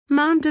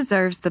Mom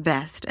deserves the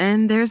best,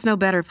 and there's no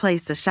better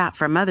place to shop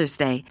for Mother's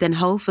Day than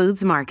Whole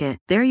Foods Market.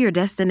 They're your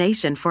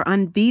destination for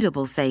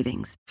unbeatable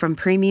savings, from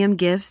premium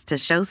gifts to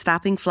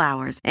show-stopping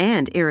flowers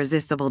and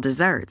irresistible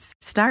desserts.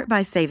 Start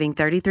by saving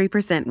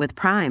 33% with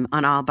Prime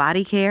on all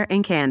body care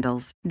and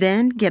candles.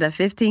 Then get a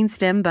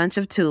 15-stem bunch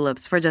of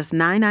tulips for just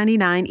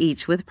 $9.99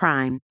 each with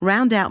Prime.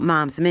 Round out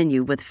Mom's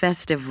menu with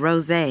festive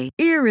rosé,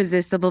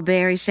 irresistible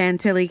berry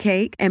chantilly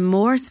cake, and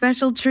more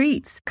special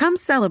treats. Come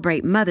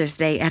celebrate Mother's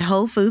Day at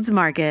Whole Foods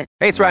Market.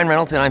 Hey, it's Ryan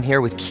Reynolds, and I'm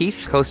here with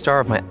Keith, co-star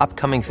of my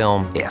upcoming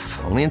film, If,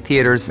 only in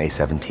theaters May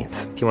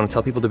 17th. Do you want to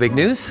tell people the big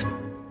news?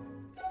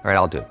 All right,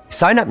 I'll do it.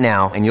 Sign up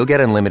now and you'll get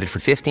unlimited for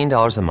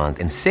 $15 a month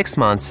and 6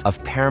 months of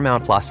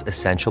Paramount Plus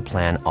Essential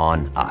Plan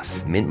on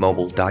us.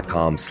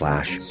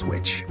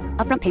 MintMobile.com/switch.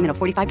 Upfront payment of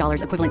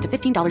 $45 equivalent to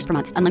 $15 per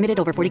month. Unlimited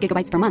over 40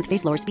 gigabytes per month.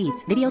 Face lower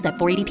speeds. Videos at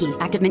 480p.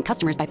 Active Mint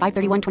customers by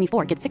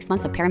 531.24 get 6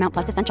 months of Paramount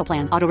Plus Essential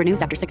Plan. Auto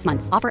renews after 6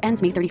 months. Offer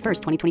ends May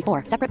 31st,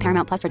 2024. Separate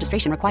Paramount Plus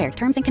registration required.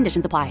 Terms and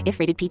conditions apply if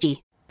rated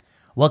PG.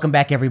 Welcome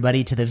back,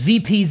 everybody, to the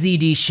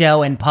VPZD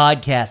show and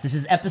podcast. This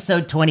is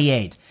episode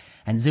 28.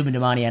 And Zubin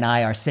Damani and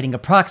I are sitting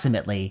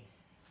approximately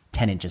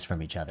 10 inches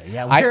from each other.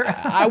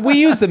 Yeah, we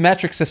use the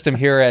metric system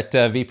here at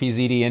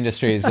VPZD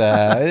Industries.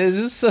 This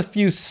is a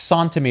few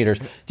centimeters.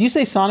 Do you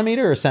say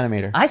centimeter or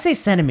centimeter? I say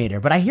centimeter,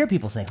 but I hear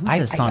people say, who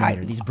says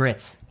centimeter? These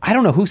Brits. I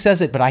don't know who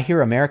says it, but I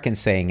hear Americans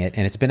saying it,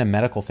 and it's been a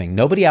medical thing.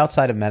 Nobody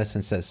outside of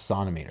medicine says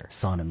centimeter.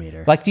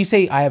 Centimeter. Like, do you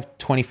say, I have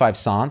 25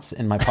 cents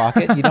in my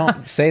pocket? You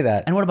don't say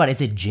that. And what about, is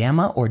it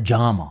JAMA or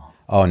JAMA?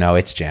 Oh, no,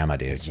 it's JAMA,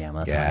 dude. It's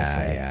JAMA, that's what I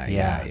say.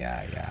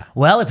 Yeah.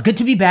 Well, it's good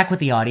to be back with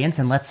the audience,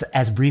 and let's,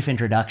 as brief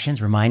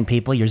introductions, remind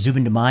people you're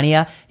Zubin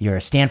Damania, you're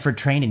a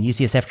Stanford-trained and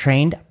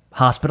UCSF-trained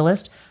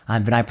hospitalist.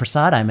 I'm Vinay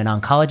Prasad, I'm an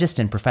oncologist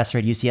and professor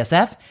at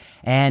UCSF,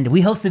 and we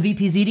host the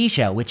VPZD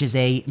show, which is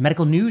a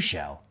medical news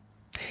show.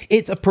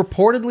 It's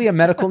purportedly a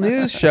medical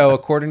news show,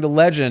 according to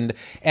legend.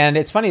 And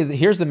it's funny,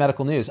 here's the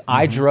medical news.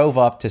 I drove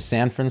up to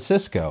San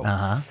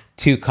Francisco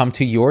to come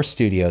to your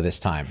studio this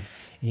time.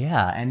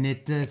 Yeah, and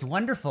it is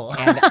wonderful.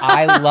 And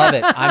I love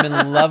it. I'm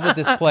in love with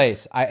this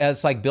place.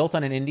 It's like built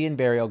on an Indian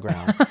burial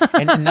ground.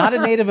 And not a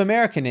Native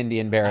American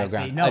Indian burial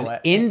ground. No, an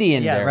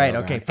Indian burial ground. Yeah,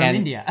 right, okay, from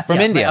India. From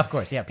India. Right, of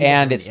course, yeah.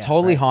 And it's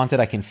totally haunted.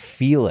 I can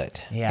feel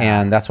it. Yeah.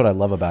 And that's what I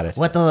love about it.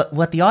 What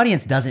the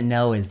audience doesn't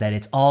know is that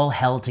it's all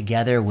held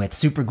together with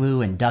super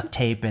glue and duct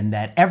tape, and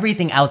that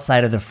everything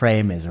outside of the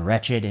frame is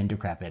wretched and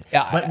decrepit.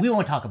 But we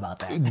won't talk about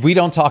that. We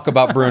don't talk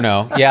about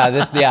Bruno.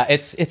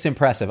 It's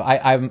impressive.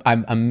 I'm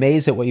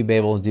amazed at what you've been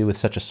able to do with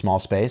such a small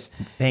space.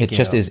 Thank you. It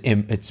just is.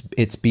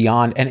 It's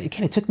beyond. And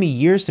again, it took me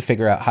years to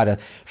figure out how to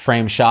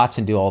frame shots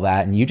and do all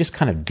that. And you just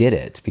kind of did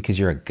it because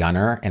you're a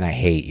gunner, and I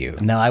hate you.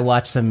 No, I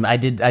watched some. I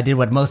did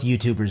what most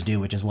YouTubers do,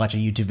 which is watch a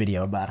YouTube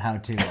video about how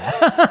to.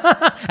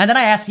 And then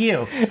I asked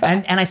you,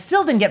 and I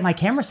still didn't get my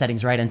camera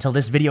settings right until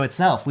this video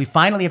itself. We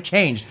finally have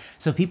changed,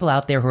 so people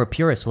out there who are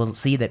purists will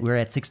see that we're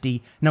at 30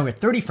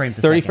 frames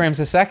a second. 30 frames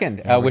a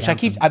second, which I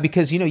keep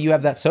because you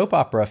have that soap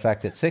opera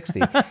effect at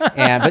 60.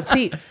 But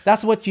see,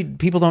 that's what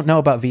people don't know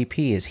about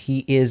VP is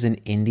he is an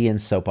Indian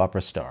soap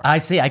opera star. I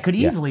see. I could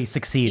easily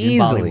succeed in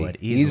Bollywood.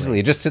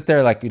 Easily. Just sit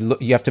there like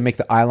you have to make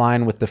the eye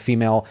line with the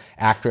female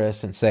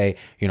actress and say,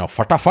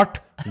 fatafat,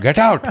 get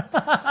out.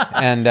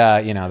 And,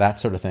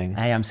 that sort of thing.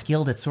 I'm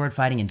skilled at sword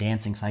fighting and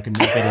dancing, so I could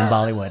make it in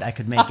Bollywood. I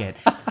could make it.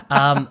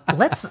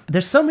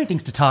 There's so many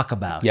things to talk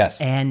about. Yes.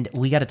 And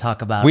we got to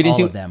talk about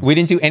all of them. We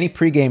didn't do any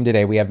pregame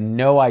today. We have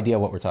no idea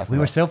what we're talking about. We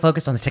were so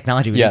focused on the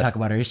technology, we didn't talk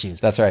about our issues.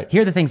 That's right.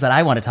 Here are the things that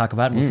I want to talk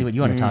about, and we'll see what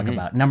you want to talk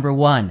about. Number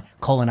 1,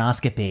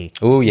 colonoscopy.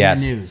 Oh,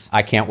 yes. In the news.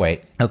 I can't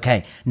wait.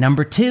 Okay.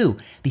 Number 2,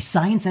 the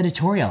Science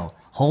editorial.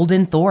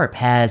 Holden Thorpe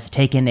has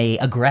taken a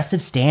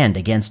aggressive stand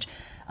against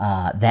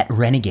that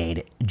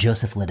renegade,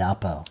 Joseph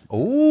Ladapo.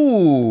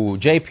 Ooh,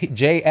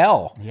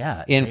 JL.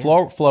 Yeah. In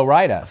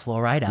Florida.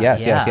 Florida.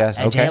 Yes.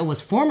 And Okay. JL was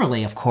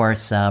formerly, of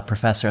course,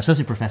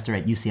 associate professor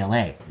at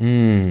UCLA.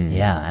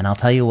 Yeah, and I'll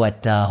tell you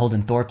what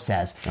Holden Thorpe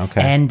says.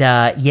 Okay. And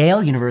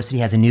Yale University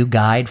has a new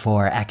guide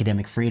for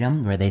academic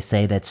freedom where they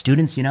say that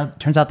students,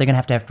 turns out they're going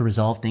to have to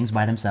resolve things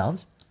by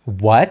themselves.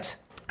 What?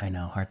 I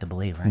know, hard to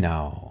believe, right?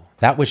 No.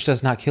 That which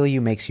does not kill you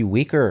makes you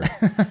weaker.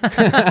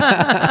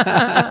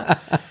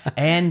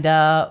 And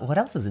what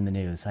else is in the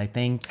news? I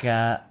think...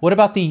 what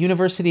about the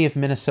University of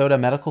Minnesota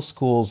Medical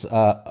School's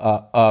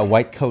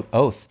white coat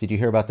oath? Did you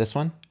hear about this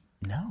one?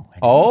 No.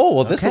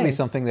 This will be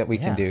something that we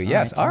can do.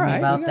 Yes. All right.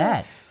 Tell me about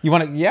that. You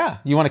want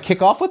to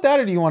kick off with that,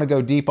 or do you want to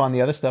go deep on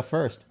the other stuff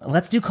first?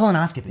 Let's do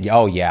colonoscopy.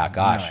 Oh yeah,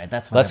 gosh. All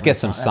right, Let's get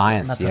some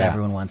science. That's what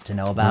everyone wants to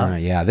know about.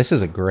 Yeah, this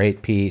is a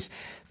great piece.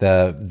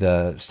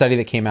 The study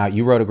that came out,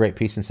 you wrote a great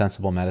piece in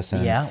Sensible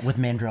Medicine. Yeah, with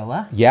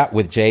Mandrola. Yeah,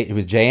 with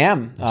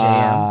JM.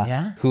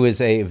 Yeah. Who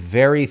is a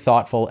very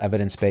thoughtful,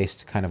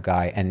 evidence-based kind of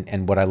guy.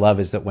 And what I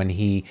love is that when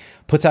he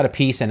puts out a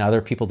piece and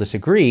other people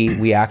disagree,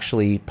 we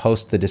actually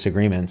post the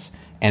disagreements,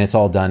 and it's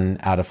all done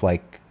out of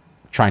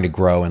trying to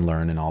grow and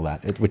learn and all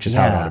that, which is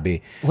how it ought to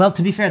be. Well,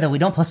 to be fair, though, we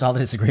don't post all the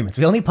disagreements.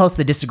 We only post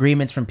the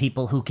disagreements from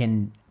people who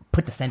can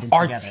put the sentence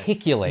together.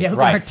 Articulate, Yeah, who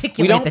right. can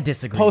articulate we don't the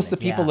disagreement. post the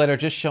people that are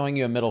just showing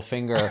you a middle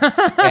finger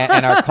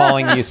and are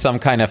calling you some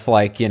kind of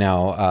like, you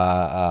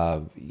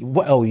know,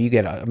 you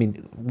get, I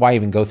mean, why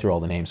even go through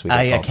all the names?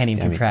 I can't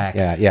even keep track.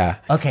 Yeah.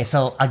 Okay,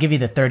 so I'll give you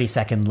the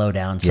 30-second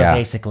lowdown. So Yeah.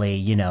 basically,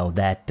 you know,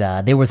 that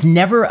there was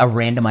never a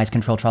randomized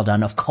control trial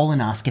done of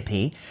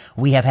colonoscopy.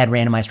 We have had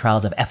randomized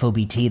trials of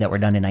FOBT that were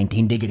done in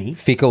 19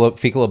 Fecal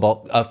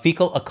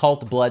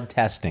occult blood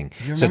testing.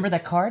 You remember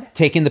that card?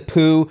 Taking the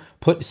poo,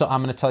 so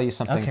I'm going to tell you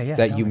something Okay, yeah,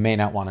 that tell you me. may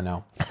not want to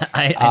know.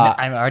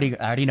 I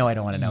already know I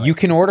don't want to know You it.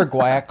 can order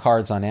guaiac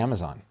cards on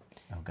Amazon.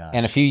 Oh, gosh.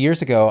 And a few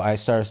years ago, I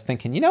started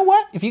thinking, you know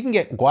what? If you can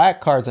get guaiac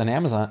cards on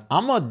Amazon,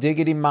 I'm going to dig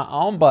it in my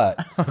own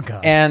butt. Oh,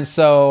 God. And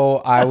so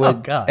I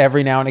would God.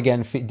 every now and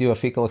again do a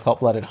fecal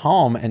occult blood at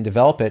home and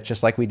develop it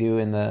just like we do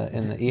in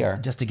the ER.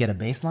 Just to get a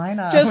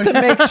baseline? Just to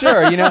make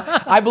sure, you know,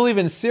 I believe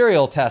in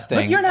serial testing.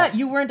 But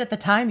you weren't at the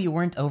time, you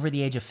weren't over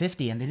the age of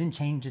 50 and they didn't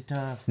change it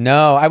to...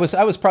 No, I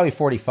was probably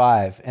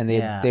 45, and they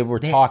were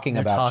they're talking talking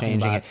about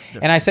changing about it.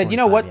 And I said, you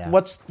know what? 45,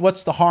 yeah.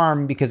 What's the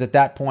harm? Because at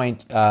that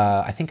point,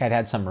 I think I'd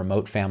had some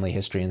remote family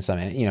history and some,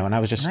 you know, and I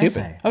was just What did I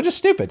stupid. say? I was just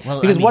stupid.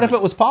 Well, Because I mean, what if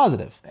it was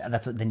positive?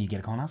 Then you get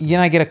a colonoscopy.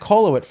 Yeah, I get a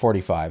colo at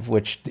 45,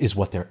 which is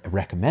what they're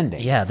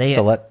recommending. Yeah, they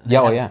have,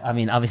 I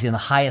mean, obviously on the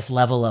highest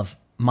level of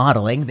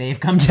modeling, they've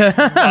come to...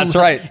 That's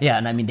right. Yeah,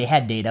 and I mean, they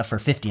had data for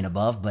 50 and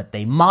above, but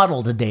they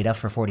modeled the data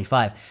for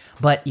 45.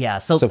 But yeah,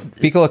 so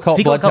fecal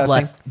occult blood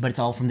testing? but it's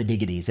all from the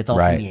diggities. It's all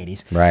Right. from the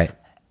 80s. Right.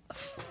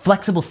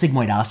 Flexible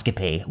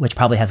sigmoidoscopy, which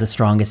probably has the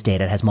strongest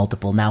data, it has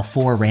multiple, now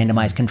 4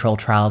 randomized control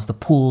trials. The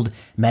pooled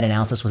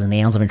meta-analysis was in the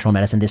Annals of Internal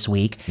Medicine this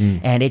week,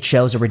 and it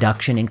shows a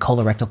reduction in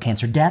colorectal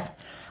cancer death.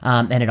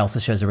 And it also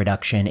shows a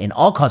reduction in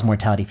all-cause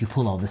mortality if you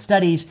pool all the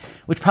studies,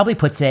 which probably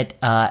puts it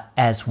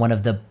as one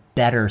of the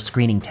better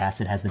screening tests.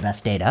 It has the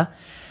best data.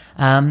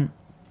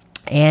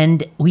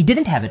 And we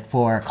didn't have it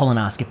for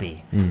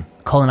colonoscopy.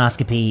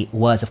 Colonoscopy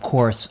was, of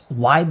course,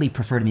 widely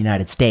preferred in the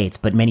United States,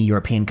 but many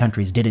European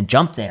countries didn't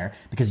jump there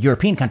because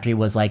European country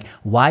was like,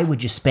 why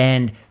would you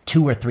spend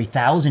 $2,000 or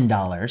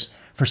 $3,000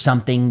 for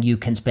something you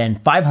can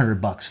spend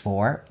 $500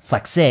 for,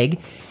 FlexSig,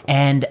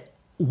 and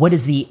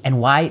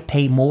why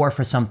pay more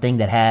for something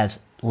that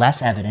has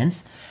less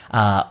evidence,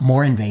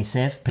 more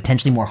invasive,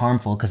 potentially more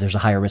harmful because there's a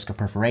higher risk of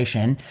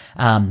perforation,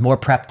 more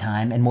prep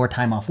time, and more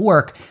time off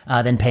work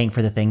than paying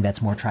for the thing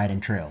that's more tried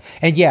and true.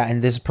 And yeah,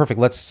 and this is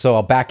perfect. So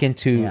I'll back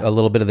into a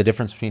little bit of the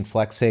difference between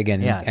FlexSig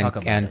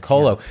and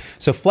Colo. Yeah.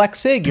 So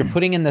FlexSig, you're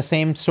putting in the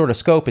same sort of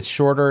scope. It's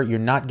shorter. You're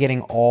not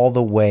getting all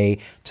the way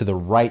to the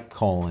right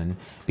colon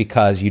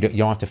because you don't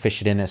have to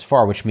fish it in as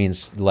far, which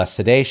means less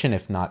sedation,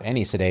 if not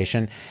any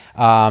sedation,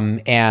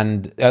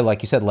 and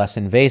like you said, less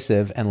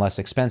invasive and less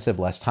expensive,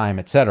 less time,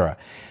 etc.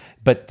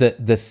 But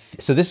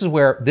so this is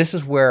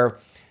where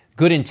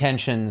good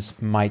intentions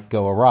might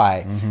go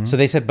awry. Mm-hmm. So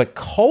they said, but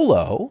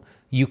Colo,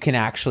 you can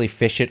actually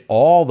fish it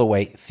all the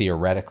way,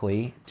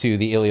 theoretically, to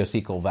the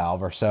ileocecal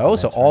valve or so.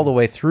 So all the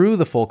way through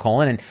the full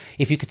colon. And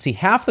if you could see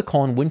half the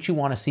colon, wouldn't you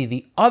want to see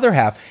the other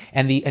half?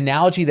 And the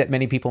analogy that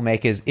many people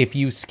make is if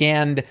you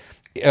scanned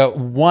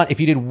if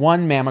you did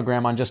one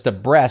mammogram on just a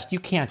breast, you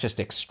can't just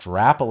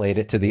extrapolate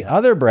it to the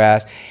other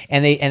breast.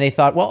 And they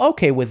thought, well,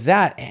 okay, with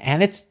that,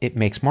 and it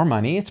makes more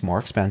money, it's more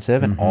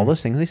expensive, and all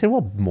those things. They said,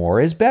 well, more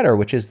is better,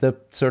 which is the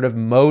sort of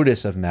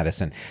modus of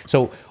medicine.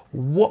 So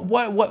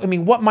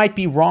what might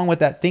be wrong with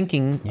that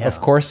thinking? Yeah.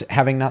 Of course,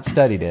 having not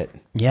studied it.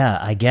 Yeah,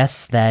 I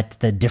guess that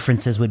the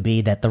differences would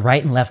be that the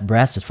right and left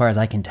breast, as far as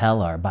I can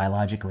tell, are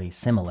biologically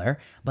similar,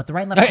 but the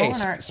right and left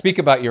colon are... Speak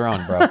about your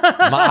own, bro.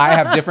 I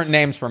have different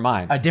names for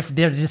mine.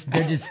 They're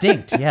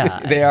distinct,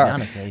 yeah. They are.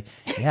 Honestly,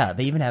 yeah,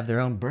 they even have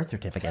their own birth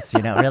certificates,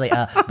 really.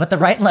 But the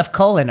right and left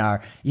colon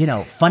are,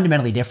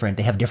 fundamentally different.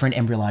 They have different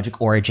embryologic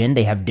origin.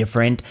 They have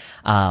different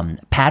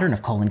pattern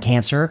of colon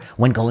cancer.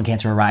 When colon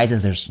cancer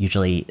arises,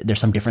 there's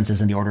some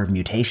differences in the order of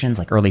mutations,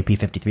 like early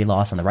P53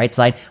 loss on the right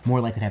side,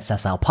 more likely to have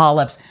sessile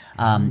polyps.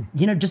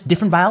 Just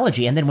different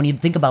biology. And then when you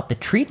think about the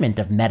treatment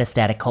of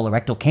metastatic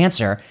colorectal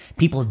cancer,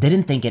 people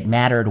didn't think it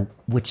mattered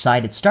which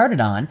side it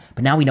started on,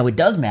 but now we know it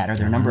does matter.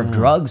 There are a number of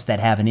drugs that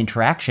have an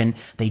interaction.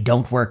 They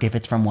don't work if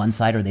it's from one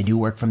side or they do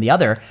work from the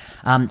other.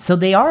 So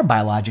they are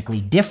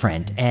biologically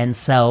different. And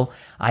so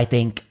I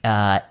think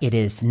it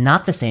is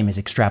not the same as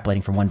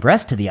extrapolating from one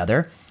breast to the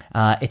other.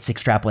 It's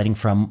extrapolating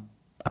from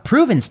a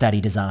proven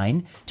study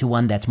design to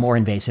one that's more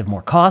invasive,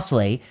 more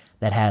costly,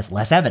 that has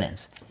less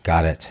evidence.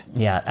 Got it.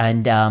 Yeah,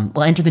 and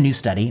we'll enter the new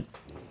study,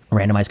 a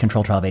randomized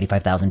control trial of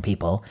 85,000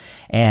 people.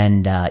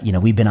 And,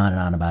 we've been on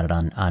and on about it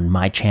on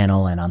my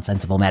channel and on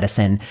Sensible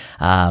Medicine.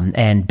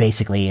 And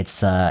basically,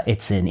 it's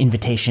an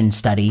invitation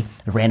study,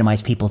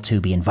 randomized people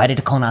to be invited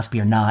to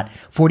colonoscopy or not.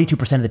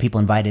 42% of the people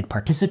invited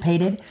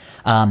participated.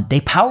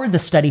 They powered the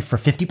study for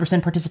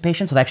 50%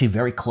 participation, so they're actually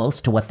very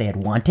close to what they had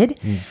wanted.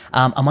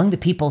 Among the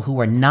people who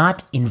were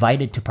not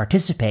invited to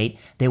participate,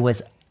 there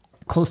was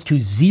close to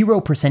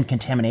 0%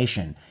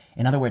 contamination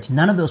In other words,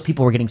 none of those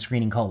people were getting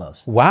screening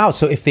colos. Wow.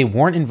 So if they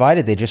weren't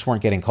invited, they just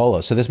weren't getting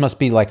colos. So this must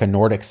be like a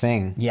Nordic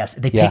thing. Yes.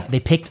 They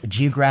picked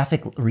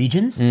geographic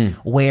regions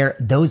where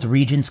those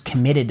regions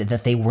committed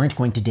that they weren't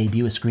going to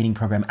debut a screening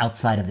program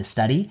outside of the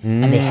study,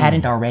 and they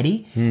hadn't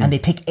already. And they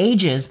pick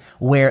ages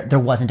where there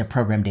wasn't a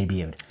program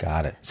debuted.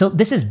 Got it. So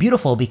this is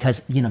beautiful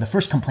because, the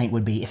first complaint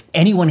would be if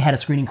anyone had a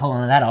screening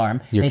colon on that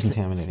arm, you're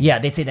contaminating.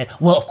 They'd say that,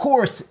 well, of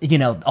course,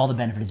 all the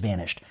benefit has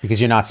vanished.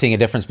 Because you're not seeing a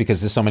difference because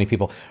there's so many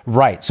people.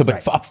 Right. So,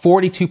 but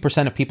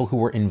 42% of people who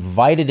were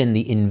invited in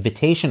the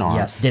invitation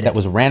arm that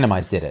was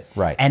randomized did it.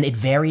 Right. And it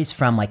varies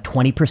from like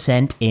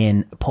 20%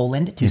 in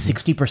Poland to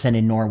 60%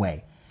 in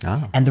Norway.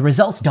 Oh. And the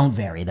results don't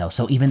vary, though.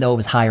 So even though it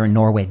was higher in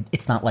Norway,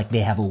 it's not like they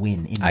have a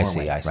win in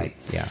Norway. I see. Right?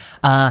 Yeah.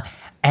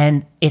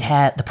 And it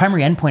had the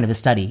primary endpoint of the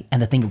study,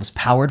 and the thing it was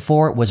powered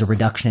for was a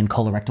reduction in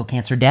colorectal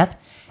cancer death.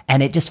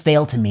 And it just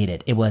failed to meet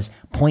it. It was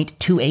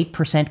 0.28%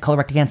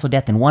 colorectal cancer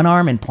death in one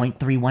arm and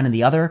 0.31 in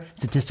the other,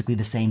 statistically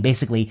the same.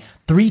 Basically,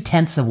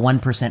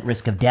 0.3%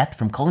 risk of death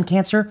from colon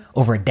cancer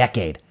over a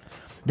decade.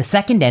 The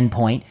second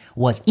endpoint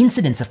was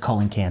incidence of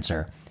colon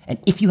cancer. And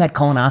if you had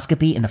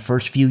colonoscopy in the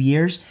first few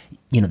years,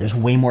 there's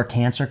way more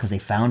cancer because they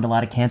found a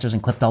lot of cancers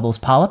and clipped all those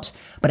polyps.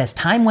 But as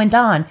time went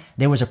on,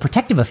 there was a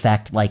protective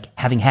effect, like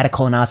having had a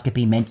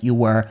colonoscopy meant you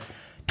were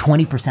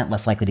 20%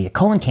 less likely to get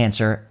colon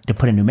cancer. To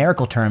put in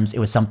numerical terms, it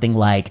was something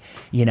like,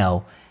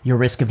 your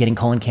risk of getting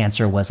colon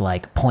cancer was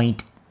like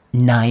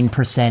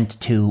 0.9%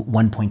 to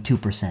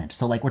 1.2%.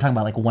 So like we're talking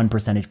about like 1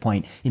 percentage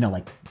point,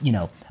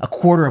 a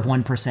quarter of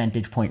 1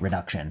 percentage point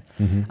reduction.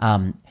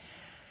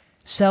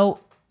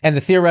 And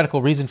the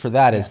theoretical reason for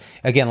that is,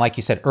 again, like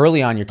you said,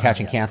 early on, you're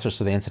catching cancer,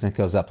 so the incidence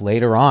goes up.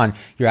 Later on,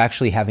 you're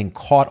actually having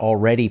caught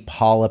already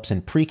polyps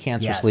and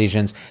precancerous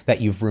lesions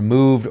that you've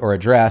removed or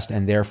addressed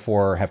and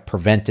therefore have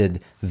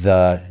prevented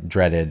the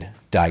dreaded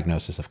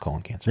diagnosis of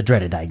colon cancer. The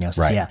dreaded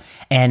diagnosis, yeah.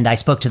 And I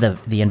spoke to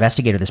the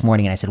investigator this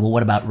morning and I said, well,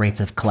 what about rates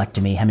of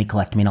colectomy,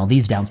 hemicolectomy, and all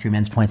these downstream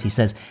endpoints? He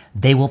says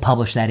they will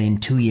publish that in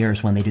 2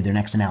 years when they do their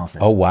next analysis.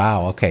 Oh,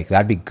 wow. Okay.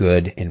 That'd be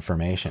good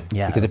information.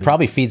 Yeah. Because it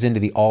probably feeds into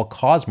the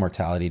all-cause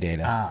mortality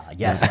data.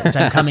 Yes, which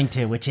I'm coming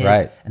to, which is,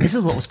 and this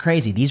is what was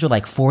crazy. These were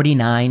like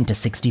 49 to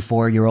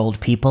 64-year-old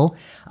people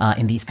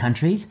in these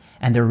countries,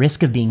 and their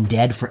risk of being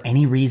dead for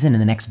any reason in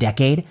the next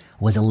decade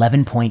was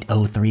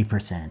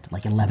 11.03%,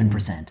 like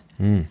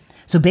 11%.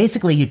 So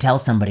basically you tell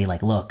somebody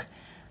like, look,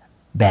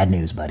 bad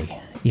news, buddy.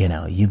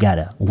 You got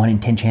a 1 in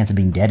 10 chance of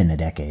being dead in a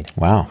decade.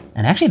 Wow.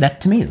 And actually that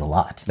to me is a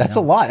lot. That's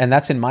a lot. And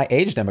that's in my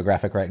age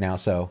demographic right now.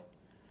 So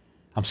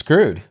I'm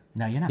screwed.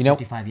 No, you're not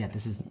 55 yet.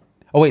 This is...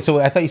 Oh, wait. So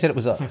I thought you said it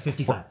was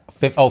 55.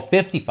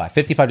 55.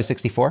 55 to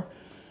 64?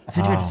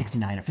 55 to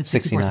 69. Or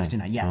 64 to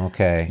 69. Yeah.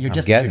 Okay. You're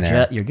getting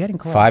there. You're getting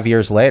close. 5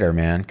 years later,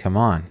 man. Come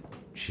on.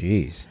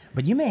 Jeez.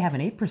 But you may have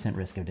an 8%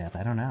 risk of death.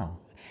 I don't know.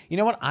 You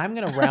know what? I'm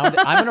gonna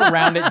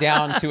round it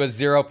down to a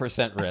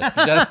 0% risk.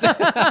 Just.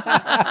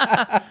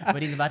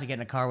 But he's about to get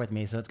in a car with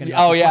me, so it's gonna.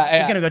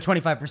 It's gonna go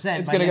 25%.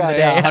 It's gonna go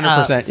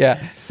 100%.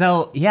 Yeah.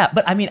 So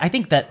but I mean, I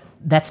think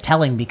that's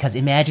telling because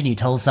imagine you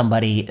told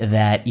somebody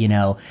that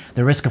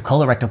the risk of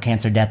colorectal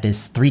cancer death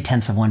is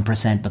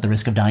 0.3%, but the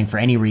risk of dying for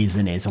any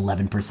reason is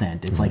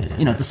 11%. It's like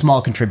it's a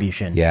small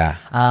contribution. Yeah.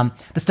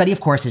 The study, of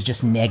course, is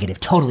just negative,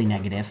 totally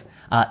negative.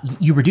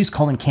 You reduce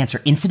colon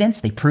cancer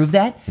incidence, they proved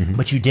that,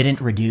 but you didn't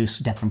reduce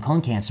death from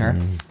colon cancer.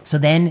 So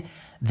then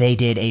they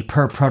did a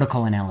per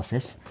protocol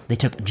analysis. They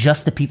took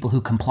just the people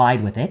who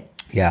complied with it.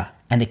 Yeah.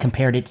 And they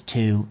compared it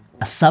to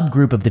a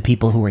subgroup of the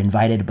people who were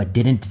invited but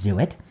didn't do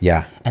it.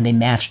 Yeah. And they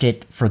matched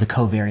it for the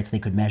covariates they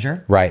could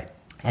measure. Right.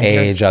 And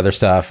age, other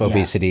stuff,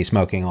 obesity,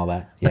 smoking, all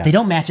that. But they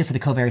don't match it for the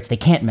covariates they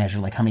can't measure,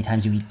 like how many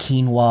times you eat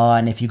quinoa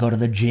and if you go to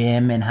the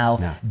gym and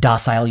how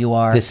docile you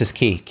are. This is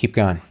key. Keep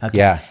going. Okay.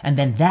 Yeah. And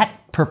then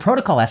that per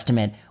protocol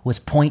estimate was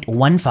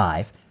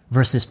 0.15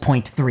 versus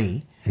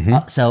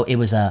 0.3. So it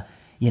was a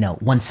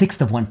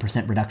 1/6 of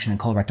 1% reduction in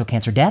colorectal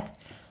cancer death.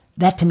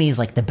 That to me is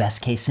like the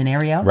best case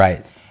scenario.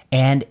 Right.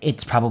 And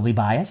it's probably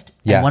biased.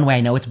 Yeah. And one way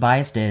I know it's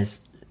biased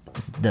is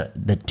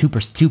the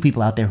two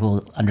people out there who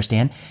will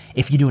understand.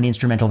 If you do an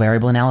instrumental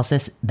variable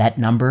analysis, that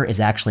number is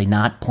actually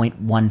not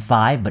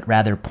 0.15, but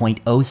rather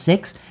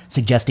 0.06,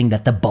 suggesting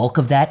that the bulk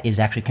of that is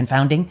actually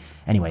confounding.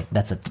 Anyway,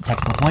 that's a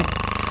technical point.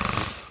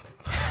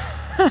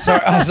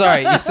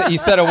 Sorry. You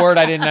said a word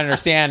I didn't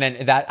understand,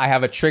 and that I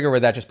have a trigger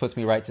where that just puts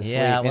me right to sleep.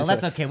 Yeah, well,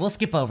 that's okay. We'll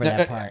skip over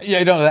that part.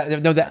 Yeah,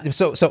 that.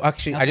 So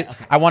actually,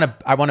 I want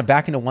to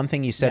back into one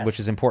thing you said, which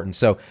is important.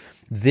 So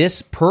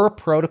this per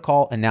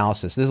protocol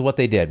analysis, this is what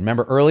they did.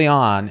 Remember early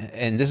on,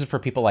 and this is for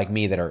people like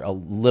me that are a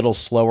little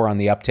slower on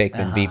the uptake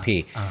than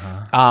VP.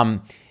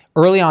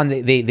 early on,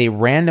 they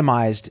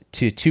randomized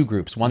to two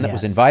groups, one that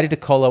was Yes. invited to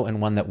colo and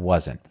one that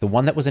wasn't. The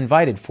one that was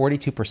invited,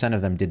 42%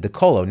 of them did the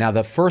colo. Now,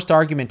 the first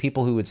argument,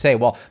 people who would say,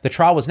 well, the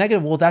trial was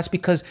negative, well, that's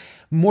because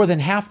more than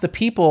half the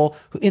people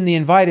in the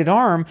invited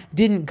arm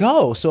didn't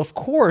go. So, of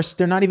course,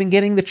 they're not even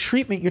getting the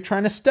treatment you're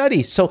trying to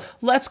study. So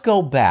let's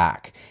go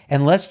back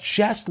and let's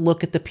just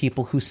look at the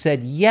people who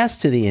said yes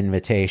to the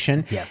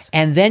invitation, Yes.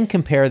 and then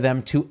compare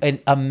them to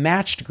a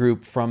matched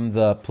group from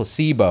the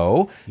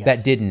placebo Yes.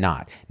 that did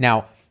not.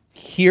 Now,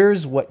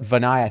 here's what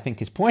Vinay, I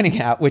think, is pointing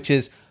at, which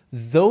is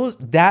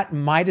that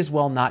might as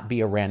well not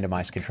be a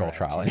randomized control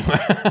trial anymore,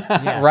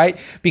 Yes. right?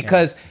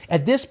 Because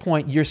at this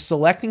point, you're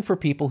selecting for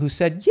people who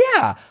said,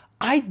 yeah,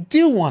 I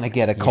do want to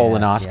get a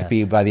colonoscopy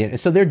yes. by the end.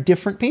 So they're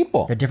different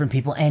people. They're different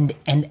people. And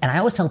I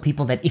always tell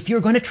people that if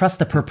you're going to trust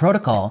the per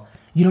protocol,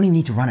 you don't even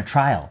need to run a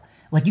trial.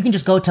 Like you can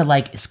just go to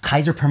like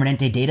Kaiser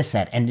Permanente data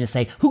set and just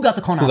say, who got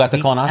the colonoscopy? Who got the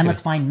colonoscopy? And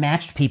let's find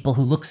matched people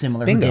who look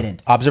similar Bingo. who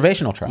didn't.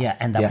 Observational trial. Yeah,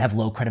 and that would have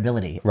low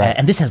credibility. Right.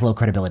 And this has low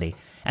credibility.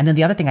 And then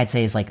the other thing I'd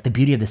say is like the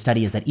beauty of the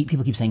study is that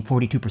people keep saying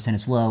 42%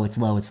 is low, it's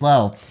low, it's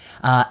low.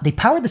 They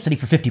powered the study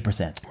for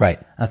 50%. Right.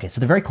 Okay, so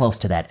they're very close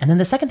to that. And then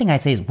the second thing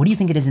I'd say is, what do you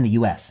think it is in the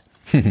US?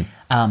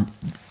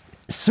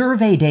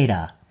 Survey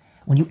data,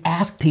 when you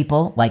ask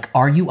people, like,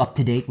 are you up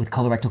to date with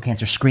colorectal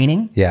cancer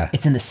screening? Yeah.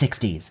 It's in the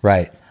 60s.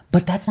 Right.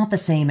 But that's not the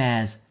same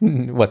as...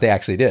 What they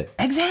actually did.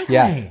 Exactly.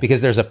 Yeah,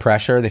 because there's a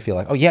pressure. They feel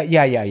like, oh, yeah.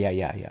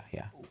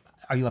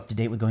 Are you up to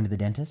date with going to the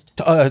dentist?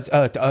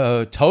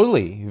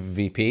 Totally,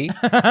 VP.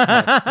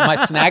 My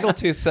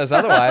snaggletooth says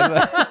otherwise.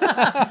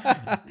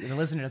 But The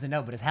listener doesn't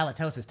know, but his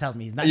halitosis tells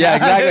me he's not. yeah,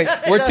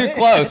 exactly. We're too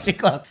close. Too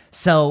close.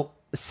 So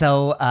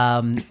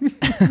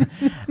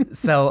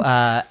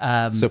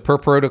per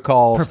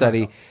protocol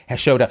study has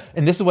showed up,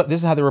 and this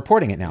is how they're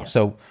reporting it now. Yes.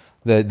 So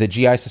the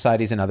GI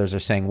societies and others are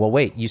saying, well,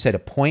 wait, you said a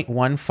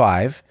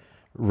 0.15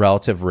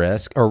 relative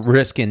risk or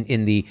risk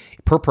in the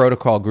per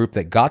protocol group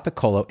that got the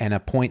colo and a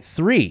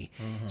 0.3.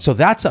 So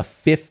that's a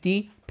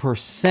 50%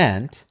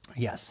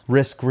 yes,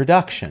 risk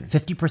reduction.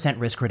 50%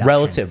 risk reduction.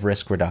 Relative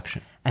risk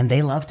reduction. And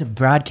they love to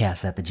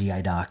broadcast that, the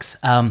GI docs.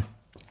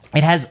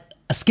 It has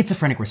a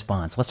schizophrenic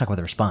response. Let's talk about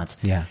the response.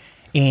 Yeah.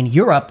 In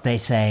Europe, they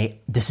say,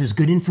 this is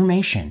good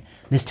information.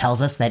 This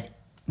tells us that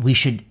we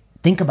should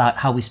think about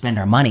how we spend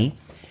our money,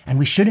 and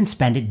we shouldn't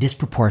spend it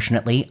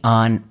disproportionately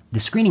on the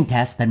screening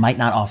test that might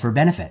not offer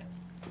benefit.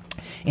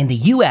 In the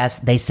US,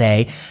 they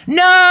say,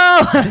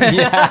 no!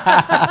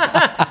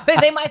 They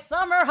say, my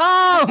summer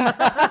home!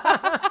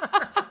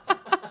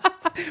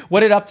 What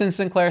did Upton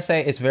Sinclair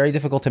say? It's very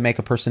difficult to make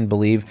a person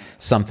believe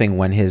something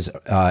when his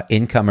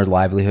income or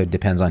livelihood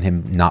depends on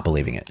him not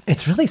believing it.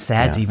 It's really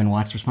sad to even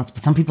watch the response,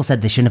 but some people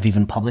said they shouldn't have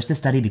even published the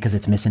study because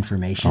it's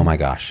misinformation. Oh my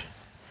gosh.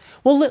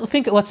 Well,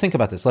 let's think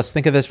about this. Let's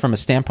think of this from a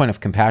standpoint of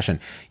compassion.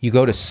 You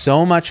go to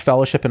so much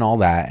fellowship and all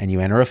that, and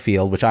you enter a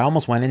field, which I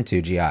almost went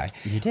into, GI,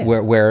 You did.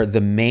 where the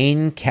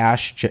main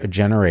cash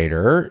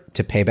generator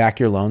to pay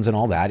back your loans and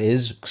all that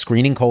is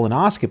screening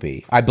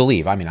colonoscopy. I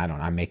believe. I mean, I don't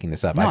know. I'm making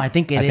this up. No, I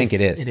think it is. it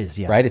is. It is,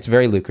 yeah. Right? It's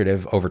very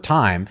lucrative over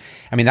time.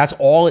 I mean, that's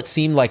all it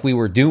seemed like we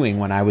were doing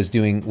when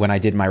I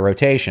did my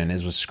rotation,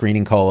 was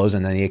screening colos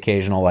and then the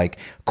occasional like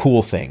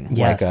cool thing,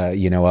 Yes.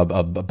 like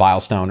a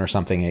bile stone or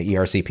something, an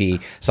ERCP,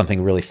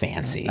 something really fancy.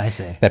 I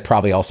see. That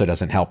probably also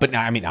doesn't help. But no,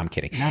 I mean, I'm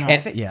kidding. No,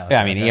 And, yeah.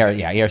 I mean,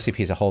 ERCP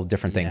is a whole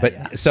different thing. Yeah, But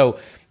yeah. so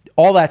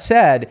all that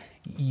said,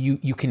 you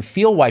can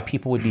feel why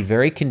people would be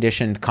very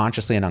conditioned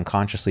consciously and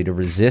unconsciously to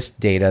resist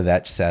data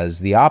that says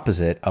the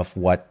opposite of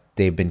what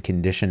they've been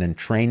conditioned and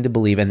trained to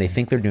believe, and they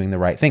think they're doing the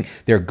right thing.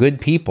 They're good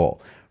people,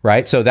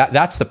 right? So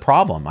that's the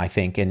problem, I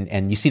think.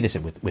 And you see this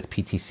with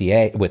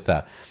PTCA, with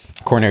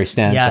coronary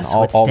stents, Yes, and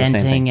all with the same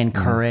stenting thing. and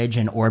Courage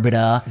and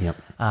Orbita. Yep.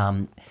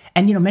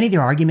 And, many of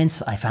their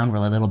arguments I found were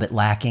a little bit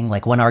lacking.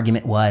 Like one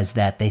argument was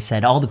that they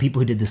said all the people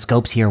who did the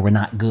scopes here were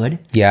not good.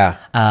 Yeah.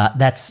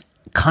 That's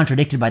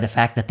contradicted by the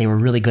fact that they were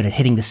really good at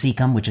hitting the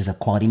cecum, which is a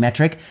quality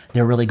metric.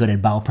 They were really good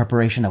at bowel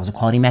preparation. That was a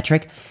quality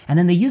metric. And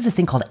then they use this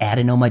thing called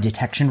adenoma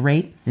detection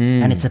rate.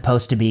 And it's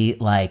supposed to be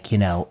like,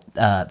 30%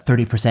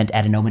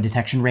 adenoma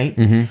detection rate.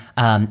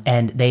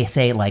 And they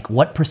say like,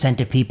 what percent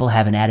of people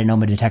have an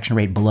adenoma detection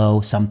rate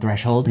below some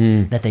threshold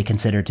that they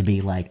consider to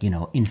be like,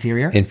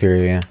 inferior?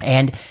 Inferior, yeah.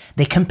 And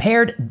they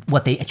compared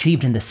what they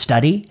achieved in the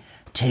study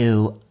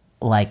to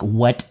like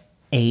what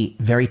a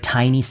very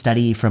tiny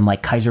study from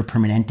like Kaiser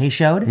Permanente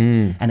showed,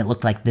 and it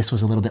looked like this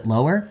was a little bit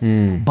lower.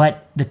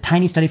 But the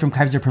tiny study from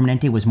Kaiser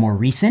Permanente was more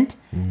recent,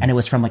 and it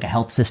was from like a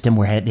health system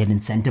where they had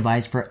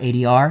incentivized for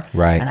ADR.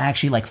 Right. And I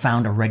actually like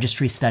found a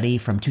registry study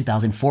from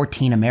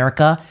 2014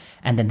 America,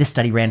 and then this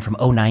study ran from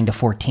 09 to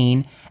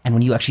 14. And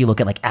when you actually look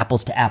at like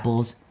apples to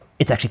apples,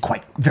 it's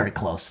actually very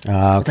close. It's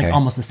okay. like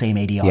almost the same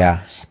ADR.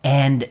 Yeah.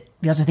 And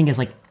the other thing is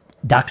like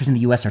doctors in the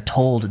US are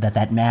told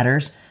that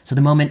matters. So the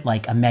moment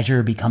like a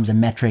measure becomes a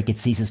metric, it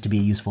ceases to be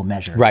a useful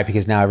measure. Right,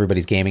 because now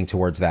everybody's gaming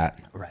towards that.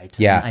 Right.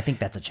 Yeah. And I think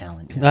that's a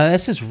challenge.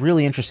 This is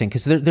really interesting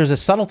because there's a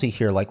subtlety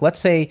here. Like, let's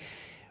say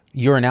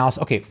your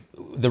analysis, okay,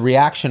 the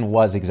reaction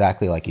was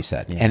exactly like you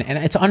said. And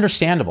it's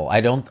understandable.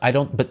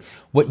 But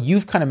what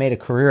you've kind of made a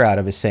career out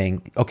of is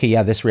saying, okay,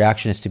 yeah, this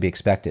reaction is to be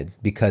expected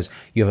because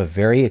you have a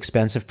very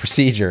expensive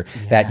procedure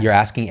that you're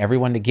asking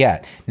everyone to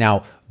get.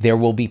 Now, there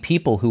will be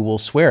people who will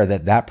swear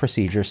that that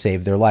procedure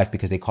saved their life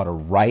because they caught a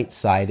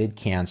right-sided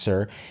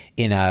cancer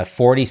in a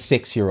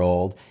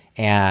 46-year-old,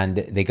 and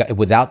they got,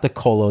 without the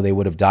colo, they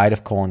would have died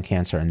of colon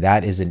cancer. And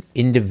that is an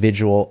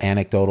individual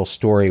anecdotal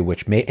story,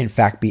 which may in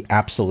fact be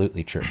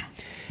absolutely true.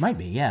 Might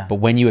be, yeah. But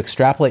when you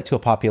extrapolate to a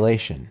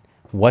population,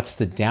 what's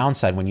the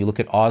downside when you look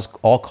at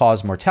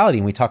all-cause mortality?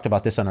 And we talked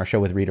about this on our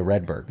show with Rita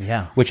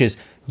Redberg, which is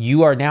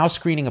you are now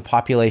screening a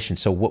population.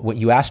 So what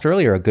you asked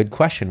earlier, a good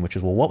question, which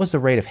is, well, what was the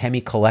rate of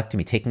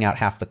hemicolectomy, taking out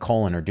half the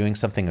colon or doing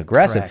something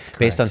aggressive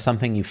based on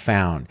something you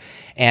found?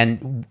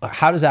 And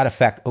how does that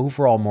affect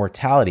overall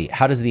mortality?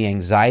 How does the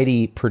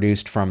anxiety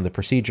produced from the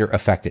procedure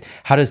affect it?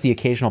 How does the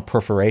occasional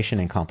perforation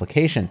and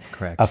complication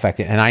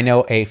affect it? And I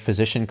know a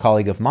physician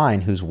colleague of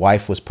mine whose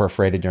wife was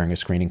perforated during a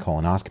screening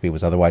colonoscopy,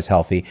 was otherwise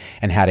healthy,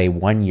 and had a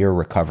 1-year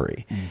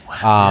recovery.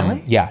 Wow,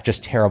 really? Yeah,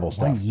 just terrible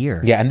stuff. 1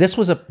 year. Yeah, and this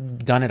was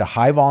done at a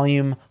high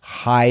volume,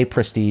 high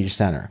prestige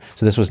center.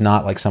 So this was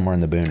not like somewhere in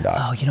the boondocks.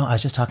 Oh, I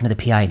was just talking to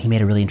the PI, and he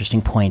made a really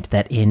interesting point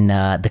that in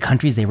the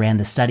countries they ran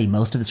the study,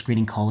 most of the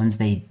screening colons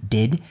they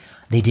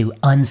do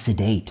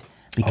unsedate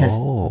because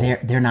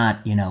they're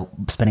not,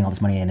 spending all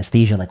this money on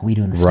anesthesia like we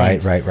do in the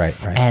States. Right.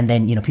 And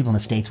then, people in the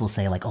States will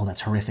say like, oh,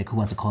 that's horrific. Who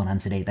wants a colon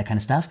unsedate? That kind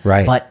of stuff.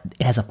 Right. But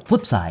it has a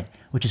flip side,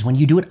 which is when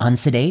you do it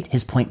unsedate,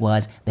 his point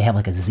was they have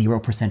like a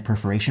 0%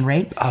 perforation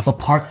rate. But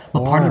part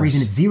of the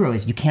reason it's 0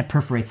 is you can't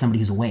perforate somebody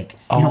who's awake.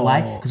 You know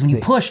why? Because when you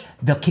push,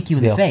 they'll kick you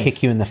in the face. They'll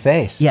kick you in the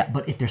face. Yeah,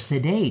 but if they're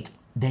sedate,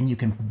 then you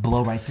can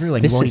blow right through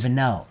and you won't even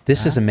know.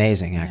 This is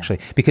amazing, actually.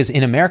 Because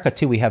in America,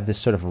 too, we have this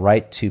sort of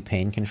right to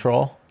pain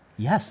control.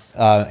 Yes.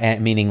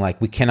 And meaning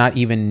like we cannot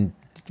even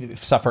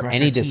suffer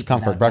any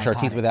discomfort, brush our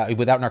teeth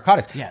without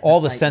narcotics. Yeah, all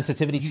the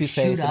sensitivity,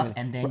 toothpaste.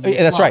 And then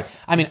that's right.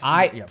 I mean,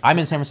 I'm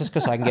in San Francisco,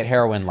 so I can get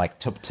heroin like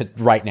to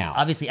right now.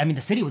 Obviously, I mean,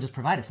 the city will just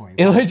provide it for you.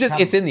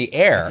 It's in the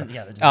air.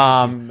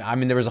 I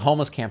mean, there was a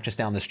homeless camp just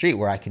down the street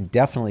where I can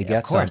definitely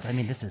get some. Of course. I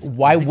mean, this is...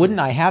 Why wouldn't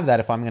I have that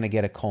if I'm going to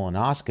get a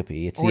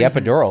colonoscopy? It's the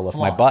epidural of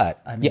my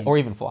butt. I mean, or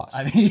even floss.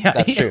 I mean,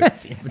 that's true.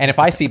 And if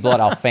I see blood,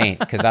 I'll faint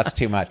because that's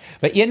too much.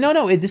 But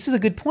this is a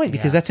good point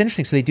because that's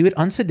interesting. So they do it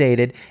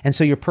unsedated, and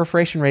so your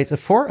perforation rates,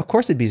 of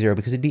course it'd be 0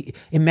 because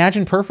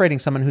imagine perforating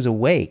someone who's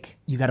awake.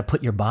 You got to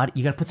put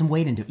some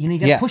weight into it. You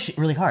got to push it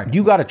really hard.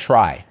 You got to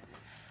try.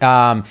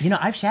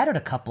 I've shadowed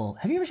a couple.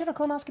 Have you ever shadowed a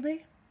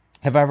colonoscopy?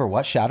 Have I ever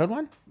what? Shadowed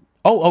one?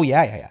 Oh,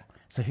 yeah.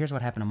 So here's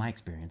what happened in my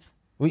experience.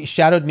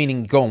 Shadowed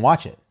meaning go and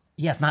watch it.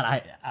 Yes, not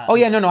I.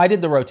 I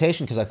did the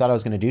rotation because I thought I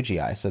was going to do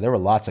GI, so there were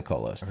lots of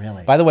colos.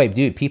 Really? By the way,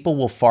 dude, people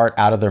will fart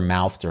out of their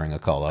mouth during a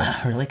colo.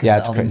 Really? Yeah,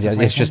 it's crazy.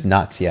 It's just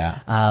nuts. Yeah.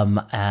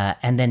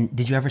 And then,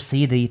 did you ever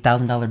see the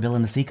 $1,000 bill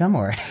in the CCOM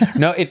or?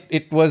 No,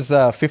 it was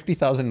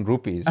 50,000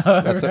 rupees.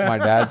 That's what my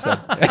dad said.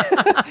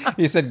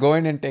 He said, "Go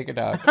in and take it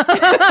out.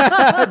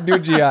 Do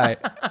GI.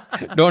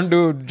 Don't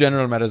do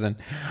general medicine."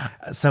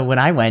 So when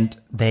I went,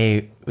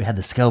 we had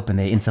the scope and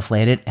they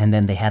insufflated, and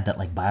then they had that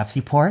like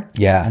biopsy port.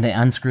 Yeah. And they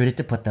unscrewed it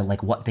to put the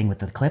like what thing with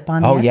the clip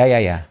on. Oh,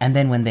 yeah. And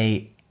then when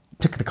they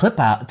took the clip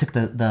out, took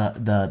the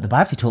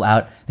biopsy tool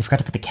out, they forgot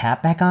to put the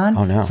cap back on.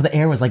 Oh no. So the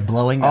air was like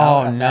blowing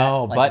out. Oh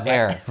no, butt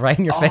air. Right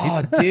in your face.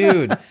 Oh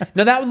dude.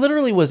 No, that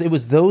literally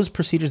was those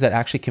procedures that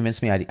actually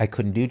convinced me I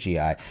couldn't do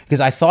GI. Because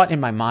I thought in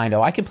my mind,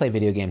 I can play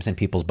video games in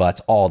people's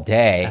butts all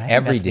day,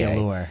 every day. The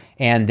allure.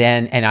 And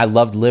I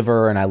loved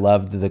liver and I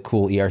loved the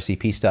cool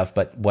ERCP stuff,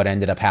 but what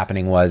ended up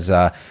happening was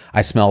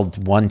I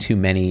smelled one too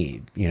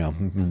many,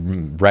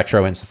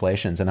 retro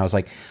insufflations, and I was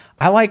like,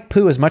 I like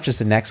poo as much as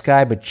the next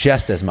guy, but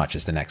just as much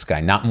as the next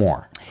guy, not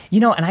more.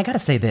 And I got to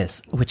say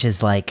this, which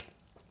is like,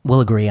 we'll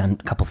agree on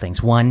a couple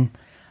things. One,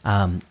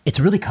 it's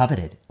really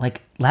coveted.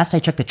 Like last I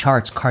checked the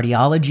charts,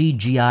 cardiology,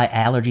 GI,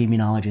 allergy,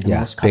 immunology, the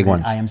most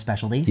coveted IM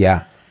specialties.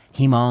 Yeah.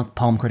 Hemo,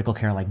 palm, critical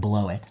care, like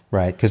below it.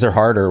 Right, because they're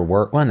harder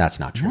work. Well, that's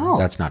not true. No,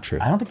 that's not true.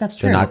 I don't think that's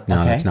true.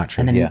 That's not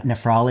true. And then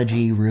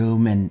nephrology,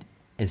 rheum, and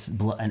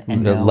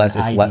endo,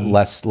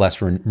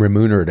 less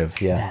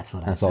remunerative. Yeah,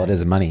 that's all it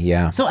is. Money.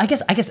 Yeah. So I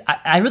guess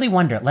I really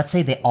wonder. Let's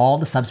say all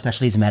the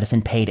subspecialties of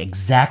medicine paid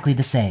exactly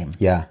the same.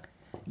 Yeah.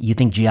 You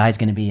think GI is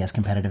going to be as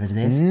competitive as it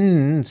is?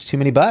 It's too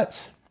many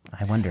butts.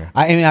 I wonder.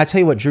 I mean, I tell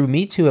you what drew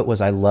me to it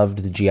was I loved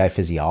the GI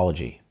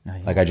physiology. Oh,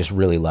 yeah. Like I just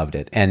really loved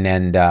it,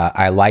 and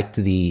I liked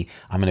I'm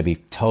going to be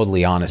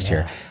totally honest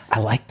here. I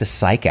liked the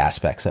psych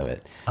aspects of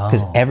it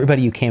because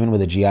everybody who came in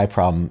with a GI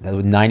problem,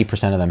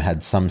 90% of them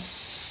had some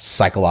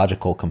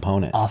psychological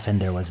component. Often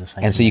there was a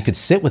psych. And so you could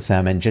sit with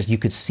them and you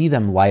could see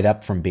them light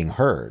up from being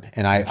heard,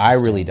 and I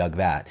really dug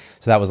that.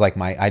 So that was like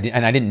I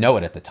didn't know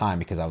it at the time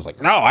because I was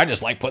like, no, I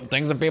just like putting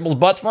things in people's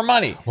butts for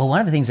money. Well, one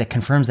of the things that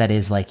confirms that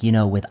is like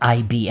with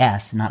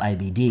IBS, not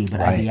IBD,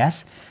 but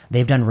IBS.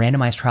 They've done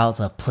randomized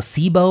trials of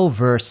placebo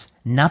versus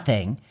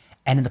nothing.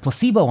 And in the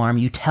placebo arm,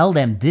 you tell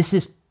them this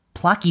is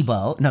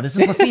placebo. No, this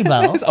is a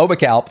placebo. It's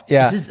Obacalp.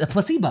 Yeah. This is a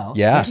placebo.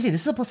 Yeah. They actually say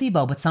this is a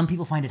placebo, but some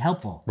people find it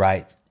helpful.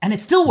 Right. And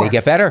it still works. They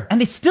get better.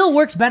 And it still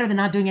works better than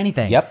not doing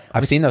anything. Yep.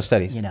 I've seen those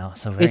studies.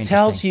 So very it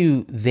tells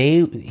you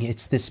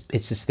it's this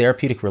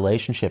therapeutic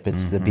relationship.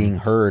 It's the being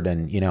heard.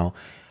 And,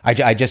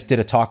 I just did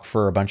a talk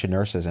for a bunch of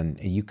nurses, and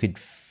you could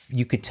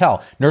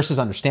tell nurses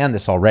understand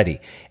this already.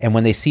 And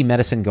when they see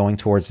medicine going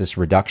towards this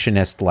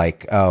reductionist,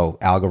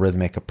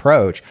 algorithmic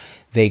approach,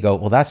 they go,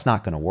 well, that's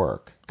not going to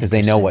work, because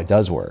they know what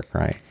does work.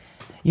 Right.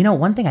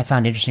 One thing I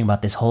found interesting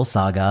about this whole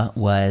saga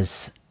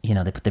was,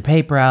 they put their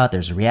paper out,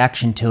 there's a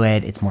reaction to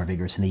it, it's more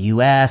vigorous in the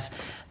US.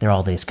 There are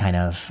all these kind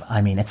of,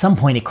 at some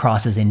point it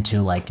crosses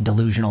into like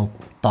delusional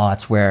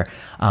thoughts where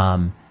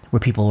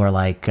people are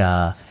like,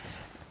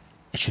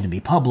 it shouldn't be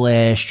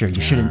published, or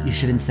you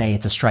shouldn't say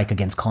it's a strike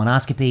against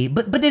colonoscopy.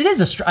 But it is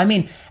a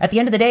strike. At the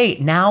end of the day,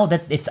 now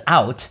that it's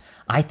out,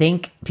 I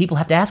think people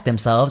have to ask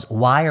themselves,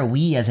 why are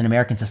we as an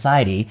American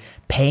society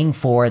paying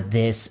for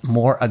this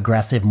more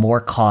aggressive,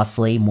 more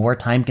costly, more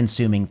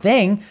time-consuming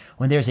thing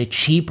when there's a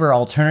cheaper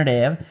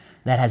alternative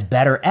that has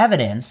better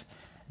evidence?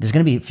 There's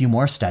going to be a few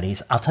more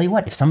studies. I'll tell you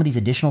what, if some of these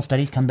additional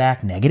studies come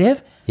back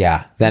negative...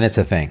 Yeah, then it's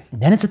a thing.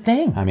 Then it's a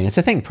thing. It's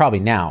a thing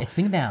probably now. It's a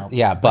thing now.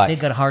 Yeah, but they've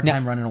got a hard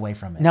time running away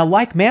from it. Now,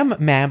 like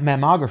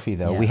mammography,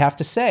 though, we have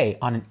to say,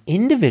 on an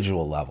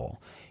individual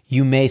level,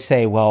 you may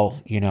say,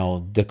 well,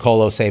 the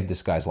colo saved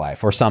this guy's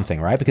life or something,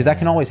 right? Because that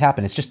can always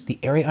happen. It's just the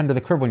area under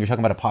the curve when you're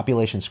talking about a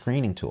population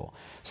screening tool.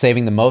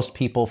 Saving the most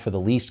people for the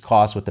least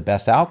cost with the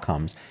best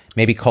outcomes.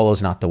 Maybe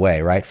colo's not the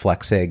way, right?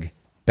 Flexig,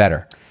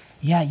 better.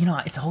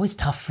 Yeah, it's always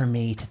tough for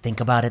me to think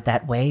about it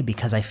that way,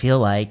 because I feel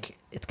like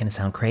it's going to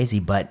sound crazy,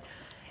 but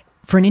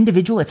for an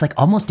individual, it's like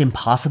almost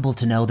impossible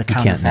to know the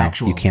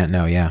counterfactual. You can't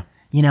know, yeah.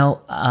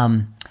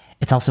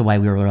 It's also why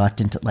we were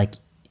reluctant to,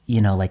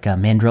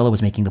 Mandrilla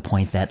was making the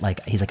point that,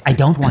 he's like, I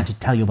don't want to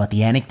tell you about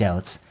the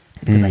anecdotes,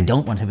 because I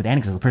don't want to tell you about the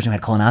anecdotes. The person who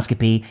had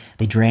colonoscopy,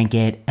 they drank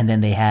it, and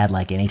then they had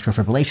like an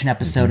atrial fibrillation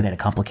episode, or they had a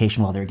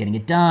complication while they were getting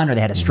it done, or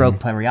they had a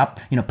stroke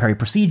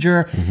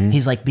peri-procedure.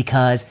 He's like,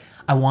 because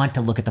I want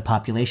to look at the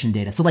population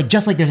data. So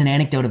just like there's an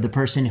anecdote of the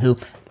person who,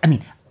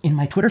 in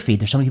my Twitter feed,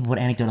 there's so many people put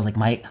anecdotes like,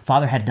 my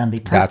father had done the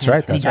That's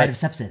right. and he died of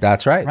sepsis.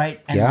 That's right.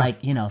 Right?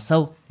 And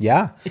so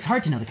yeah, it's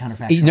hard to know the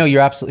counterfactual. No,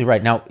 you're absolutely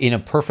right. Now, in a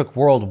perfect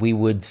world, we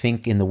would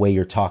think in the way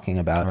you're talking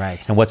about.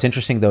 Right. And what's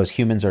interesting, though, is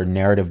humans are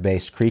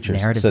narrative-based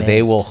creatures. So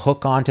they will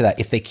hook onto that.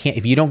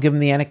 If you don't give them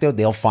the anecdote,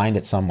 they'll find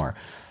it somewhere.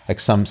 Like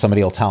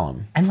somebody will tell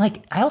them. And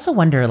I also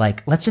wonder,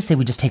 let's just say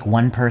we just take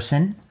one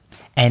person,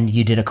 and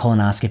you did a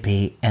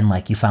colonoscopy, and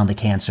you found the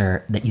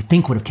cancer that you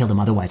think would have killed them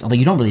otherwise, although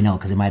you don't really know,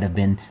 because they might have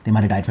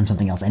died from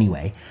something else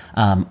anyway,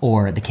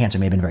 or the cancer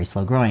may have been very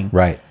slow growing.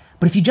 Right.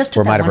 But if you just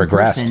took that one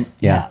person,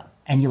 yeah,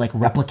 and you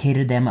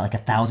replicated them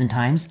 1,000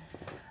 times,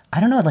 I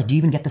don't know, do you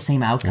even get the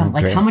same outcome?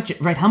 Great. How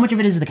much of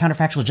it is the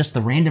counterfactual, just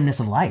the randomness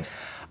of life?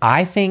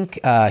 I think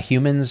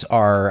humans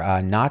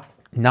are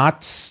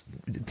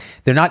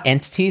they're not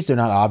entities, they're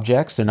not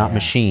objects, they're not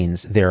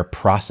machines, they're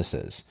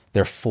processes,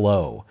 they're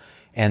flow.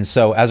 And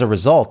so as a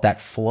result, that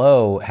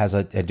flow has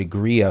a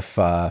degree of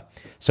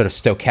sort of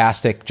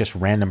stochastic, just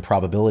random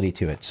probability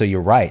to it. So you're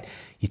right.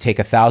 You take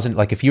 1,000,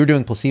 if you're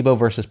doing placebo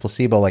versus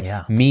placebo,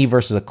 me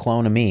versus a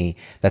clone of me,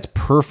 that's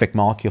perfect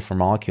molecule for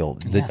molecule.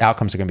 The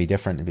outcomes are going to be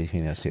different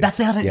between those two. That's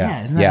the other,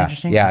 isn't that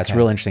interesting? Yeah, it's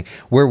real interesting.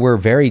 We're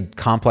very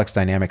complex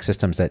dynamic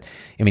systems that,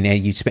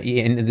 you spend,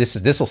 and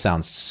this will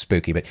sound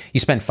spooky, but you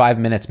spend 5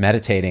 minutes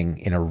meditating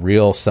in a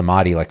real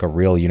samadhi, like a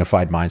real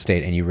unified mind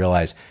state, and you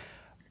realize,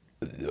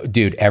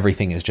 dude,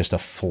 everything is just a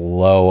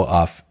flow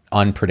of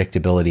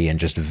unpredictability and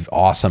just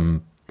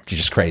awesome,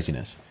 just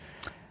craziness.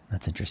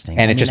 That's interesting.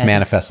 And it just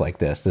manifests like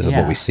this. This is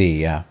what we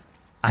see, yeah.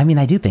 I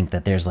do think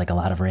that there's a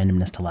lot of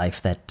randomness to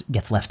life that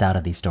gets left out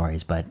of these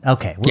stories, but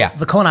okay. Well, yeah.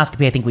 The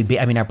colonoscopy,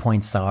 I think our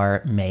points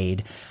are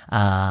made.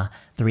 The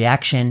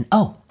reaction,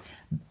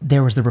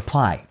 there was the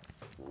reply.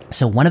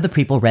 So one of the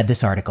people read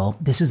this article.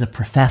 This is a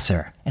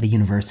professor at a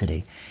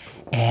university.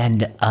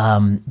 And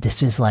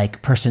this is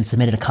person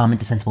submitted a comment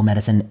to Sensible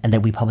Medicine, and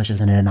that we publish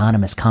as an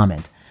anonymous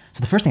comment.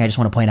 So the first thing I just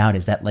want to point out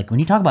is that when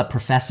you talk about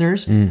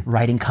professors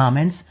writing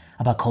comments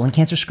about colon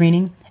cancer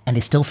screening, and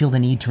they still feel the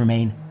need to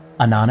remain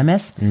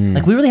anonymous,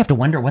 we really have to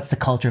wonder what's the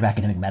culture of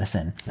academic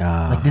medicine.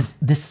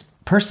 This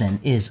person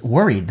is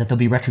worried that there'll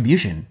be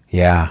retribution.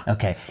 Yeah.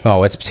 Okay.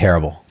 Oh, it's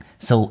terrible.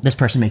 So this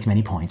person makes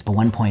many points, but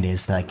one point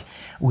is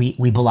we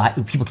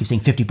people keep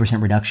saying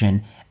 50%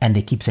 reduction, and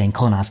they keep saying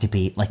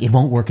colonoscopy, it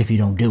won't work if you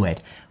don't do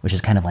it, which is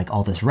kind of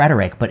all this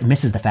rhetoric, but it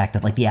misses the fact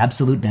that the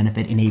absolute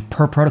benefit in a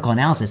per protocol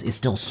analysis is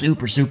still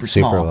super, super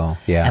small. Super low,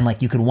 yeah.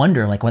 And you could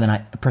wonder whether or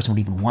not a person would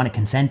even want to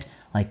consent.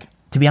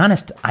 To be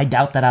honest, I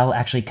doubt that I'll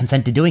actually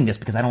consent to doing this,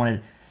 because I don't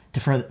want to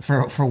for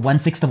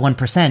 1/6 of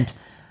 1%.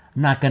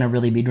 I'm not going to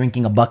really be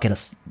drinking a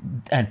bucket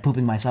and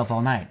pooping myself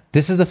all night.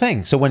 This is the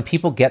thing. So when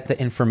people get the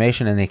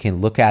information and they can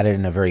look at it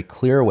in a very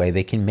clear way,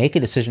 they can make a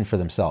decision for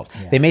themselves.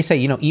 Yeah. They may say,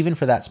 even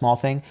for that small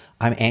thing,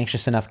 I'm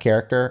anxious enough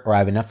character, or I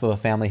have enough of a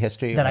family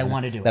history that I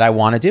want to do it. That I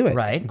want to do it.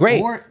 Right.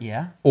 Great.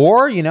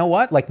 Or you know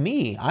what? Like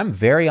me, I'm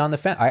very on the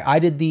fence. I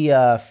did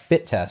the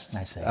FIT test.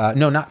 I see.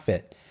 No, not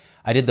FIT.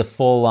 I did the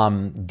full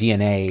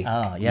DNA.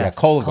 Oh, yes.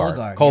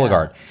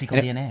 Cologuard.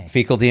 Yeah.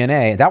 Fecal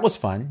DNA. That was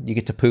fun. You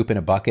get to poop in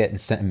a bucket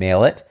and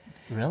mail it.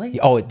 Really?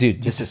 Oh,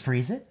 dude. Just to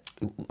freeze it?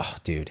 Oh,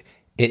 dude.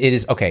 It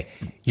is, okay.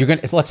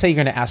 Let's say you're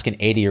going to ask an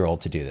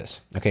 80-year-old to do this.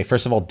 Okay,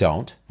 first of all,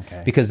 don't.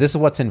 Okay. Because this is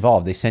what's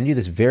involved. They send you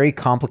this very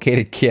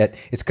complicated kit.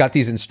 It's got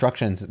these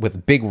instructions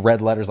with big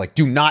red letters like,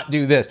 do not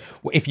do this.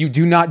 If you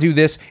do not do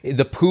this,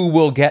 the poo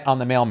will get on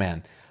the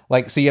mailman.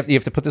 Like, so you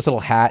have to put this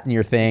little hat in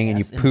your thing, and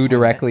you poo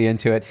directly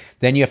into it.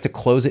 Then you have to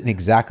close it in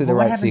exactly the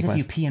right sequence. What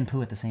happens if you pee and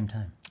poo at the same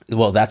time?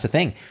 Well, that's the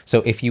thing.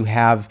 So if you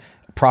have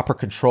proper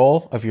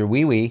control of your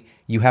wee-wee,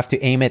 you have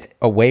to aim it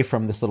away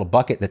from this little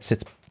bucket that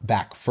sits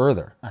back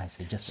further. I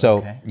see.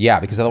 Yeah,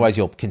 because otherwise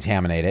you'll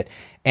contaminate it.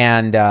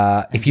 And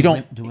if you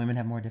don't... Do women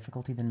have more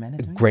difficulty than men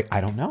in doing Great.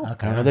 I don't know.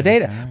 Okay. I don't know the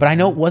data. But I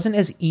know it wasn't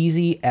as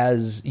easy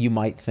as you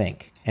might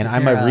think. And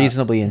I'm a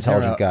reasonably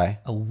intelligent guy.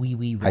 A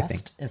wee rest, I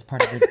think, as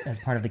part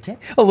of the kit.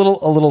 a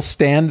little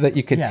stand that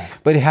you could,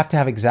 but you have to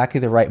have exactly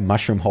the right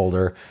mushroom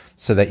holder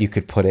so that you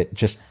could put it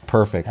just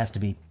perfect. It has to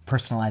be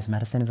personalized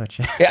medicine, is what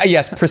you.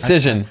 Yes,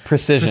 precision. I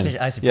see.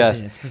 Yes.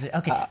 Precision. It's precision.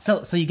 Okay,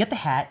 so you get the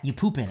hat, you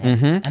poop in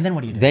it, and then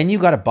what do you do? Then you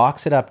got to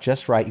box it up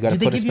just right. You got to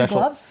put a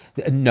special. Do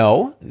they give you gloves?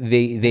 No,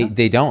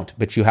 they don't.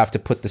 But you have to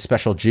put the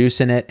special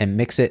juice in it and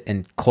mix it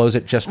and close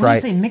it just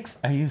right. When you say mix,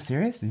 are you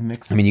serious? You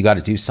mix. I mean, you got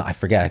to do some. I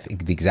forget. I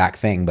think the exact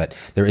thing, but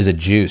there is a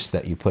juice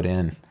that you put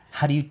in.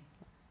 How do you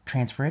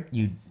transfer it?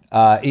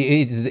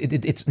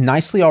 It's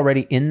nicely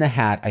already in the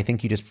hat. I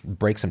think you just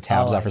break some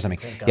tabs off or something.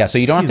 Yeah, so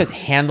you don't have to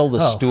handle the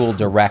stool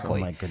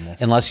directly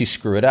unless you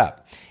screw it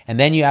up. And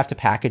then you have to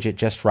package it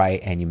just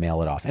right and you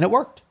mail it off. And it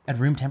worked. At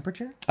room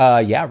temperature?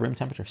 Yeah, room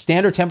temperature.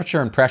 Standard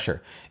temperature and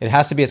pressure. It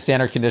has to be at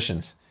standard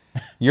conditions.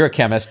 You're a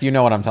chemist. You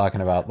know what I'm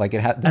talking about. Like the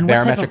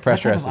barometric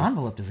pressure. What type of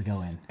envelope does it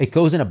go in? It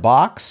goes in a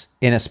box,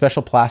 in a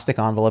special plastic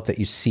envelope that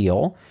you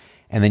seal,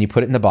 and then you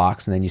put it in the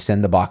box, and then you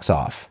send the box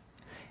off.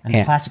 And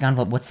the plastic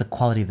envelope, what's the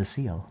quality of the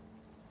seal?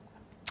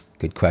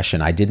 Good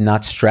question. I did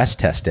not stress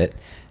test it.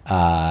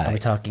 Are we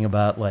talking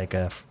about like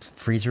a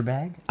freezer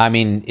bag? I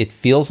mean, it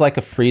feels like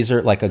a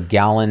freezer, like a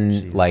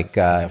gallon,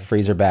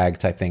 freezer bag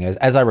type thing.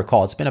 As I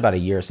recall, it's been about a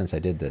year since I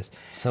did this.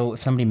 So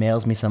if somebody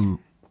mails me some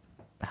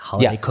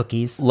holiday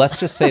cookies, let's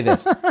just say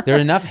this: there are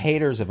enough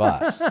haters of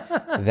us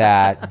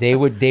that they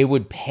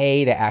would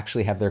pay to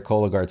actually have their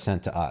Cologuard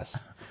sent to us.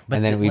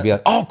 And then we'd be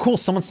like, "Oh, cool!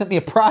 Someone sent me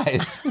a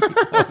prize."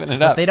 Open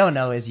it up. What they don't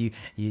know is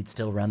you'd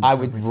still run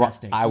the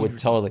testing. I would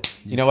totally.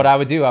 You know what I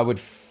would do? I would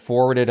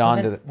forward it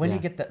on to the... When do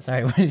you get that?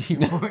 Sorry, when did you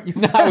forward? You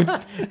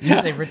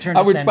say return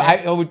to sender?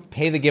 I would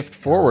pay the gift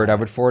forward. I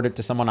would forward it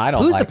to someone I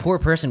don't like. Who's the poor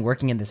person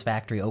working in this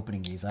factory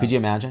opening these up? Could you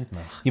imagine? Ugh.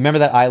 You remember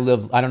that I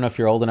don't know if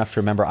you're old enough to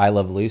remember I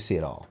Love Lucy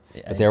at all.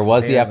 But there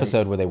was the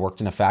episode where they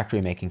worked in a factory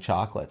making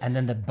chocolates. And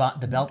then the belt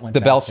went faster. The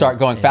belt started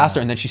going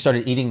faster, and then she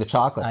started eating the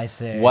chocolates. I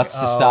see. What's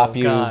to stop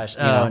you? Gosh.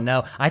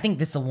 No. I think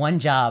that's the one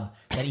job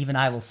that even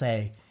I will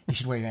say, you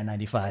should wear your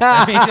N95.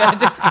 I mean,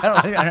 just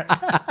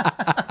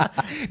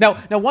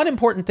Now, one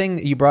important thing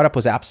that you brought up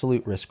was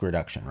absolute risk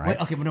reduction, right?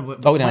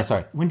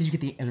 Sorry. When did you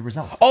get the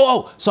result?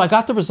 So I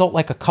got the result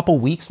like a couple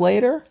weeks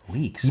later.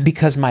 Weeks?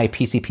 Because my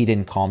PCP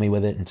didn't call me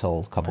with it until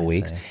a couple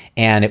weeks,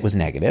 and it was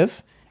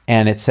negative.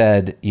 And it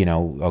said,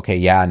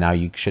 now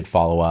you should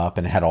follow up,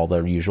 and it had all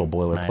the usual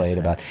boilerplate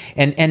about.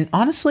 And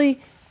honestly,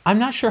 I'm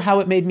not sure how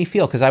it made me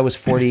feel because I was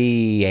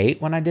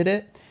 48 when I did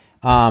it,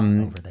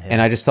 and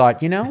I just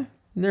thought,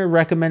 they're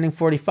recommending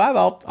 45.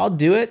 I'll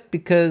do it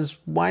because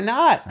why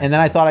not? And then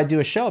I thought I'd do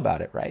a show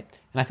about it, right?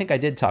 And I think I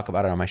did talk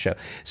about it on my show.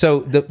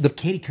 So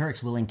Katie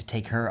Couric's willing to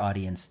take her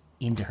audience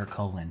into her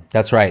colon.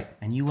 That's right.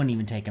 And you wouldn't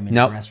even take them into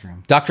the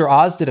restroom. Dr.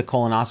 Oz did a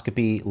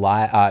colonoscopy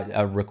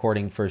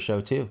recording for a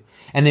show too.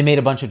 And they made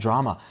a bunch of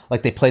drama.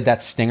 Like they played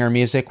that stinger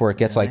music where it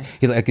gets like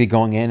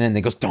going in and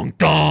they goes dong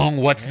dong.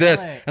 What's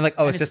this? And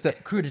it's just a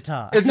coup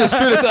d'etat. It's just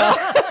coup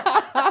d'etat.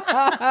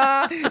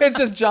 It's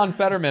just John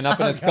Fetterman up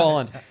in his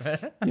colon.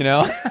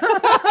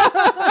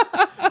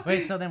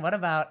 Wait, so then what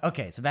about?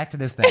 Okay, so back to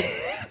this thing.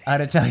 I had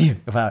to tell you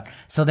about.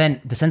 So then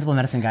the Sensible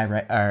Medicine guy,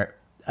 right, our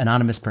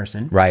anonymous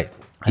person, right?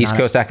 East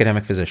Coast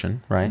academic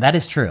physician, right? That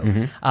is true.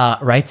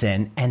 Mm-hmm. Writes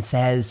in and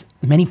says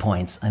many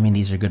points. I mean,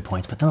 these are good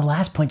points. But then the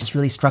last point just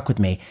really struck with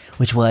me,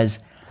 which was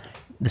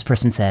this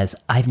person says,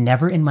 I've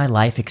never in my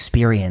life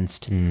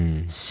experienced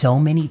so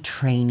many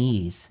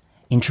trainees,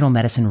 internal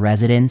medicine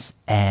residents,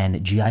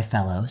 and GI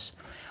fellows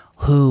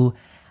who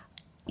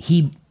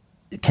he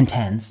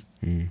contends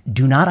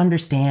do not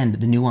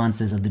understand the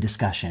nuances of the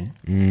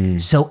discussion,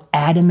 so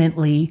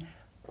adamantly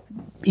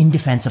in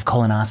defense of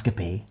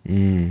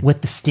colonoscopy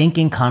with the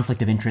stinking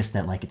conflict of interest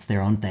that like it's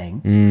their own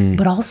thing.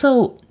 But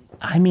also,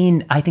 I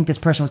mean, I think this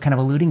person was kind of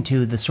alluding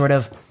to the sort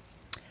of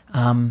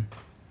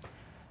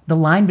the the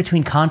line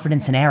between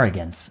confidence and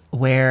arrogance,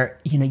 where,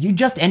 you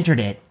just entered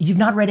it. You've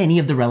not read any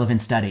of the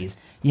relevant studies.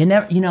 You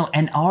never,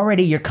 and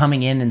already you're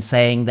coming in and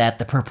saying that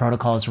the per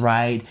protocol is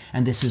right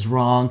and this is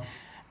wrong,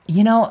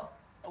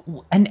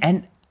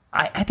 and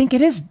I think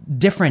it is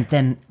different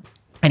than,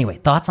 anyway,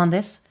 thoughts on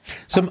this?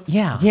 So,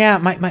 yeah.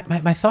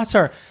 My thoughts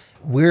are,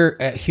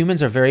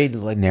 humans are very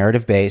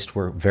narrative based.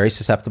 We're very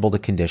susceptible to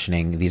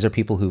conditioning. These are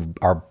people who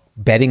are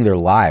betting their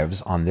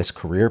lives on this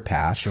career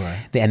path. Sure.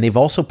 And they've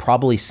also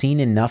probably seen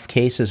enough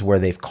cases where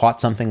they've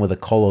caught something with a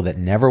colo that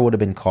never would have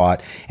been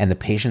caught, and the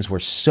patients were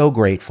so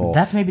grateful.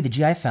 That's maybe the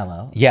GI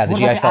fellow. Yeah, the what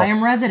GI about fellow. I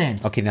am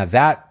resident. Okay, now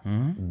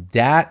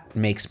that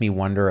makes me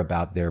wonder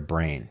about their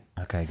brain.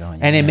 Okay, go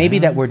on. And it may be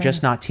that we're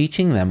just not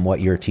teaching them what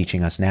you're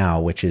teaching us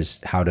now, which is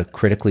how to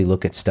critically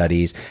look at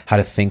studies, how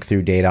to think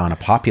through data on a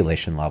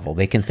population level.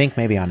 They can think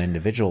maybe on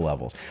individual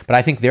levels. But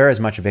I think they're as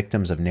much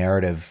victims of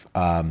narrative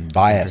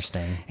bias.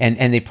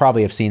 And they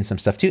probably have seen some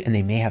stuff too. And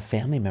they may have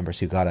family members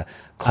who got a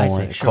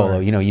colo.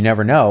 You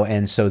never know.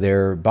 And so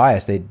they're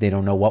biased. They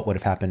don't know what would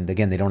have happened.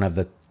 Again, they don't have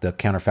the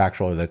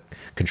counterfactual or the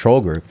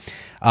control group.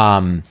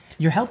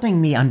 You're helping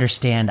me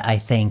understand, I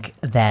think,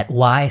 that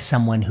why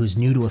someone who's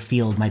new to a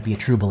field might be a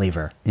true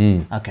believer.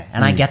 Okay,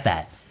 and I get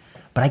that.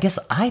 But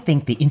I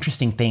think the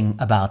interesting thing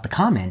about the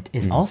comment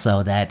is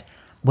also that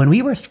when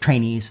we were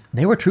trainees,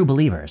 they were true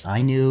believers.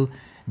 I knew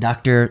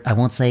Dr., I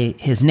won't say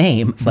his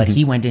name, but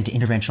he went into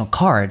interventional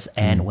cards,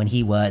 and when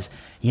he was,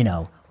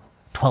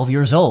 12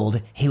 years old,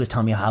 he was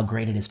telling me how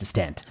great it is to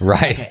stent.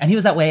 Right. Okay, and he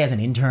was that way as an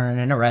intern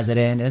and a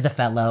resident and as a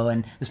fellow,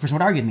 and this person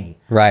would argue with me.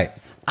 Right.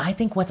 I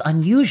think what's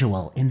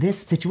unusual in this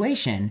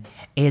situation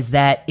is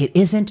that it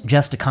isn't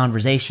just a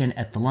conversation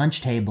at the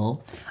lunch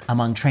table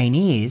among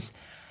trainees.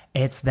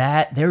 It's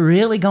that they're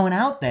really going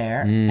out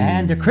there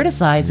and they're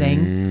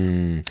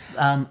criticizing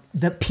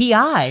the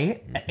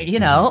PI,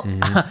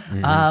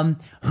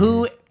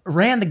 who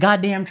ran the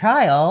goddamn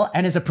trial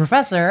and is a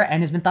professor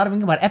and has been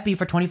thinking about epi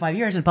for 25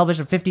 years and published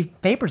 50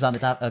 papers on the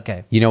top.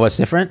 Okay. You know what's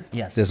different?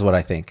 Yes. This is what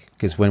I think.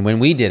 Because when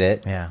we did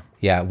it,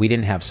 we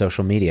didn't have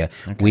social media.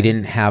 Okay. We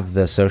didn't have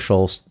the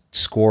social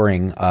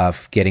scoring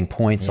of getting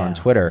points on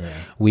Twitter. Yeah.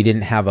 We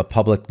didn't have a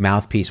public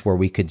mouthpiece where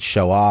we could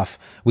show off.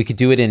 We could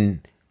do it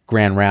in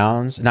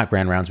not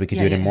grand rounds. We could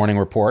do it in morning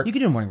report. You could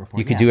do a morning report.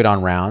 You could do it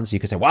on rounds. You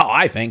could say, well,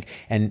 I think,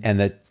 and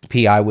the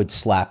PI would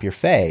slap your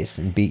face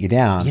and beat you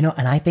down.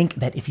 And I think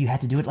that if you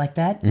had to do it like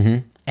that,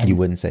 and you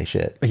wouldn't say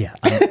shit. Yeah.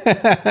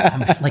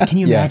 I'm can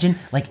you imagine,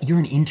 you're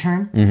an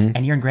intern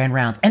and you're in grand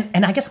rounds.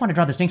 And I guess I want to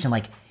draw the distinction,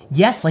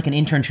 yes, an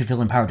intern should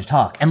feel empowered to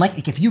talk. And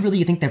if you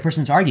really think that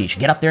person's arguing, you should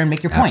get up there and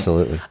make your point.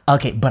 Absolutely.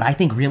 Okay, but I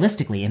think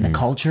realistically, in the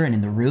culture and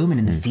in the room and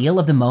in the feel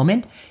of the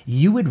moment,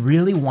 you would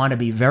really want to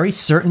be very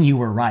certain you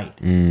were right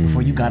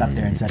before you got up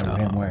there and said a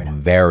damn word.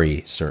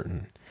 Very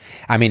certain.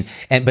 I mean,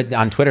 but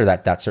on Twitter,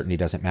 that certainly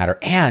doesn't matter.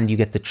 And you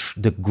get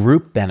the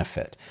group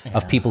benefit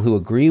of people who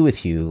agree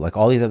with you, like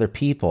all these other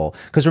people.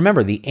 Because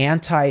remember, the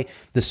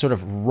sort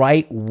of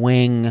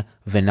right-wing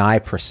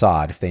Vinay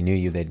Prasad, if they knew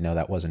you, they'd know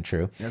that wasn't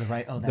true.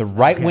 The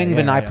right-wing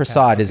Vinay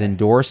Prasad is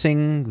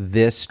endorsing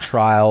this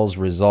trial's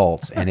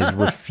results and is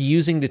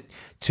refusing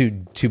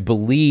to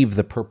believe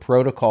the per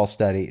protocol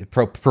study,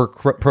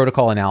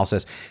 protocol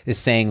analysis is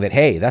saying that,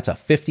 hey, that's a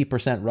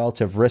 50%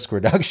 relative risk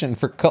reduction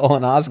for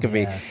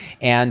colonoscopy. Yes.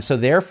 And so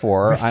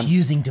therefore,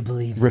 refusing to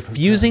believe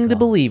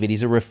it.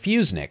 He's a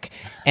refusenik.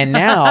 And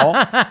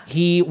now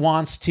he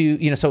wants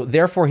to, so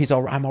therefore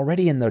I'm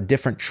already in the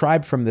different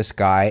tribe from this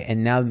guy.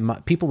 And now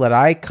people that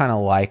I kind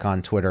of like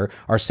on Twitter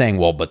are saying,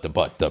 well, but the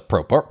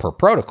per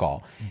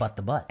protocol.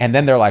 But. And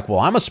then they're like, well,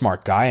 I'm a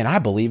smart guy and I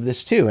believe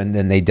this too. And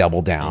then they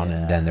double down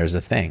and then there's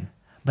a thing.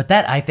 But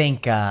that, I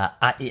think,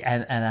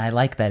 I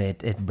like that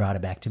it brought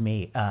it back to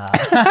me. And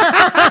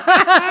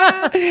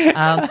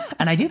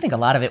I do think a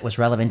lot of it was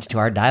relevant to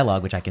our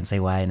dialogue, which I can say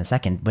why in a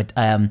second. But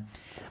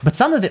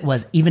some of it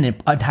was even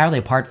entirely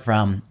apart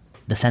from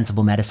the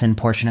sensible medicine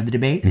portion of the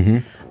debate.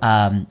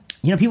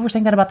 People were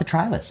saying that about the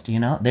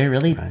trialist. They're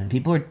really,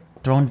 people were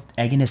throwing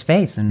egg in his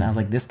face. And I was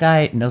like, this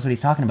guy knows what he's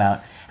talking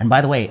about. And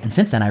by the way, and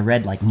since then I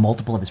read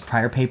multiple of his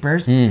prior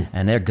papers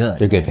and they're good.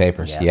 They're good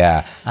papers.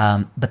 Yeah.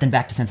 But then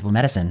back to sensible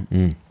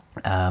medicine.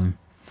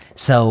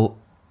 So,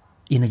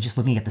 just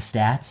looking at the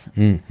stats,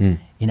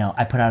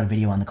 I put out a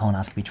video on the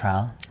colonoscopy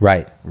trial.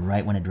 Right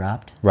when it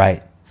dropped.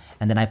 Right.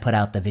 And then I put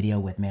out the video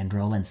with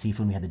Mandrola and Sifu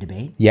when we had the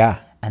debate. Yeah.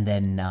 And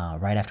then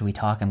right after we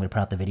talk, I'm going to put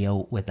out the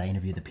video with I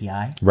interviewed the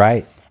PI.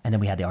 Right. And then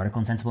we had the article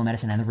in Sensible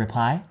Medicine and the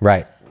reply.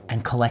 Right.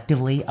 And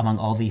collectively, among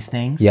all these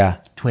things,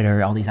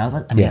 Twitter, all these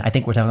outlets, I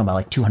think we're talking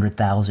about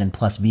 200,000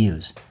 plus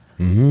views.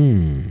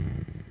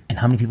 And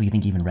how many people do you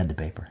think even read the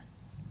paper?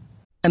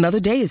 Another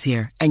day is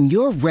here, and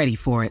you're ready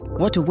for it.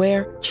 What to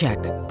wear? Check.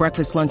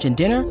 Breakfast, lunch, and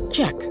dinner?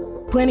 Check.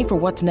 Planning for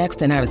what's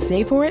next and how to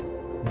save for it?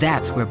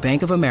 That's where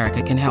Bank of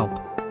America can help.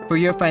 For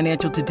your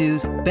financial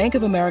to-dos, Bank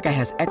of America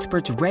has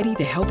experts ready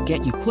to help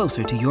get you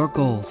closer to your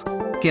goals.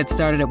 Get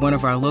started at one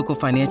of our local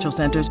financial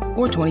centers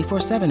or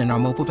 24/7 in our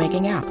mobile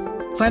banking app.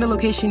 Find a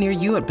location near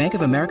you at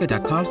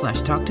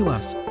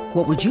bankofamerica.com/talktous.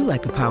 What would you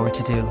like the power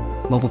to do?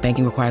 Mobile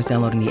banking requires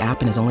downloading the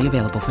app and is only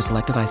available for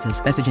select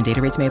devices. Message and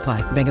data rates may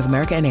apply. Bank of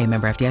America N.A.,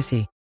 member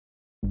FDIC.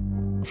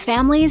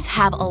 Families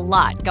have a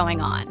lot going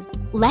on.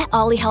 Let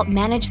Ollie help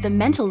manage the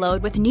mental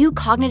load with new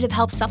cognitive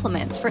help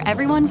supplements for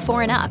everyone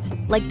 4 and up,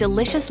 like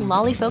delicious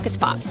Lolly Focus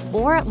Pops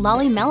or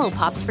Lolly Mellow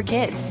Pops for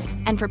kids.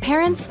 And for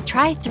parents,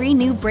 try 3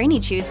 new Brainy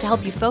Chews to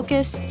help you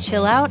focus,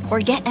 chill out, or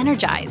get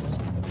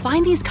energized.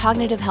 Find these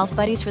cognitive health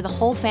buddies for the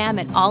whole fam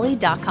at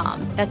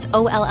ollie.com. That's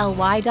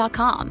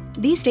OLLY.com.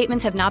 These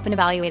statements have not been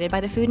evaluated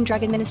by the Food and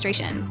Drug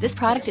Administration. This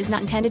product is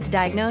not intended to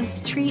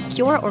diagnose, treat,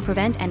 cure, or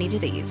prevent any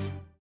disease.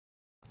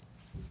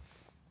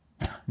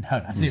 No,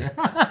 not zero.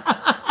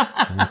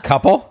 A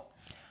couple?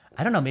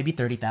 I don't know, maybe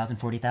 30,000,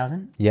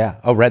 40,000? Yeah.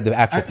 Oh, read the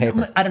actual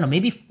paper. I don't know,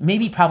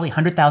 maybe probably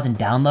 100,000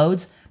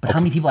 downloads, but how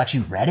many people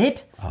actually read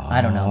it?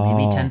 I don't know,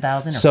 maybe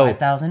 10,000 or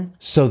 5,000?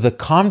 So the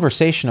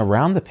conversation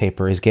around the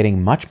paper is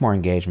getting much more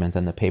engagement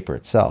than the paper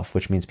itself,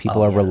 which means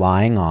people are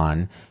relying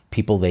on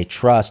people they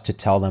trust to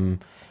tell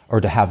them or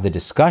to have the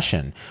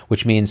discussion,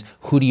 which means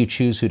who do you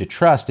choose who to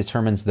trust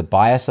determines the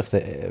bias of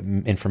the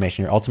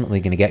information you're ultimately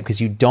going to get because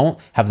you don't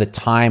have the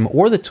time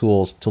or the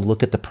tools to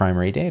look at the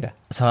primary data.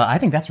 So I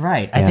think that's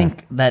right. I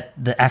think that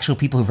the actual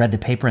people who've read the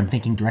paper and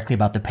thinking directly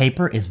about the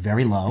paper is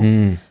very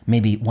low,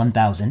 maybe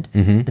 1,000.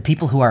 The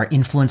people who are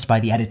influenced by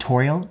the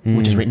editorial,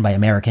 which is written by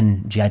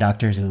American GI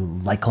doctors who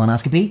like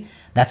colonoscopy,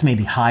 that's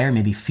maybe higher,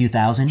 maybe a few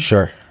thousand.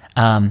 Sure.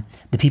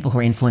 The people who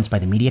are influenced by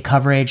the media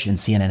coverage, and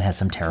CNN has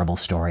some terrible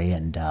story.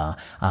 And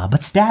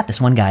but Stat,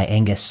 this one guy,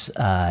 Angus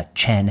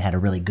Chen, had a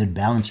really good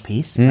balanced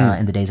piece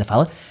in the days that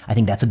followed. I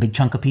think that's a big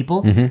chunk of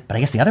people. But I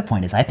guess the other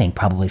point is I think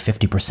probably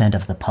 50%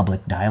 of the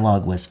public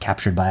dialogue was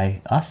captured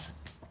by us.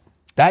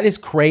 That is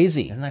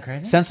crazy. Isn't that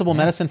crazy? Sensible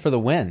medicine for the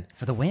win.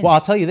 For the win. Well, I'll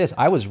tell you this.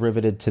 I was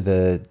riveted to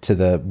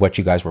the what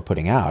you guys were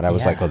putting out. I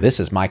was like, oh, this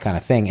is my kind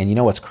of thing. And you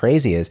know what's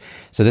crazy is,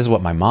 so this is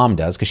what my mom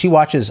does, because she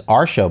watches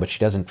our show, but she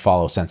doesn't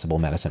follow Sensible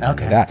Medicine or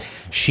any of that.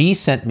 She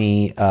sent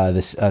me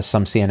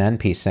some CNN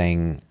piece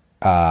saying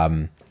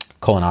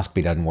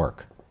colonoscopy doesn't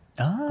work.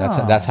 Oh.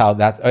 That's how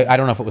I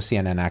don't know if it was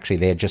CNN actually.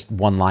 They had just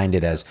one-lined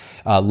it as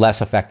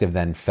less effective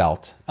than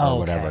felt or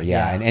whatever.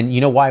 Yeah. And you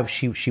know why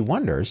she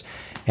wonders,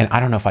 and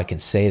I don't know if I can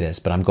say this,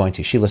 but I'm going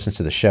to. She listens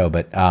to the show,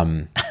 but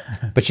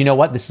you know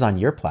what? This is on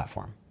your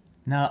platform.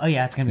 No,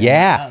 it's gonna be.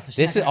 Yeah, so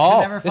this is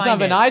on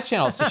Vinay's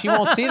channel, so she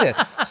won't see this.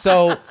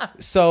 So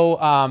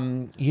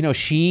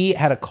she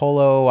had a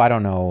colo, I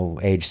don't know,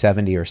 age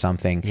 70 or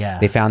something. Yeah.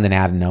 They found an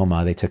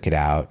adenoma. They took it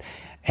out.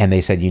 And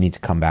they said, you need to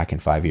come back in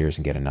 5 years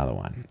and get another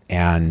one.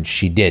 And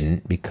she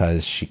didn't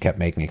because she kept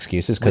making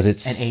excuses. Because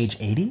it's at age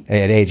 80?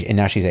 And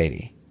now she's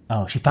 80.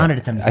 Oh, she found it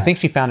at 75. I think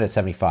she found it at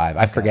 75.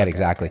 I forget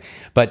exactly.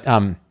 But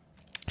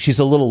she's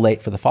a little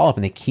late for the follow-up,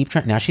 and they keep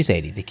trying. Now she's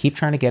 80. They keep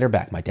trying to get her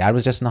back. My dad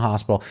was just in the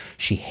hospital.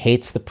 She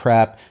hates the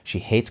prep. She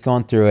hates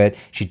going through it.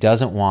 She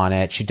doesn't want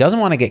it. She doesn't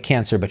want to get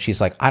cancer, but she's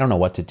like, I don't know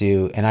what to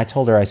do. And I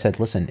told her, I said,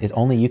 listen,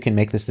 only you can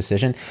make this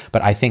decision.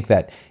 But I think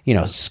that,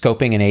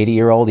 scoping an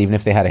 80-year-old, even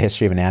if they had a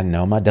history of an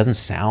adenoma, doesn't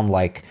sound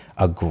like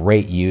a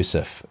great use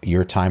of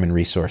your time and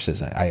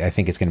resources. I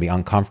think it's going to be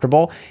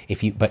uncomfortable.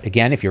 But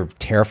again, if you're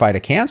terrified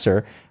of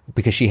cancer,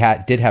 because she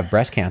did have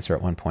breast cancer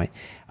at one point,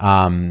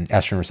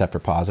 estrogen receptor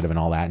positive and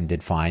all that, and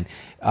did fine.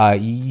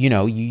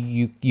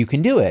 You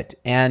can do it.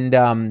 And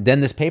then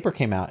this paper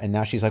came out, and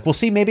now she's like, well,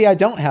 see, maybe I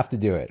don't have to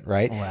do it,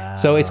 right? Wow.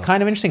 So it's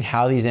kind of interesting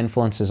how these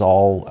influences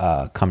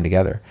all come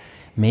together.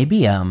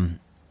 Maybe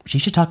she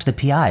should talk to the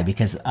PI,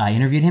 because I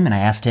interviewed him and I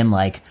asked him,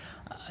 like,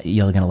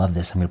 you're going to love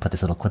this. I'm going to put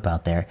this little clip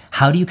out there.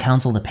 How do you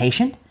counsel the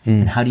patient?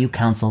 And how do you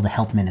counsel the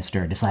health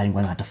minister deciding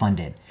whether or not to fund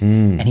it?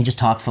 And he just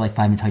talked for like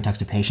 5 minutes how he talks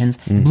to patients.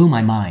 Blew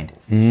my mind.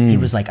 He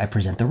was like, I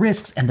present the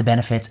risks and the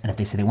benefits. And if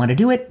they say they want to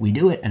do it, we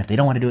do it. And if they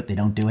don't want to do it, they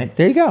don't do it.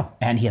 There you go.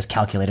 And he has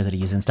calculators that he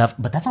uses and stuff.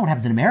 But that's not what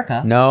happens in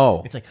America.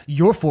 No. It's like,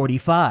 you're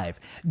 45.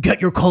 Get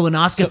your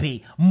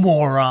colonoscopy,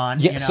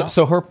 moron. Yeah.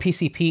 So her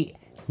PCP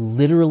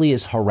literally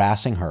is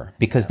harassing her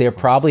because they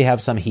probably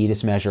have some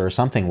HEDIS measure or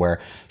something where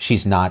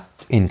she's not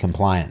in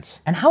compliance.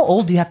 And how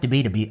old do you have to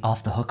be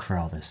off the hook for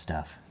all this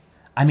stuff?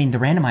 I mean, the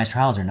randomized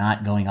trials are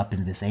not going up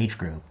into this age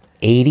group.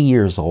 80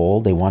 years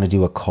old, they want to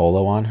do a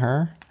colo on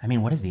her. I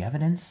mean, what is the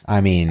evidence? I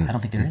mean, I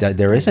don't think there is.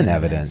 There isn't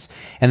evidence.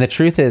 And the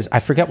truth is, I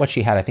forget what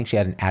she had. I think she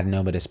had an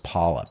adenomatous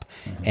polyp.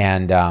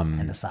 And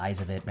the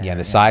size of it. Yeah,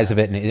 the size of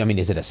it. And I mean,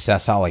 is it a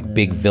sessile, like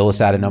big villus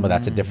adenoma?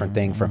 That's a different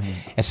thing.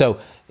 And so,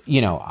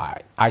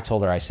 I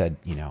told her, I said,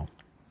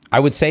 I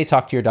would say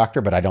talk to your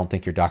doctor, but I don't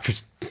think your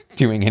doctor's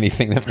doing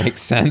anything that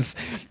makes sense.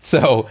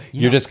 So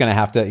you're just going to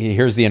have to,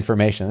 here's the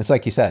information. It's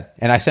like you said.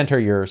 And I sent her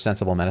your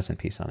Sensible Medicine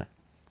piece on it,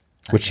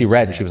 which she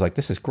read, and she was like,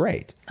 this is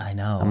great. I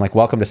know. I'm like,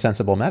 welcome to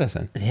Sensible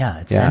Medicine. Yeah,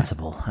 it's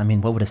sensible. I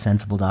mean, what would a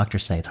sensible doctor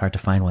say? It's hard to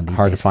find one these days.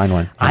 Hard to find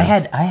one.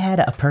 Yeah. I had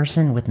a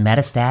person with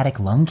metastatic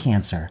lung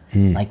cancer,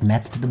 like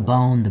mets to the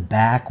bone, the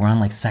back. We're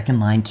on like second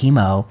line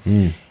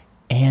chemo.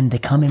 And they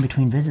come in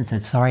between visits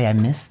and said, sorry, I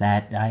missed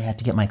that. I had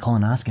to get my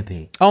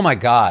colonoscopy. Oh my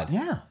God.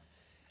 Yeah.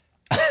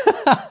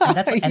 And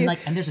that's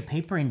and there's a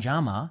paper in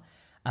JAMA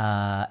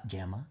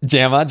JAMA.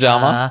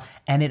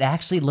 And it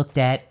actually looked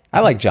at... I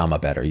like JAMA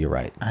better. You're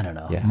right. I don't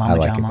know. Yeah, Mama I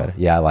like JAMA? it better.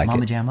 Yeah, I like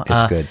Mama it. JAMA?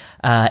 It's good.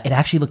 It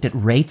actually looked at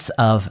rates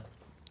of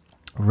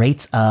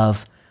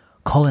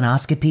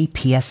colonoscopy,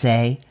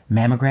 PSA,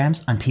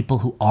 mammograms on people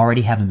who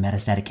already have a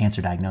metastatic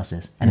cancer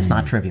diagnosis. And it's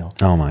not trivial.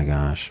 Oh my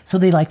gosh. So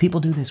they people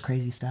do this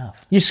crazy stuff.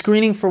 You're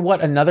screening for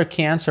what? Another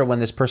cancer when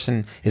this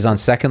person is on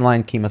second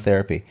line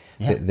chemotherapy.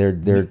 Yeah.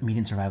 They're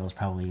Median survival is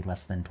probably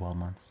less than 12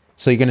 months.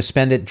 So you're going to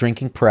spend it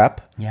drinking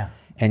PrEP. Yeah.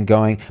 And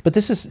going, but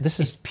this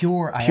is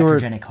pure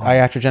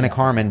iatrogenic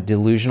harm and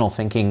delusional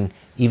thinking,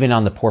 even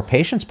on the poor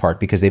patient's part,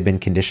 because they've been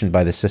conditioned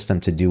by the system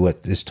to do what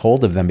is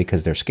told of them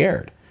because they're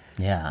scared.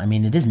 Yeah, I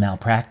mean, it is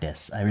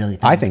malpractice. I really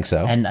think. I think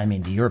so. And I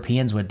mean, the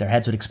Europeans their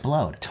heads would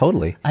explode.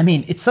 Totally. I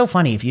mean, it's so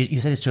funny if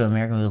you say this to an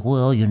American, like,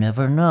 well, you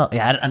never know.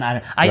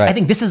 Yeah, I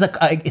think this is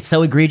it's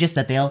so egregious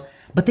that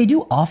but they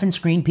do often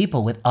screen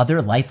people with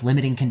other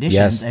life-limiting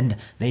conditions, and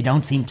they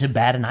don't seem to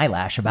bat an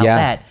eyelash about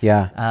that.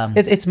 Yeah,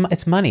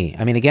 it's money.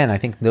 I mean, again, I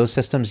think those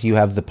systems, you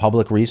have the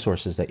public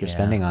resources that you're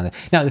spending on it.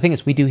 Now, the thing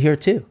is, we do here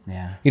too.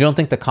 Yeah. You don't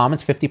think the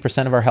Commons,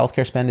 50% of our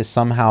healthcare spend is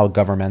somehow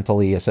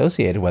governmentally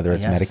associated, whether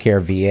it's Medicare,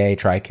 VA,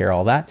 TRICARE,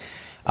 all that.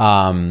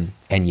 And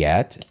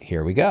yet,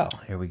 here we go.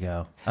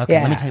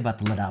 Okay, let me tell you about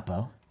the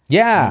Ladapo.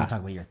 Yeah. I'm going to talk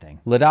about your thing.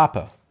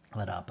 Ladapo.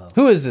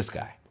 Who is this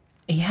guy?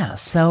 Yeah,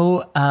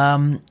 so,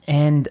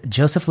 and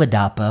Joseph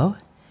Ladapo,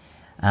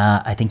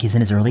 I think he's in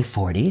his early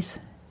 40s.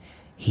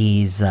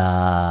 He's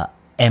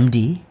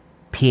MD,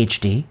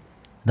 PhD,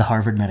 the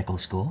Harvard Medical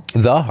School.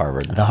 The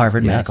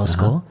Harvard Medical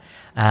School.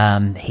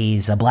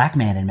 He's a black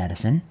man in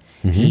medicine.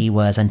 Mm-hmm. He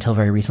was, until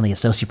very recently,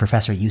 associate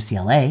professor at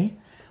UCLA,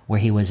 where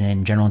he was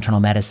in general internal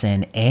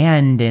medicine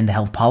and in the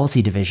health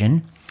policy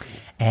division.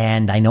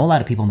 And I know a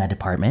lot of people in that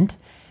department.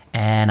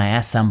 And I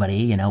asked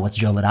somebody, what's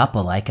Joe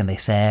Ladapo like? And they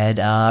said,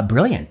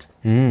 brilliant.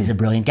 He's a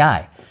brilliant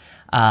guy.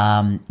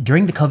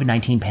 During the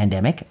COVID-19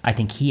 pandemic, I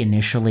think he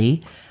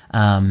initially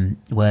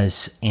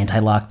was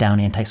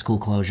anti-lockdown, anti-school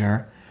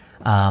closure,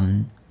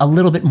 a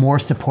little bit more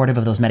supportive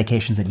of those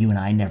medications that you and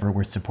I never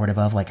were supportive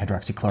of, like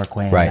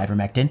hydroxychloroquine and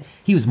ivermectin.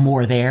 He was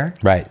more there.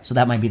 Right. So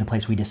that might be the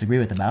place we disagree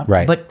with about.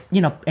 Right. But,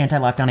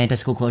 anti-lockdown,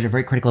 anti-school closure,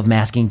 very critical of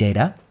masking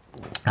data.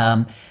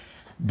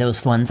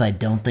 Those ones I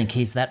don't think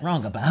he's that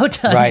wrong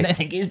about. Right. I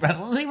think he's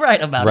probably right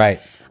about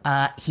it.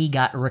 He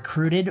got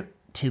recruited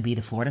to be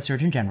the Florida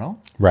Surgeon General.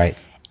 Right.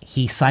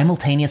 He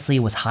simultaneously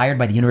was hired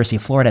by the University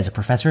of Florida as a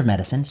professor of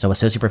medicine. So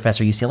associate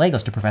professor at UCLA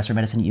goes to professor of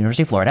medicine at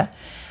University of Florida.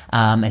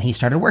 And he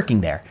started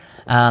working there.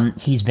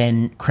 He's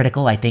been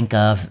critical, I think,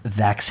 of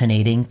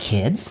vaccinating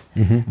kids,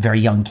 very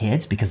young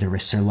kids, because the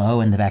risks are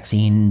low and the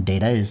vaccine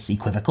data is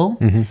equivocal.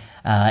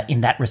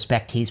 In that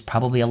respect, he's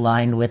probably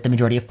aligned with the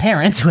majority of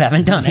parents who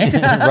haven't done it.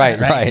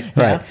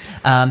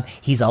 Right.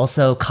 He's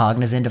also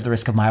cognizant of the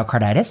risk of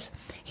myocarditis.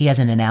 He has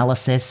an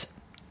analysis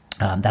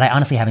that I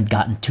honestly haven't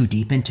gotten too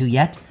deep into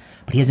yet,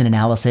 but he has an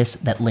analysis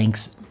that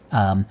links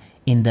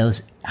in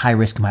those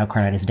high-risk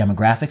myocarditis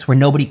demographics where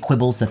nobody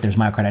quibbles that there's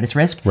myocarditis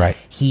risk. Right.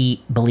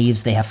 He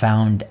believes they have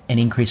found an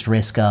increased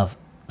risk of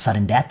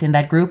sudden death in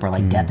that group, or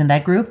death in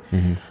that group.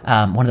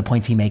 One of the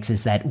points he makes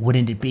is that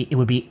it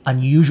would be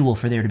unusual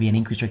for there to be an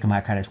increased risk of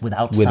myocarditis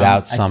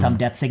without some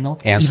death signal.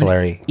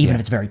 Ancillary. Even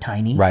if it's very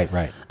tiny. Right.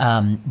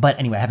 But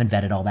anyway, I haven't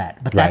vetted all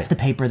that. But that's the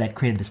paper that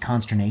created this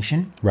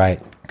consternation.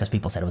 Right. Because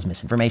people said it was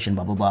misinformation,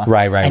 blah, blah, blah.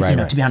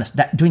 Right. To be honest,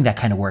 doing that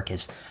kind of work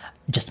is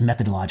just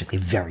methodologically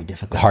very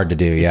difficult. Hard to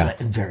do, yeah.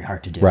 It's very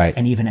hard to do. Right.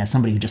 And even as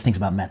somebody who just thinks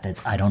about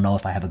methods, I don't know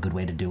if I have a good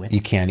way to do it.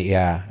 You can't,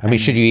 yeah. I mean,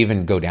 should you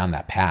even go down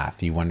that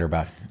path? You wonder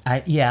about...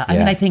 I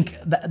mean, I think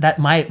that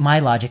my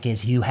logic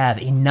is you have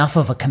enough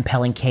of a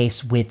compelling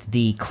case with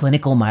the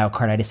clinical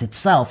myocarditis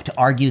itself to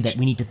argue that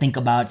we need to think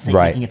about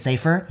making it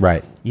safer.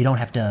 Right. You don't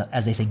have to,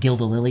 as they say, gild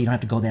a lily. You don't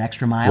have to go that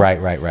extra mile.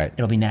 Right.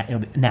 It'll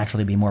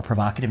naturally be more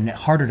provocative and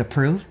harder to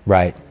prove.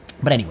 Right.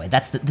 But anyway,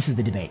 this is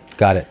the debate.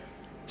 Got it.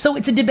 So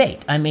it's a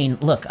debate. I mean,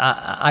 look,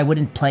 I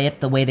wouldn't play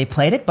it the way they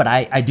played it, but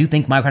I do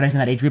think myocarditis in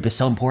that age group is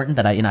so important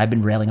that I've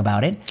been railing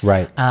about it.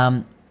 Right.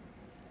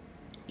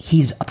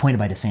 He's appointed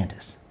by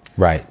DeSantis.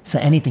 Right. So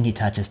anything he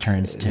touches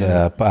turns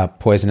to...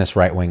 poisonous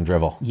right-wing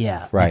drivel.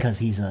 Yeah, right. Because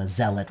he's a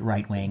zealot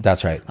right-wing.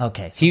 That's right.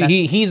 Okay. So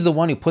he's the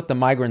one who put the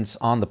migrants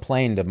on the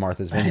plane to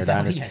Martha's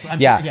Vineyard. Yes, I'm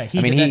yeah.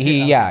 sure.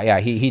 Yeah,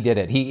 he did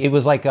it. It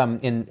was like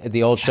in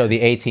the old show, The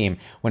A-Team,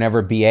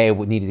 whenever BA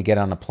needed to get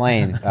on a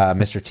plane,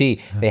 Mr. T,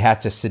 they had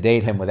to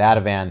sedate him with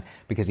Ativan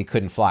because he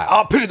couldn't fly.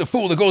 Oh, pity the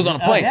fool that goes on a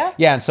plane. Yeah?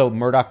 Yeah, and so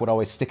Murdoch would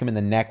always stick him in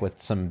the neck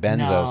with some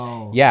benzos.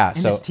 No. Yeah.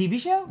 In this TV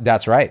show?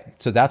 That's right.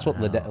 So that's what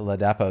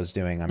Ladapo's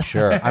doing, I'm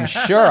sure.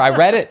 I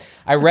read it.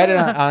 I read it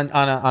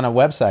on a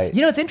website.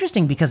 It's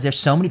interesting because there's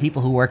so many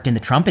people who worked in the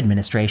Trump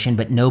administration,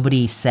 but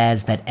nobody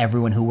says that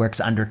everyone who works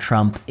under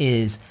Trump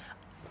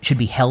should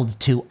be held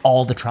to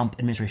all the Trump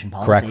administration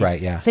policies. Correct,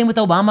 right, yeah. Same with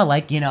Obama,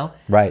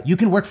 right. You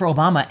can work for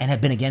Obama and have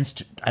been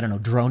against,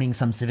 droning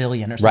some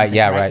civilian or something. Right,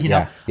 yeah, right,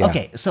 yeah.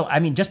 Okay, so, I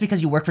mean, just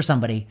because you work for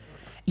somebody,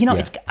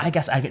 it's, I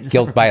guess I could just...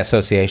 Guilt by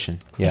association,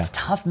 yeah. It's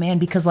tough, man,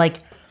 because,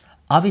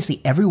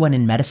 obviously everyone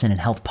in medicine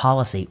and health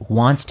policy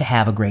wants to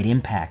have a great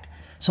impact.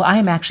 So I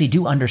actually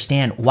do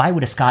understand, why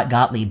would a Scott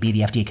Gottlieb be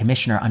the FDA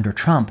commissioner under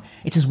Trump?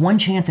 It's his one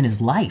chance in his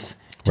life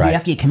to be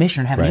FDA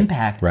commissioner and have an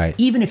impact. Right.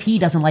 Even if he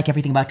doesn't like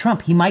everything about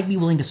Trump, he might be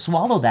willing to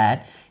swallow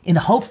that in the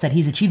hopes that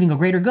he's achieving a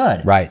greater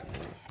good. Right.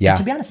 Yeah. And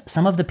to be honest,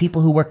 some of the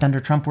people who worked under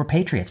Trump were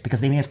patriots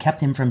because they may have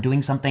kept him from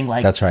doing something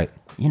like, That's right.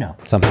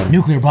 something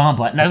nuclear bomb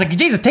button. I was like,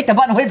 Jesus, take the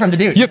button away from the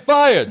dude. You're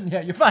fired.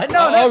 Yeah, you're fired.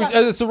 No,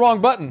 it's the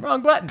wrong button.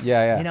 Wrong button.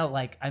 Yeah,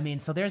 yeah.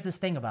 So there's this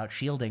thing about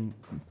shielding.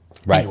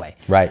 Right. Anyway.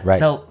 Right.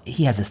 So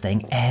he has this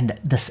thing, and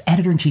this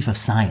editor-in-chief of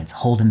Science,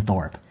 Holden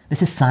Thorpe,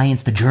 this is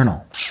Science, the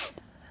journal.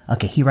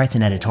 Okay, he writes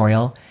an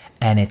editorial,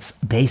 and it's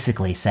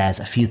basically says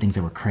a few things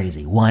that were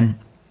crazy. One,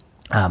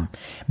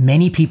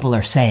 many people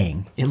are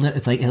saying,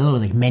 it's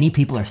like many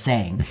people are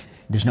saying,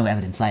 there's no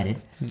evidence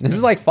cited. This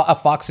is like a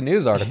Fox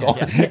News article.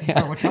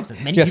 Or what Trump says.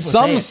 Many people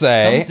some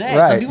say.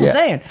 Some people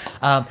saying.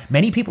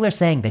 Many people are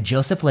saying that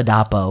Joseph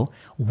Ladapo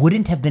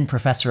wouldn't have been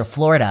professor of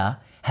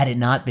Florida had it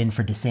not been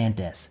for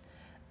DeSantis.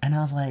 And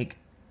I was like...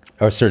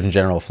 Or Surgeon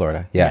General of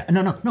Florida. Yeah.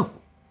 No.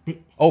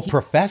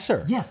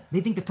 Professor? Yes.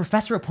 They think the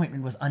professor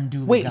appointment was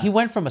unduly Wait, done. he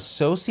went from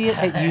associate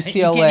at UCLA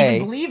You can't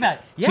even believe it.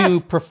 Yes.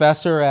 to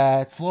professor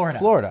at Florida.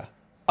 Florida.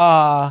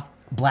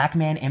 Black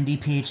man, MD,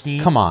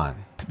 PhD. Come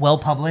on. Well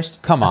published.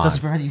 Come on.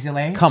 Associate professor at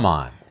UCLA. Come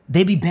on.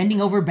 They'd be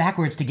bending over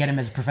backwards to get him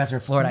as a professor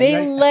of Florida.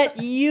 They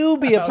let you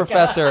be a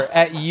professor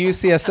at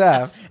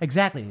UCSF.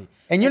 Exactly.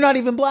 And you're not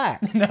even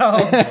black. No.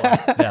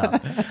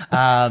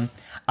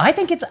 I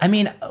think it's, I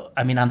mean,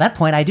 on that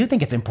point, I do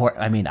think it's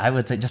important. I mean, I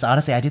would say, just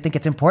honestly, I do think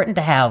it's important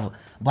to have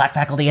black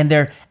faculty in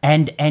there,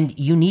 and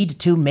you need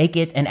to make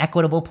it an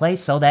equitable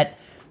place so that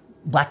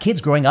black kids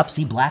growing up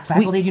see black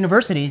faculty at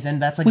universities,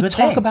 and that's a good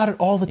thing. We talk about it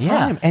all the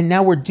time, and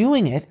now we're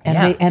doing it,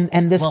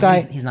 and this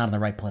guy... He's not on the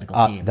right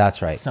political team.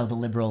 That's right. So the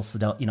liberals,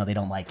 don't, they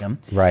don't like him.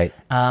 Right.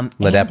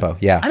 Ladapo,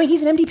 yeah. I mean,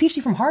 he's an MD,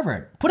 PhD from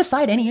Harvard. Put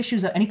aside any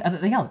issues,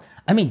 anything else.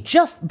 I mean,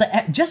 just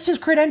his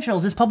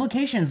credentials, his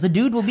publications, the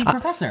dude will be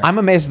professor. I'm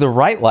amazed the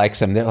right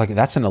likes him. They're like,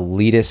 that's an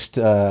elitist,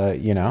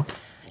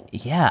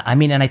 Yeah, I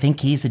mean, and I think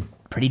he's a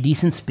pretty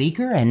decent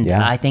speaker, and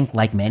I think,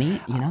 like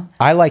many,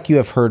 I, like you,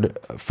 have heard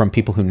from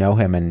people who know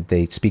him, and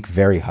they speak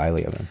very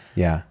highly of him.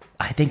 Yeah.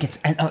 I think it's...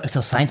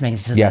 so Science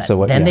Magazine says that. So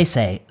what, then they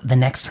say, the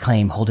next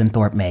claim Holden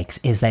Thorpe makes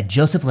is that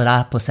Joseph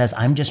Ladapo says,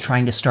 I'm just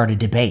trying to start a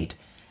debate.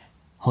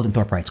 Holden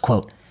Thorpe writes,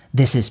 quote,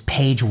 "This is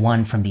page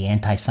 1 from the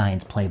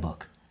anti-science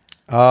playbook."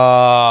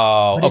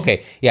 Oh,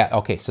 okay. Yeah,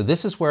 okay. So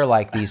this is where,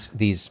 like,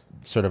 these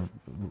sort of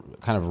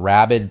kind of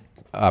rabid...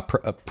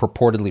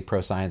 purportedly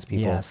pro-science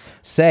people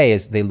say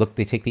is they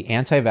take the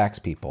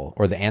anti-vax people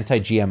or the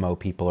anti-GMO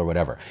people or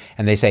whatever,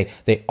 and they say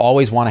they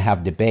always want to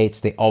have debates.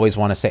 They always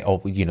want to say,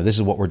 oh, this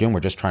is what we're doing. We're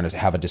just trying to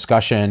have a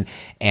discussion,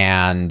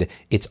 and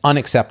it's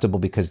unacceptable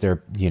because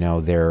their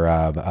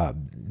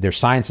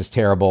science is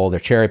terrible.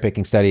 They're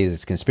cherry-picking studies.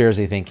 It's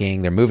conspiracy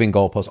thinking. They're moving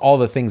goalposts. All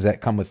the things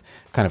that come with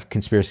kind of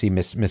conspiracy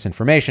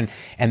misinformation,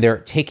 and they're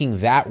taking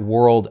that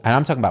world, and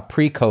I'm talking about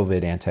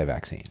pre-COVID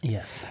anti-vaccine,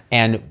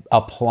 and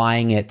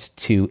applying it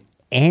to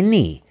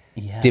any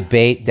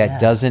debate that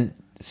doesn't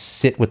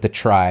sit with the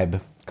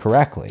tribe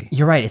correctly.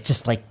 You're right. It's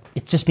just like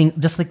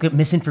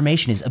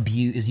misinformation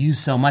is used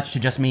so much to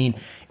just mean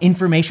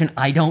information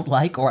I don't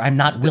like or I'm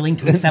not willing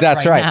to accept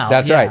now.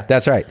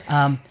 That's right.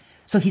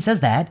 So he says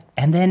that,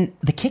 and then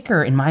the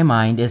kicker in my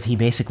mind is he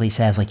basically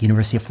says, like,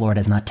 University of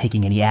Florida is not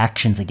taking any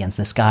actions against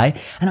this guy.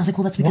 And I was like,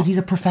 well, that's because he's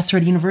a professor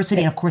at a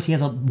university, and of course he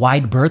has a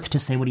wide berth to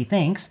say what he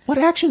thinks. What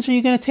actions are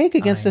you going to take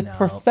against a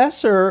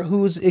professor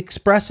who's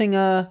expressing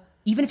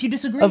even if you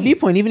disagree. A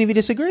viewpoint, even if you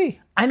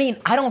disagree. I mean,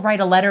 I don't write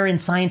a letter in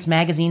Science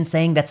Magazine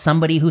saying that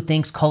somebody who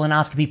thinks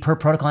colonoscopy per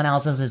protocol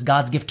analysis is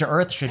God's gift to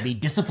Earth should be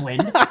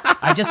disciplined.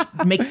 I just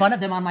make fun of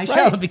them on my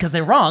show because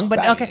they're wrong.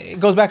 But okay, it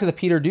goes back to the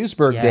Peter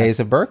Duesberg days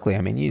of Berkeley.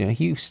 I mean,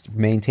 he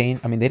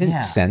maintained. I mean, they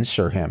didn't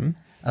censor him.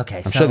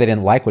 Okay, I'm sure they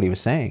didn't like what he was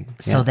saying.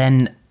 So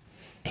then,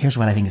 here's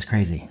what I think is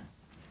crazy.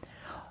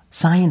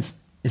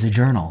 Science is a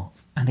journal,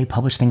 and they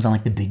publish things on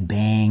like the Big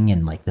Bang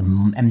and like the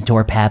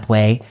mTOR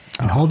pathway.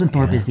 And Holden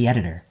Thorpe is the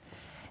editor.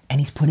 And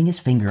he's putting his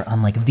finger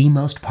on like the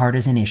most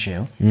partisan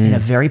issue in a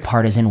very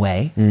partisan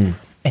way.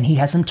 And he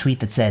has some tweet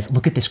that says,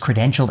 look at this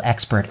credentialed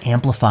expert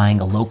amplifying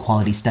a low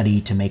quality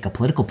study to make a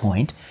political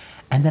point.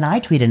 And then I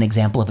tweet an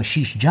example of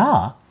Ashish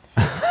Jha.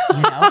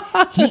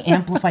 He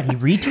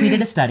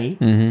retweeted a study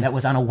that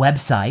was on a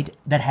website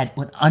that had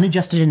an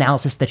unadjusted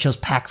analysis that shows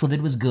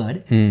Paxlovid was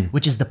good,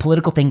 which is the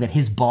political thing that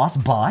his boss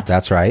bought.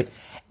 That's right.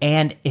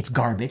 And it's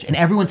garbage. And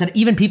everyone said,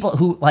 even people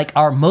who like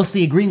are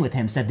mostly agreeing with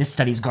him said this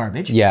study's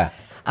garbage. Yeah.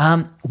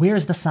 Where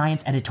is the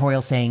Science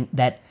editorial saying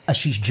that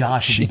Ashish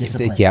Jha should be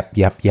disciplined?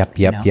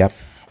 Yep.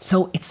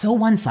 So it's so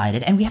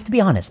one-sided, and we have to be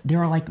honest. There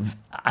are like,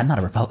 I'm not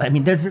a Republican. I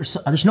mean,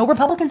 there's no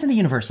Republicans in the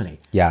university.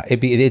 Yeah, and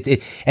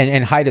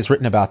Haidt has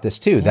written about this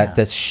too. That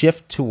the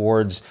shift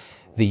towards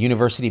the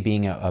university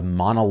being a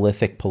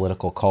monolithic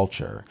political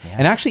culture.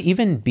 And actually,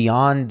 even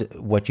beyond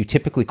what you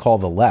typically call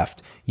the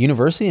left,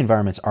 university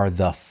environments are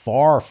the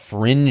far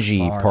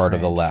fringy part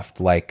of the left.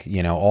 Like,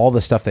 you know, all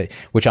the stuff that,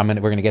 which we're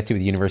going to get to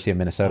with the University of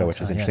Minnesota,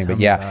 which is interesting.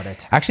 But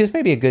actually, this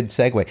may be a good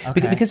segue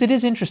because it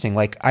is interesting.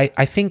 Like,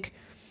 I think,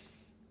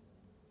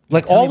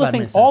 like all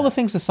the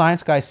things the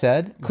science guy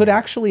said could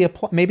actually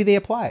apply. Maybe they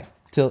apply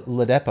to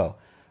Ladapo,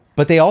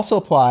 but they also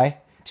apply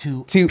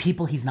to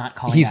people he's not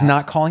calling out. He's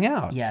not calling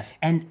out. Yes.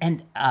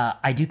 And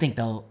I do think,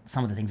 though,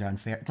 some of the things are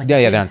unfair. Like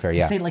they're unfair,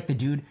 to say, like, the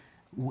dude,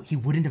 he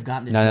wouldn't have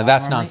gotten this No, job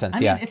that's normally. nonsense, I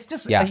mean, it's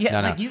just... no.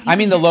 Like, I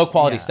mean the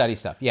low-quality study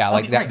stuff. Yeah,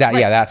 like that,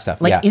 that stuff.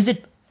 Like, is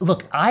it...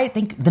 Look, I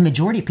think the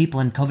majority of people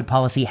in COVID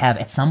policy have,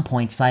 at some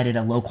point, cited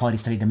a low-quality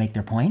study to make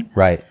their point.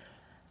 Right.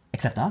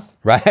 Except us.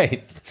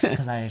 Right.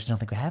 Because I actually don't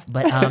think we have.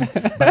 But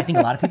I think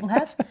a lot of people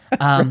have.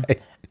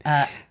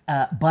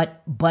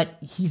 But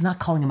he's not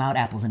calling them out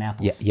apples and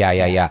apples.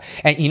 Yeah.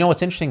 And you know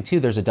what's interesting too?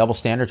 There's a double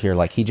standard here.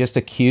 Like, he just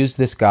accused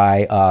this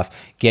guy of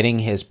getting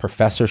his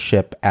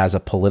professorship as a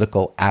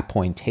political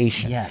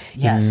appointation. Yes.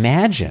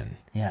 Imagine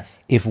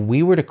if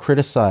we were to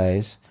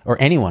criticize, or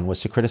anyone was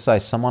to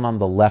criticize someone on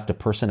the left, a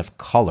person of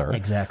color,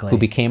 who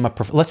became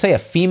let's say a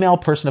female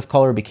person of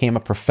color became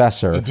a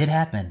professor. It did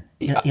happen.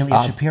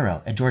 Ilya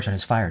Shapiro at Georgetown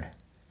is fired.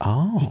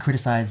 Oh. He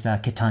criticized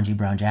Ketanji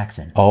Brown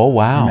Jackson. Oh,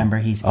 wow. Remember,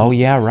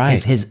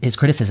 right. His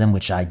criticism,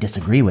 which I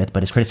disagree with,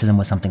 but his criticism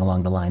was something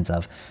along the lines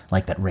of,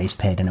 like, that race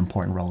played an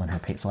important role in her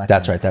pay selection.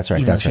 That's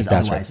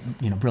right.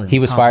 You know, brilliant. He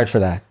was fired for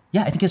that.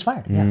 Yeah, I think he was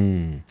fired.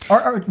 Yeah.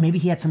 Or maybe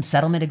he had some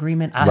settlement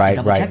agreement. I have to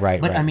double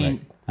check. But I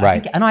mean,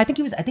 right. I think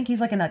he was. I think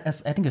he's like I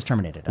think he was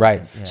terminated.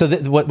 Right. So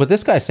what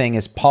this guy's saying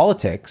is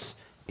politics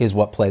is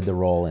what played the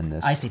role in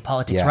this. I see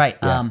politics. Right.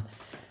 Yeah.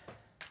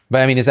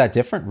 But I mean, is that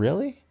different,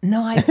 really?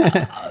 No,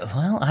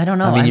 well, I don't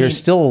know. I mean, you're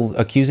still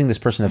accusing this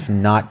person of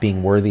not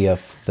being worthy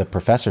of the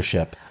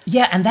professorship.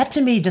 Yeah, and that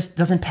to me just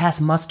doesn't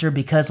pass muster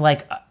because,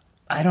 like,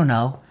 I don't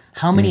know.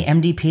 How many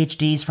MD,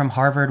 PhDs from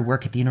Harvard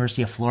work at the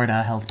University of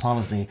Florida health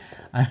policy?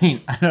 I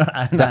mean,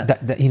 I'm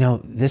not... you know,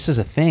 this is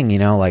a thing, you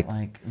know, like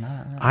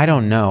I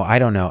don't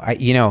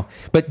know.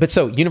 But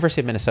so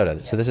University of Minnesota.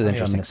 Yes, so this is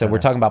interesting. So we're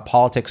talking about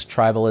politics,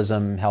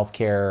 tribalism,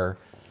 healthcare.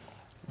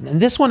 And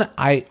this one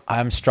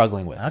I'm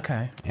struggling with.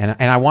 Okay. And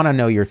I want to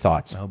know your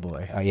thoughts. Oh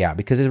boy. Yeah,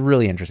 because it's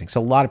really interesting.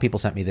 So a lot of people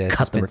sent me this.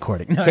 Cut the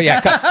recording. No.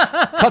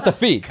 Cut the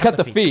feed. Cut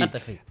the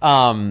feed.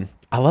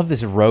 I love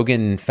this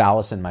Rogan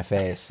phallus in my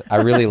face. I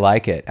really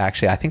like it.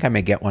 Actually, I think I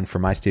may get one for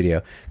my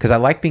studio because I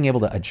like being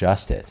able to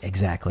adjust it.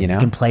 Exactly. You know? You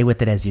can play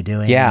with it as you're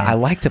doing. Yeah, I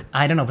like to.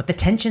 I don't know, but the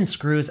tension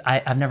screws.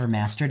 I've never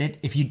mastered it.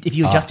 If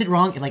you adjust it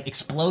wrong, it like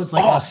explodes.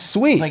 Like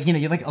sweet. Like, you know,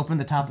 you like open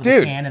the top of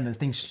the can and the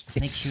thing snakes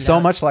it's shoot so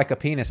out. Much like a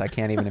penis. I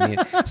can't even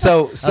imagine.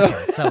 So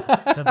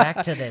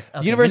back to this.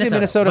 Okay, University of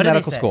Minnesota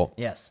Medical School.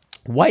 Yes.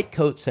 White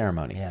coat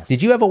ceremony. Yes.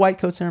 Did you have a white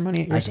coat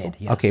ceremony at your school? I did,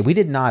 yes. Okay, we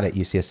did not at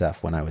UCSF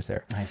when I was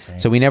there. I see.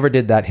 So we never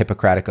did that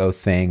Hippocratic Oath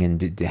thing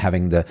and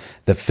having the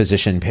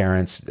physician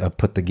parents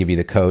give you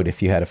the coat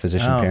if you had a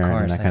physician parent. Of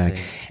course, and that kind of.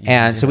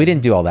 And so we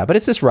didn't do all that, but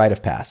it's this rite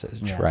of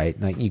passage, right?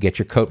 Like, you get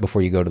your coat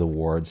before you go to the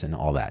wards and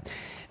all that.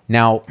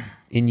 Now,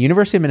 in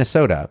University of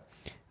Minnesota,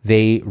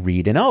 they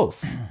read an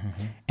oath.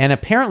 Mm-hmm. And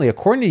apparently,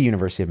 according to the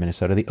University of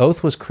Minnesota, the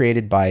oath was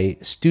created by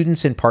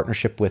students in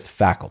partnership with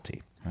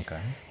faculty. Okay.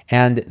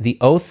 And the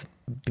oath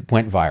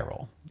went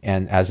viral,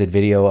 and as a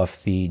video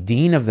of the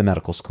dean of the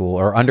medical school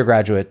or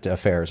undergraduate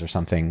affairs or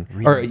something,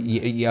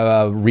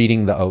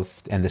 reading the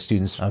oath and the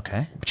students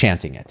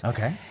chanting it.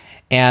 Okay.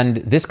 And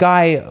this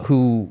guy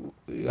who,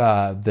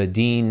 the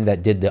dean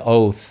that did the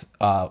oath,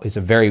 is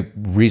a very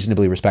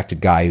reasonably respected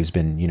guy who's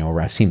been, you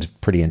know, seems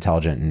pretty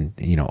intelligent and,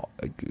 you know,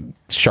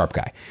 sharp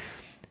guy.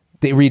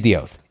 They read the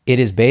oath. It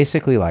is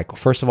basically like,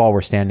 first of all,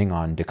 we're standing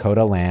on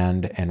Dakota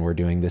land and we're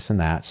doing this and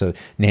that. So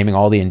naming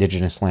all the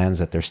indigenous lands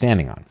that they're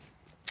standing on.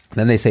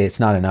 Then they say it's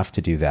not enough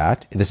to do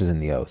that. This is in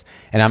the oath.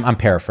 And I'm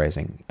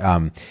paraphrasing.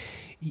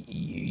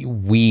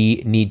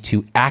 We need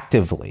to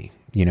actively,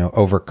 you know,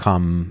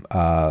 overcome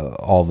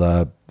all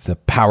the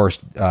power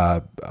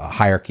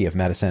hierarchy of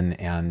medicine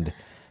and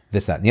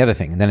this, that, and the other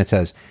thing. And then it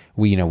says,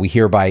 we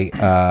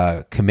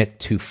hereby commit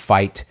to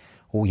fight,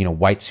 you know,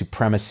 white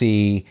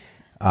supremacy.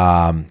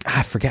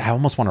 I forget. I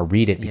almost want to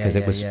read it because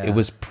it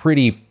was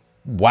pretty.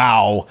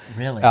 Wow.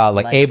 Really?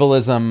 Like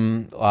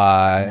ableism.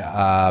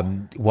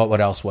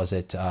 What else was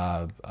it?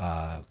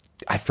 I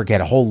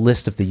forget, a whole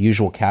list of the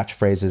usual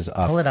catchphrases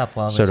of. Pull it up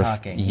while we're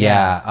talking.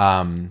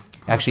 Yeah.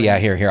 Actually, yeah.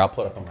 Here, I'll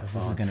put it up on my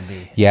phone. This is going to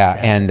be. Yeah,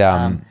 disaster.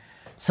 and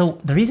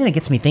so the reason it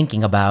gets me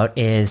thinking about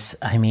is,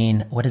 I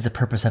mean, what is the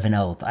purpose of an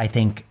oath? I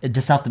think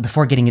just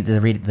before getting into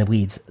the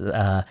weeds,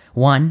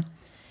 one.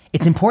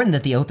 It's important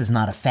that the oath is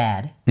not a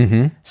fad.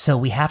 Mm-hmm. So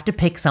we have to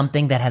pick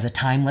something that has a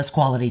timeless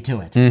quality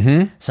to it.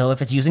 Mm-hmm. So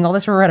if it's using all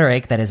this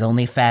rhetoric that is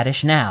only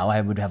faddish now,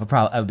 I would have a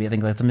problem. I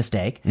think that's a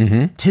mistake.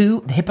 Mm-hmm.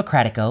 Two, the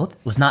Hippocratic Oath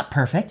was not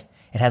perfect.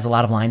 It has a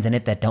lot of lines in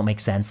it that don't make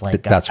sense,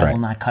 like That's I right. will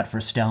not cut for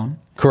stone.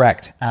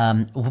 Correct.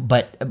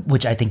 But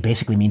which I think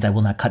basically means I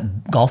will not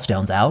cut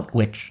gallstones out,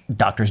 which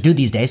doctors do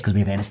these days because we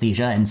have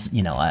anesthesia and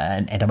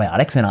and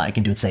antibiotics, and I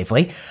can do it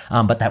safely.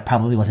 But that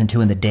probably wasn't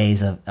true in the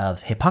days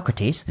of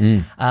Hippocrates.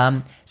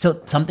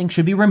 So some things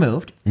should be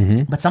removed,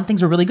 but some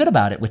things are really good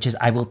about it, which is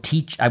I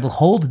will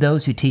hold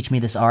those who teach me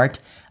this art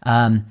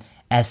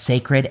as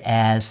sacred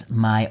as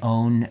my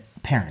own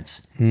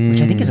parents, which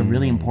I think is a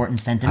really important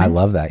sentiment. I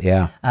love that.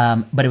 Yeah.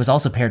 But it was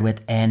also paired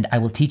with, and I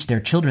will teach their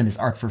children this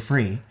art for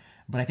free.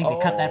 But I think they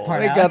cut that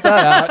part out. They cut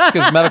that out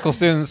because medical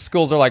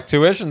schools are like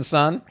tuition,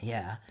 son.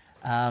 Yeah.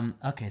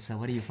 Okay, so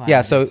what do you find?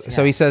 Yeah, so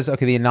he says,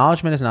 okay, the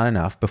acknowledgement is not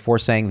enough before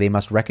saying they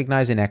must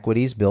recognize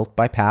inequities built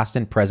by past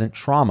and present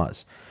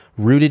traumas,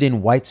 rooted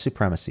in white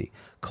supremacy,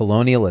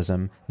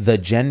 colonialism, the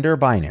gender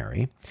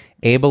binary,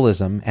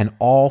 ableism, and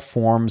all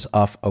forms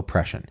of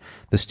oppression.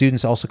 The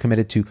students also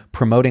committed to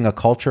promoting a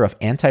culture of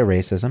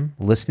anti-racism,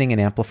 listening and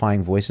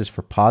amplifying voices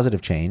for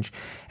positive change,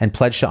 and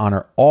pledged to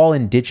honor all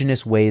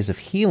indigenous ways of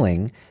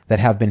healing that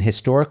have been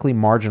historically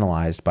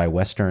marginalized by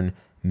Western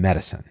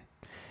medicine.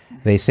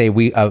 They say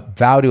we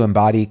vow to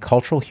embody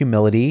cultural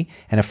humility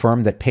and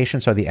affirm that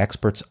patients are the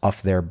experts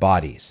of their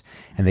bodies.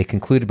 And they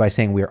concluded by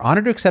saying, we are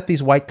honored to accept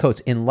these white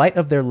coats in light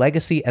of their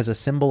legacy as a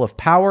symbol of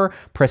power,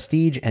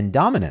 prestige, and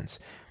dominance.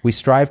 We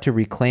strive to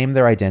reclaim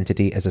their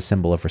identity as a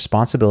symbol of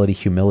responsibility,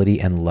 humility,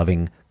 and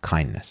loving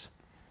kindness.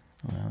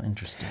 Well,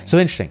 interesting.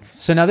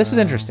 So now this is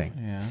interesting.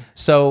 Yeah.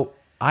 So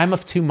I'm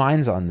of two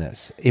minds on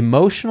this.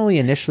 Emotionally,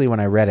 initially when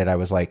I read it, I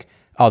was like,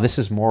 oh, this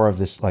is more of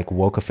this like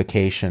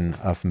wokeification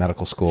of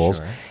medical schools.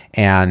 Sure.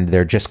 And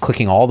they're just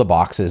clicking all the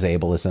boxes,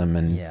 ableism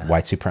and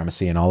white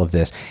supremacy and all of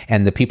this.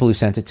 And the people who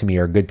sent it to me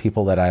are good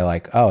people that I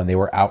like, and they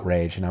were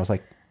outraged. And I was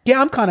like, yeah,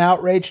 I'm kind of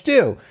outraged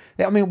too.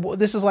 I mean,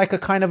 this is like a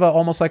kind of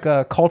almost like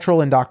a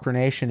cultural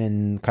indoctrination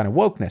in kind of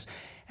wokeness.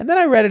 And then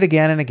I read it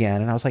again and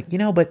again. And I was like,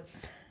 but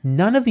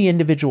none of the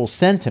individual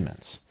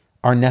sentiments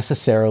are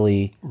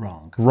necessarily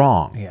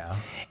wrong. Yeah.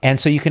 And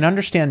so you can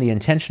understand the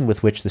intention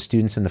with which the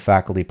students and the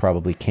faculty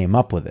probably came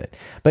up with it.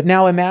 But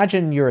now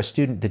imagine you're a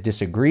student that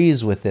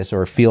disagrees with this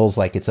or feels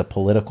like it's a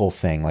political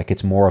thing, like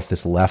it's more of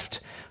this left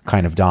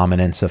kind of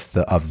dominance of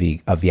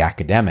the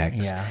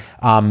academics. Yeah.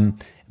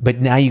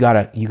 But now you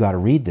gotta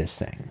read this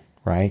thing,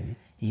 right?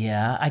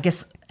 Yeah, I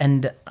guess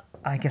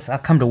I'll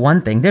come to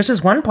one thing. There's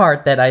this one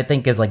part that I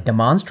think is like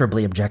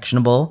demonstrably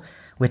objectionable,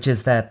 which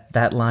is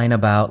that line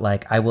about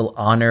like I will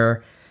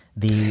honor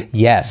the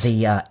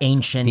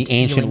ancient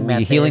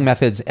healing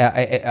methods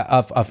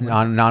of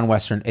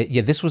non-Western.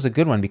 This was a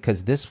good one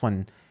because this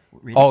one.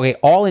 Okay,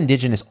 all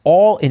indigenous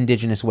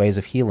ways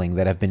of healing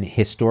that have been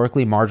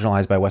historically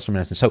marginalized by Western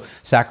medicine. So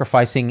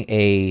sacrificing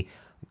a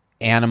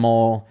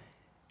animal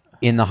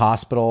in the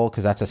hospital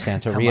because that's a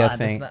Santeria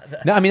thing.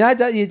 No, I mean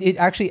it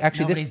actually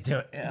nobody's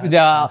this. doing.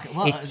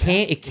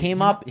 It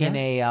came up in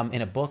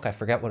a book. I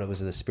forget what it was.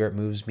 The Spirit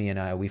Moves Me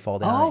and We Fall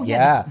Down. Oh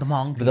yeah, the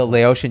Hmong people. The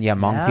Laotian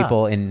Hmong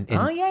people in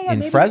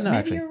Fresno. Maybe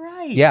actually, you're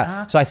right.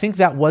 Yeah. So I think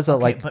that was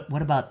But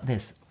what about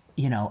this?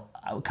 I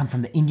would come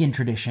from the Indian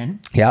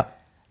tradition. Yeah.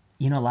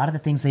 A lot of the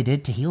things they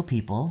did to heal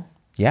people.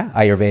 Yeah,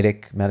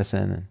 Ayurvedic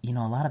medicine. A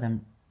lot of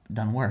them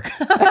doesn't work.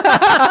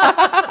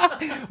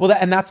 Well,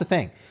 and that's the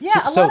thing.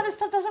 Yeah, a lot of this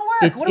stuff doesn't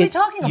work. What are we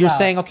talking about? You're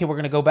saying, okay, we're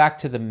going to go back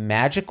to the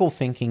magical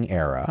thinking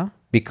era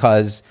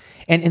because,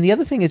 and the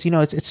other thing is,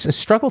 it's a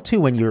struggle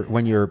too when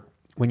you're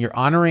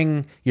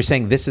honoring. You're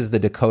saying this is the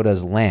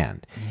Dakota's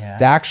land. Yeah.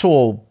 The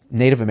actual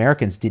Native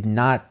Americans did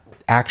not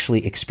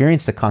actually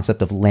experience the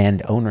concept of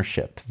land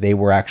ownership. They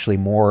were actually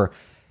more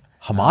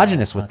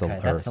homogenous with the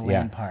earth. That's the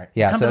land part.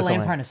 Yeah, Come to the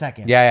land part in a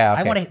second. Yeah.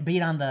 Okay. I want to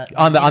beat on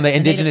the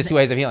indigenous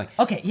ways of healing.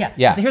 Okay,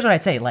 yeah. So here's what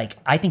I'd say. Like,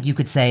 I think you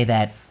could say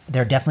that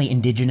there are definitely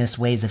indigenous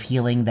ways of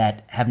healing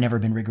that have never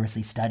been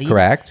rigorously studied.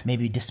 Correct.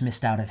 Maybe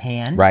dismissed out of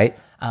hand. Right.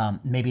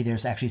 Maybe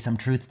there's actually some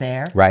truth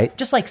there. Right.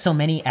 Just like so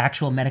many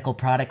actual medical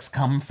products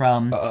come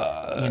from, the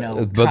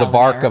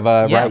bark of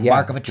a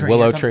bark of a tree,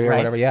 willow tree or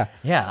whatever. Yeah.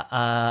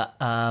 Yeah.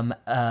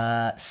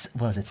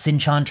 What was it?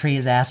 Sinchan tree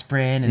is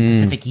aspirin, and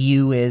Pacific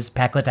Yew is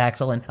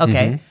paclitaxel, and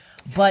okay. Mm-hmm.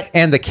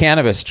 And the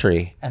cannabis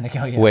tree,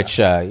 which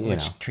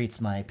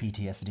treats my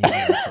PTSD.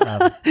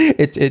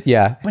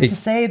 But to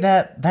say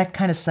that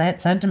kind of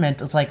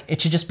sentiment, it's like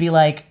it should just be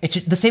like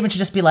the statement should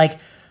just be like,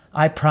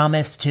 I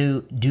promise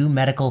to do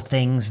medical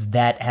things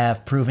that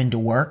have proven to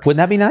work. Wouldn't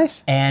that be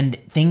nice? And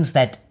things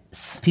that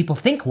people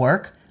think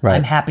work. Right.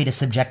 I'm happy to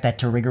subject that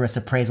to rigorous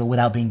appraisal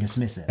without being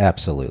dismissive.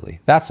 Absolutely.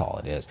 That's all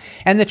it is.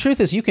 And the truth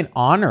is you can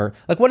honor,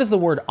 like what does the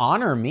word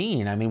honor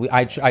mean? I mean,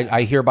 I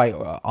hereby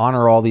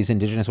honor all these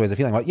indigenous ways of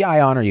feeling. Well, yeah,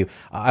 I honor you.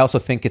 I also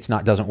think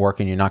doesn't work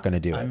and you're not going to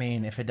do it. I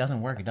mean, if it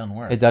doesn't work, it doesn't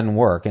work. It doesn't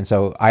work. And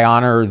so I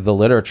honor the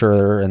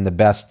literature and the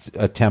best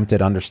attempt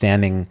at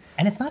understanding.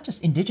 And it's not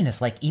just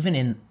indigenous, like even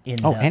in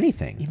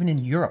anything. Even in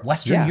Europe,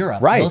 Western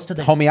Europe. Right. Most of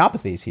the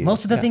homeopathy's here.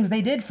 Most of the things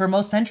they did for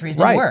most centuries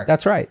didn't work.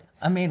 That's right.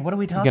 I mean, what are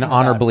we talking about? You're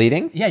going to honor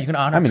bleeding? Yeah, you can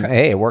honor.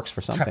 it works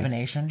for something.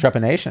 Trepanation.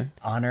 Trepanation.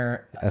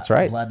 Honor. That's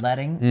right.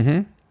 Bloodletting.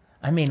 Mm-hmm.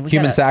 I mean,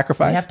 human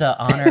sacrifice. We have to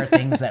honor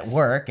things that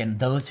work and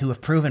those who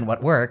have proven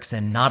what works,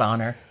 and not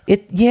honor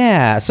it.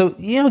 Yeah. So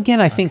again,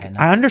 I think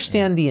I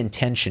understand the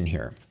intention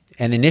here.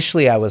 And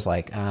initially, I was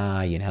like,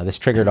 this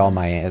triggered all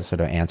my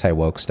sort of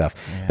anti-woke stuff.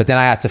 Yeah. But then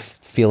I had to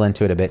feel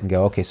into it a bit and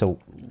go, okay, so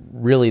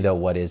really though,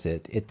 what is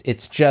it?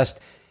 It's just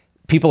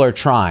people are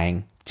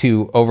trying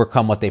to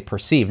overcome what they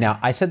perceive. Now,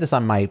 I said this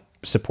on my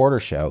supporter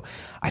show.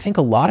 I think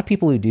a lot of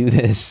people who do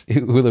this,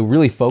 who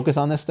really focus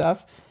on this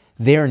stuff,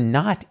 they're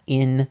not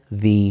in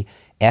the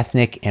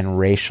ethnic and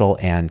racial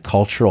and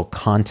cultural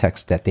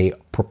context that they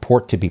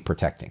purport to be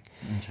protecting.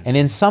 And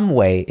in some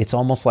way, it's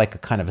almost like a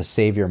kind of a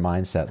savior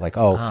mindset. Like,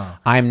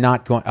 I'm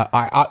not going,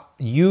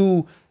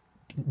 you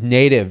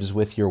natives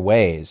with your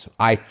ways,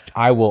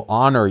 I will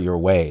honor your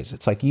ways.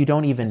 It's like, you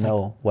don't even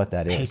know what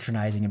that is.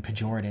 Patronizing and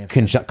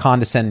pejorative.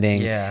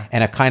 Condescending. Yeah.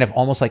 And a kind of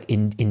almost like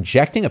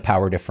injecting a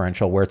power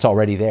differential where it's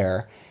already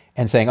there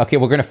and saying, okay,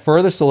 we're going to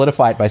further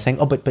solidify it by saying,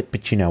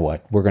 but you know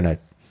what? We're going to,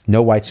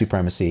 no white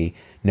supremacy,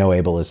 no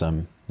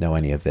ableism, no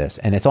any of this.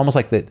 And it's almost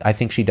like that. I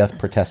think she doth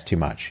protest too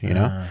much, you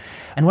know?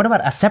 And what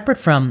about, separate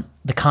from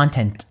the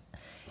content,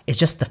 is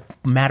just the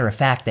matter of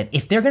fact that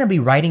if they're going to be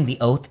writing the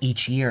oath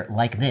each year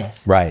like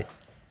this, right,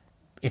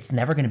 it's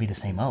never going to be the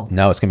same oath.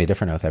 No, it's going to be a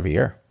different oath every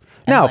year.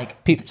 Now,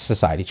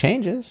 society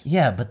changes.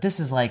 Yeah, but this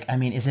is like, I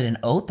mean, is it an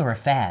oath or a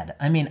fad?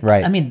 I mean,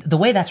 right. I mean, the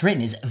way that's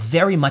written is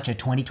very much a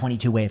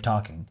 2022 way of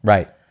talking.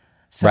 Right.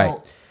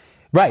 So,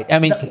 right. I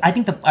mean, I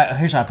think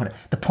here's how I put it.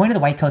 The point of the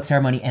white coat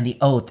ceremony and the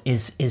oath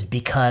is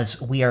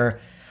because we are,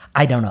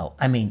 I don't know.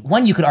 I mean,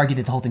 one, you could argue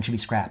that the whole thing should be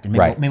scrapped, and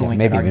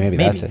maybe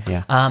that's it.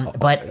 Yeah.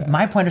 But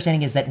my point of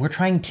understanding is that we're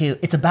trying to.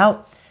 It's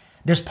about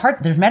there's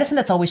medicine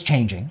that's always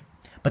changing,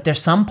 but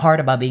there's some part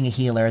about being a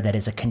healer that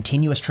is a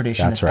continuous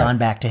tradition that's gone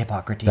back to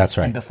Hippocrates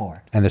and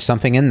before. And there's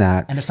something in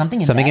that. And there's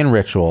something in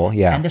ritual.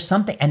 Yeah. And there's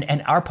something,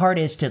 and our part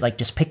is to like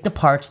just pick the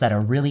parts that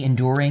are really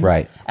enduring.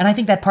 Right. And I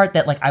think that part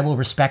that like I will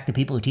respect the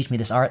people who teach me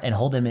this art and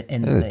hold them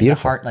in the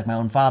heart like my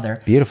own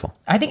father. Beautiful.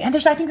 I think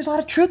there's a lot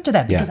of truth to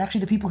that because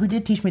actually the people who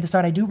did teach me this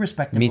art, I do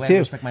respect them. Me too. I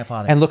respect my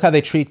father. And look how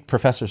they treat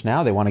professors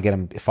now. They want to get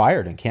them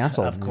fired and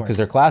canceled because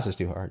their class is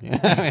too hard.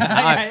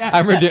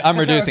 I'm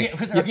reducing.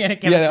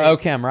 Organic chemistry. Yeah.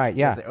 OChem. Right.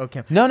 Yeah.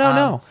 OChem.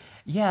 No.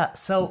 Yeah.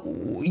 So,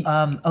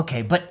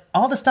 okay, but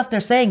all the stuff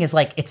they're saying is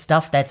like it's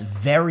stuff that's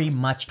very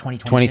much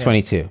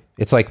 2022.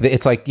 It's like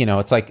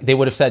they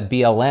would have said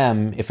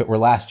BLM if it were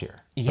last year.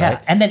 Yeah,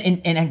 right? and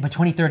then but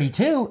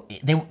 2032,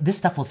 this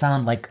stuff will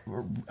sound like.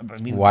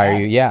 Why are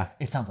you? Yeah,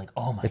 it sounds like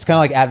It's kind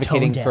of like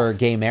advocating for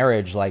gay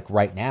marriage, like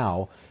right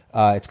now.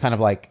 It's kind of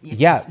like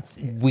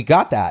we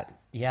got that.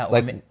 Yeah,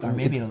 or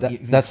maybe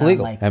that's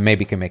legal, and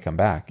maybe can make them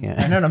back.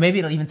 Yeah, no, maybe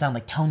it'll even sound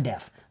like tone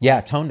deaf. Yeah,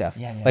 tone deaf.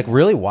 Yeah.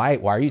 Really, why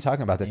are you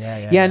talking about this?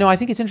 Yeah. No, I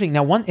think it's interesting.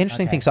 Now, one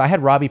interesting thing. So I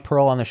had Robbie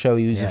Pearl on the show.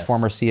 He was a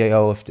former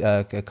CEO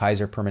of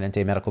Kaiser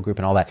Permanente Medical Group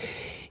and all that.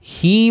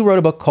 He wrote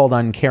a book called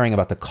Uncaring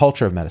about the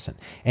culture of medicine.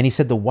 And he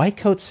said the white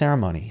coat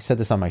ceremony, he said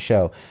this on my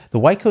show, the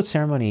white coat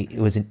ceremony, it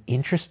was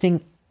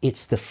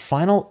it's the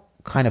final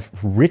kind of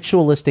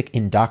ritualistic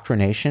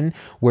indoctrination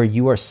where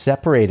you are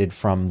separated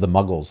from the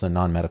muggles, the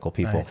non-medical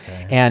people.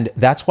 And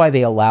that's why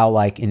they allow,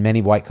 like in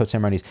many white coat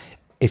ceremonies,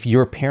 if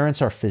your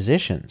parents are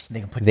physicians,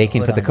 they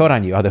can put the coat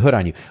on you or the hood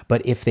on you.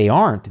 But if they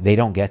aren't, they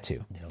don't get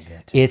to.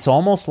 It's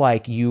almost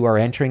like you are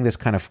entering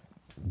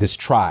this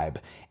tribe,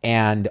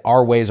 and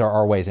our ways are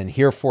our ways, and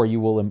herefore you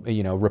will,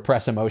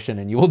 repress emotion,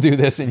 and you will do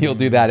this and you'll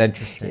do that. And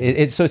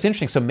so it's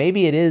interesting. So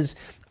maybe it is.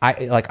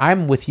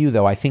 I'm with you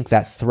though. I think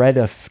that thread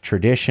of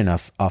tradition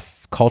of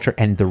culture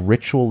and the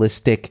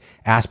ritualistic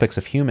aspects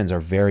of humans are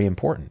very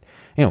important.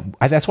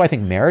 That's why I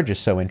think marriage is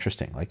so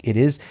interesting. Like it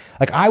is.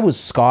 Like I was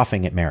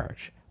scoffing at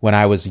marriage when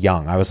I was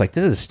young. I was like,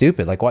 this is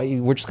stupid. Like, why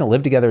we're just going to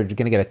live together, you're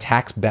going to get a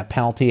tax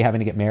penalty, having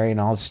to get married and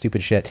all this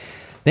stupid shit.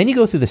 Then you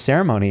go through the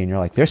ceremony and you're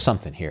like, there's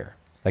something here.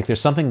 Like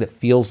there's something that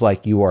feels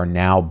like you are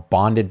now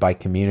bonded by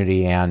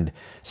community and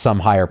some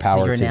higher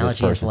power to this person. So your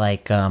analogy is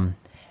like,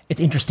 it's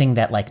interesting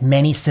that like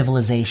many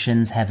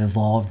civilizations have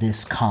evolved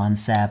this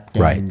concept.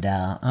 And,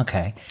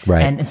 okay.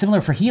 Right. And similar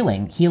for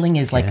healing. Healing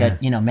is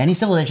like many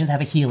civilizations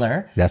have a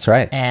healer. That's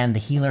right. And the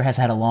healer has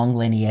had a long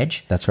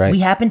lineage. That's right. We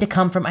happen to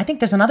come from, I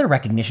think there's another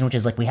recognition, which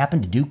is like we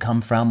happen to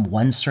come from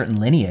one certain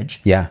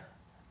lineage. Yeah.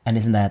 And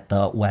isn't that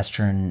the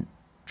Western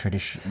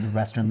tradition,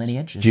 Western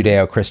lineage?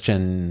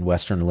 Judeo-Christian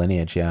Western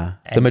lineage, yeah.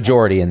 The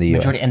majority in the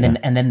U.S. And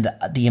then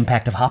the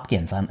impact of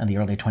Hopkins on the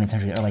early 20th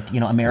century, or like,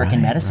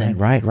 American medicine.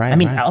 Right. I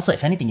mean, also,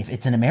 if anything, if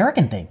it's an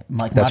American thing,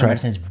 like modern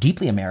medicine is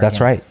deeply American.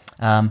 That's right.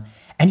 And,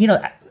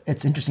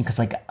 it's interesting because,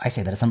 like, I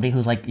say that as somebody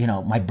who's like,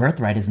 my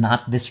birthright is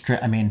not this,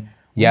 I mean,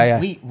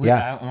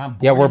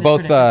 we're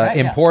both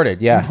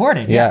imported. Yeah.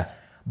 Imported, yeah.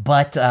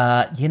 But,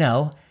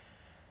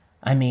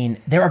 I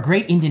mean, there are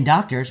great Indian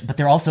doctors, but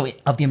they're also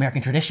of the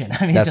American tradition.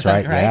 I mean, that's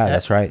right. Yeah,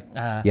 that's right.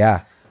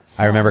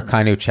 I remember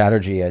Kainu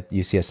Chatterjee at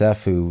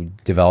UCSF who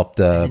developed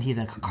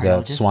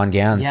the Swan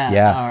Gans.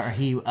 Or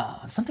he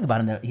something about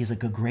him that he's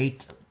like a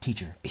great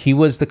teacher. He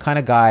was the kind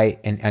of guy,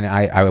 and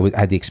I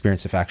had the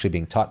experience of actually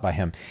being taught by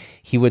him.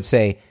 He would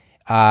say,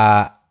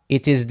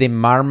 it is the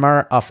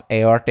murmur of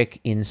aortic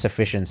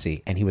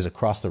insufficiency. And he was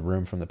across the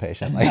room from the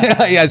patient. Like,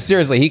 yeah,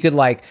 seriously,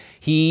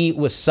 he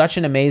was such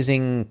an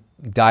amazing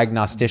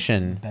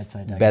diagnostician,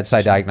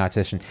 bedside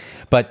diagnostician.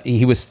 But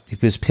he was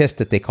pissed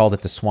that they called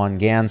it the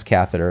Swan-Ganz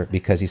catheter,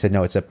 because he said,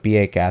 no, it's a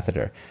BA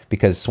catheter,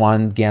 because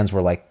Swan-Ganz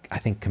were like, I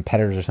think,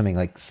 competitors or something,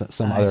 like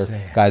some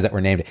other guys that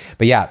were named.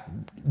 But yeah,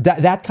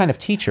 that kind of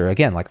teacher,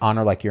 again, like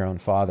honor like your own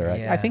father.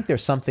 I think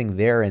there's something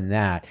there in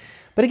that.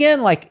 But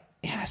again, like,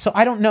 so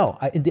I don't know.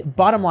 The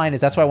bottom line is,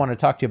 that's why I wanted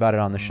to talk to you about it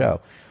on the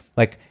show.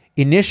 Like,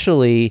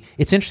 initially,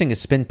 it's interesting,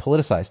 it's been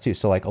politicized too.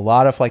 So like a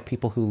lot of like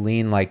people who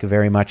lean like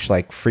very much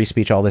like free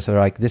speech, all this, they're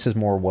like, this is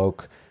more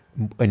woke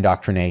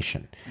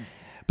indoctrination.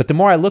 But the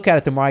more I look at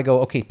it, the more I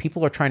go, okay,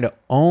 people are trying to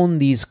own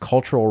these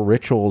cultural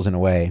rituals in a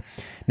way.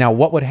 Now,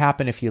 what would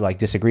happen if you like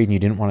disagreed and you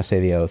didn't want to say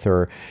the oath,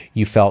 or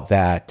you felt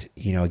that,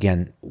 you know,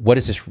 again, what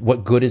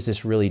good is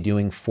this really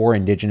doing for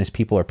indigenous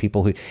people, or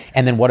people who,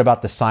 and then what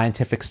about the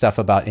scientific stuff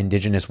about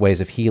indigenous ways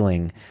of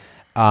healing?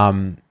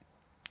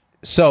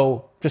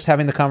 So just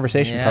having the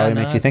conversation probably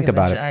makes you think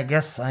about it. I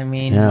guess, I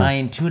mean, my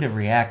intuitive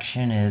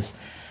reaction is,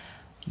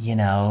 you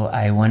know,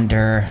 I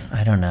wonder,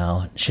 I don't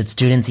know, should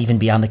students even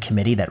be on the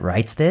committee that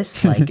writes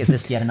this? Like, is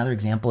this yet another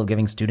example of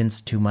giving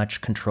students too much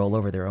control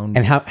over their own?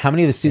 And how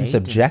many of the students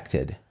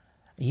objected?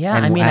 Yeah,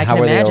 I mean, I can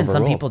imagine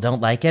some people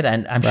don't like it,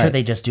 and I'm sure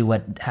they just do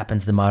what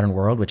happens in the modern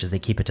world, which is they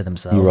keep it to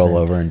themselves. You roll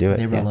over and do it.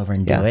 They roll over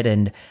and do it,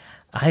 and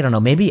I don't know,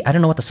 maybe, I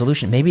don't know what the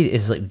solution, maybe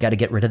is like, got to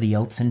get rid of the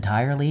oaths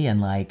entirely,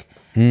 and like,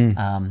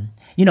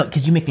 you know,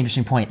 because you make the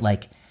interesting point,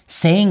 like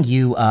saying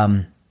you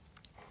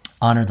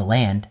honor the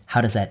land,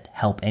 how does that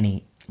help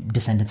any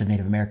descendants of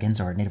Native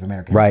Americans or Native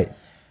Americans? Right.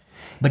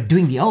 But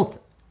doing the oath,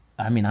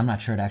 I mean, I'm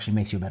not sure it actually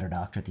makes you a better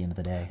doctor at the end of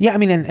the day. Yeah, I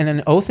mean, and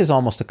an oath is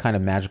almost a kind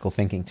of magical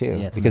thinking too.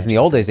 Yeah, because in the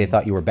old days, they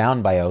thought you were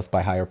bound by oath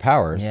by higher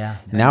powers. Yeah.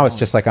 Now it's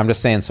just like, I'm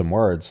just saying some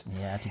words.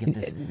 Yeah, to get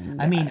this.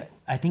 I mean,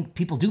 I think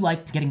people do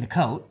like getting the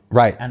coat.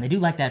 Right. And they do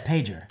like that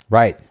pager.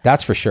 Right.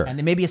 That's for sure. And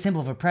they may be a symbol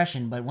of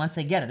oppression, but once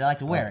they get it, they like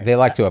to wear it. They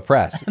like to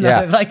oppress.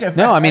 Yeah. They like to oppress.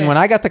 No, I mean, when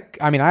I got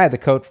I had the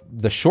coat,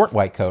 the short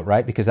white coat,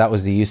 right? Because that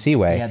was the UC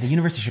way. Yeah, the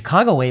University of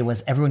Chicago way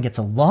was everyone gets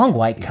a long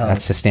white coat.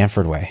 That's the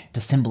Stanford way.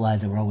 To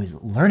symbolize that we're always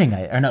learning.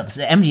 Or no,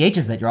 the MDH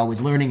is that you're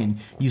always learning, and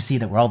UC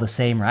that we're all the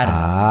same, or I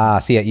don't know.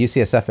 See, at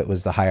UCSF, it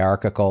was the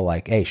hierarchical,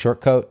 like, hey,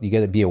 short coat, you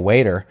got to be a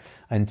waiter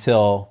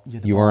until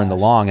you earn the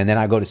long. And then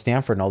I go to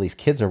Stanford and all these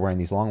kids are wearing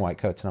these long white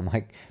coats. And I'm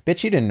like,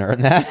 bitch, you didn't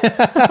earn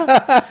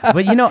that.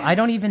 But you know, I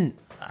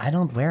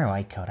don't wear a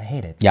white coat. I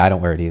hate it. Yeah, I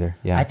don't wear it either.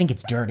 Yeah. I think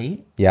it's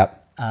dirty. Yep.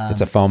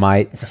 It's a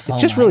foamite.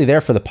 It's just really there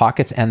for the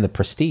pockets and the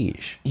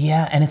prestige.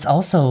 Yeah, and it's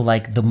also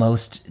like the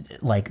most,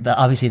 like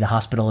obviously the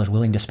hospital is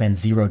willing to spend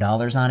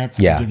 $0 on it.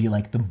 So they give you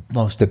like the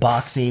most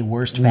boxy,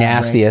 worst fabric,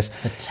 nastiest,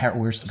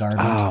 worst garbage.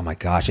 Oh my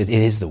gosh, it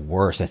is the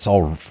worst. It's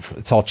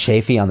all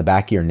chafy on the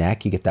back of your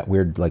neck. You get that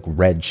weird like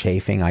red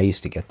chafing. I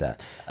used to get that.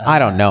 I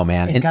don't know,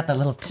 man. It's got that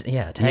little tag.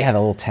 Yeah, the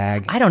little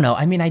tag. I don't know.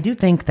 I mean, I do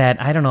think that,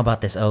 I don't know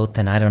about this oath,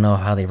 and I don't know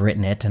how they've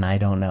written it, and I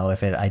don't know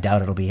if I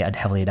doubt it'll be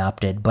heavily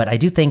adopted. But I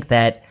do think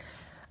that,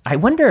 I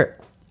wonder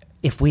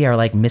if we are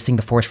like missing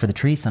the forest for the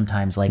trees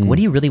sometimes. Like, what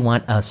do you really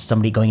want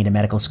somebody going into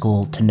medical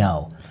school to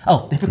know?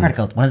 Oh, the Hippocratic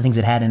Oath, one of the things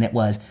it had in it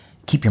was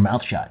keep your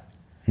mouth shut.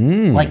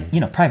 Like,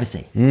 you know,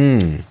 privacy.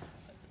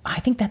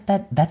 I think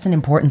that's an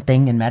important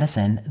thing in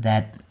medicine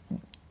that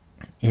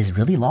is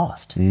really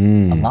lost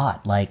a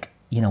lot. Like,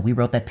 you know, we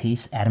wrote that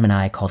piece, Adam and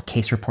I, called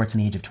Case Reports in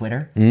the Age of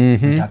Twitter.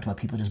 We talked about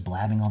people just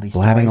blabbing all these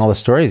stories. Blabbing all the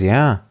stories,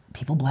 yeah.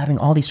 People blabbing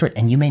all these stories.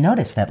 And you may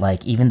notice that,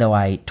 like, even though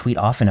I tweet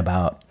often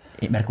about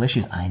medical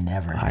issues, I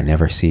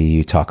never see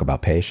you talk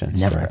about patients.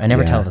 Never. Right? I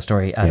never tell the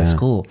story out of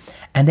school.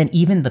 And then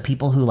even the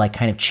people who like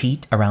kind of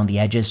cheat around the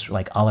edges,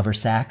 like Oliver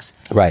Sacks.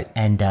 Right.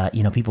 And,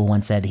 you know, people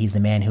once said he's the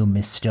man who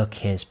mistook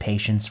his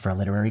patients for a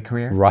literary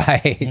career.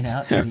 Right. You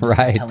know,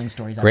 right. Telling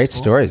stories out Great of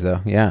school. Stories though.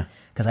 Yeah.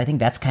 Because I think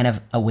that's kind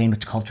of a way in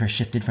which culture has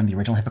shifted from the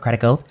original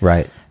Hippocratic Oath.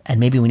 Right. And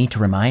maybe we need to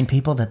remind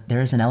people that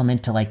there's an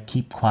element to like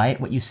keep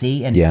quiet what you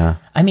see. And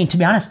I mean, to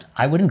be honest,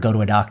 I wouldn't go to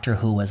a doctor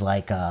who was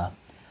like a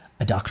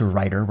doctor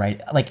writer, right?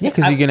 Like,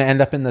 because you're going to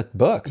end up in the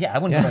book. Yeah, I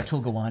wouldn't go to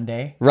Atul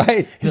Gawande.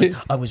 Right. Like,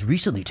 I was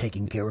recently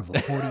taking care of a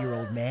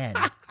 40-year-old man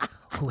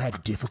who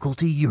had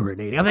difficulty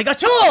urinating. I'm like,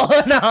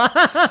 Atul!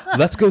 No.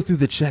 Let's go through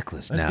the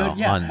checklist now.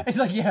 It's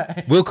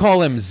like, We'll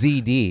call him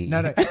ZD.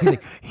 No. He's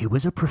like, he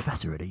was a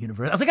professor at a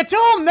university. I was like,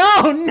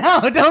 Atul,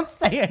 no, don't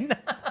say it.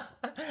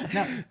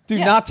 No, do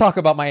not talk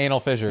about my anal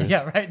fissures.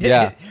 Yeah, right.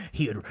 Yeah.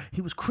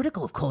 He was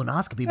critical of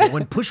colonoscopy, but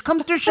when push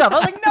comes to shove, I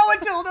was like, no,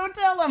 Atul, don't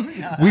tell him.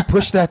 No. We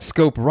pushed that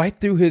scope right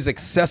through his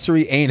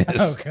accessory anus.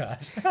 Oh gosh.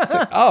 It's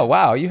like, oh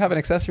wow, you have an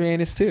accessory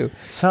anus too.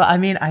 So I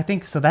mean, I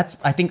think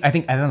I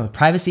don't know, the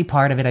privacy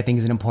part of it I think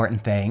is an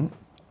important thing.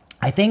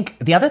 I think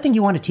the other thing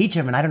you want to teach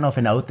him, and I don't know if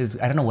an oath is,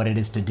 I don't know what it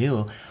is to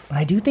do, but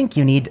I do think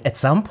you need at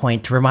some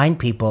point to remind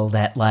people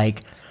that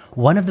like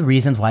one of the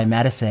reasons why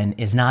medicine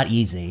is not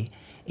easy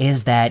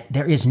is that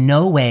there is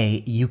no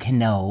way you can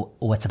know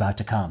what's about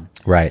to come.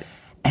 Right.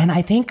 And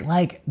I think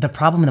like the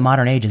problem in the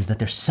modern age is that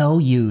they're so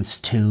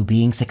used to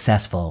being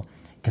successful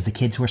because the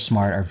kids who are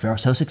smart are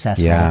so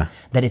successful Yeah.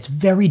 that it's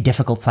very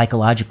difficult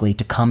psychologically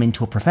to come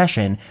into a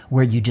profession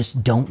where you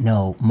just don't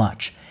know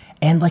much.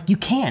 And like you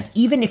can't,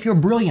 even if you're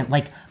brilliant,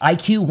 like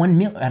IQ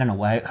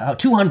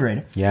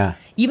 200. Yeah.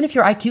 Even if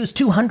your IQ is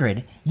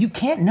 200, you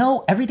can't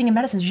know everything in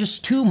medicine. There's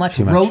just too much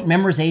rote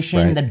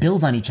memorization Right. that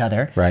builds on each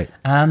other. Right.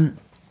 And,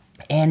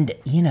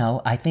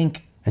 I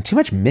think... And too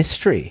much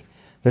mystery.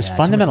 There's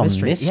fundamental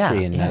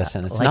mystery in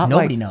medicine. It's like not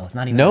nobody knows.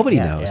 Not even nobody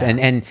knows. Yeah.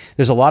 And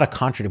there's a lot of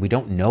contradiction. We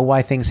don't know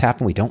why things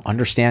happen. We don't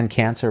understand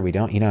cancer. We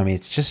don't,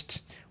 it's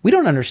just, we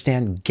don't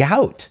understand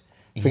gout.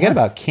 Forget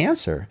about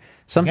cancer.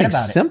 Something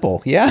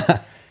simple.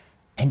 Yeah.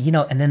 And,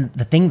 and then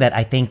the thing that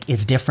I think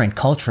is different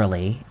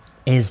culturally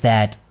is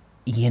that,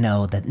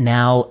 that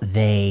now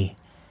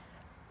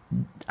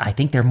I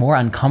think they're more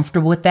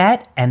uncomfortable with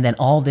that. And then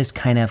all this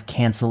kind of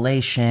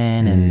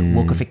cancellation and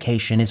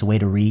wokeification is a way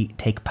to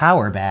retake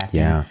power back.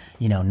 Yeah.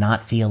 And,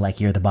 not feel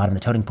like you're the bottom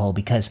of the totem pole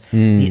because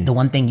the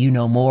one thing you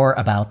know more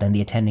about than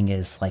the attending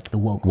is like the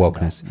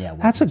wokeness. Yeah,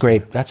 wokeness.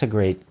 That's a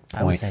great point.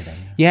 I would say that.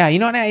 Yeah.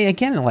 And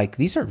again, like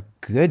these are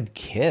good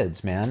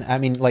kids, man. I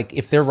mean, like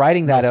if they're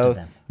writing that oath,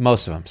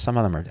 most of them, some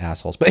of them are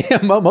assholes,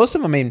 but most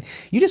of them, I mean,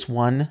 you just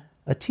won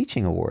a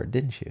teaching award,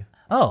 didn't you?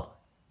 Oh,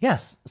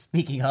 yes.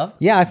 Speaking of.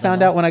 Yeah, I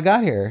found out when I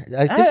got here.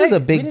 This is a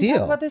big deal.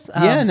 Talk about this?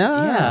 I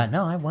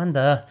won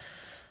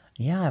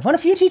I've won a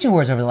few teaching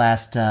awards over the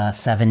last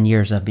 7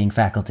 years of being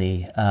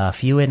faculty. A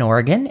few in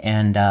Oregon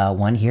and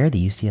one here,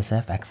 the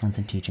UCSF Excellence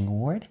in Teaching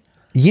Award.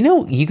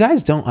 You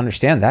guys don't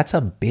understand. That's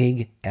a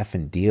big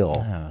effing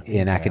deal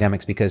in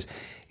academics because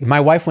my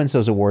wife wins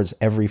those awards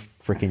every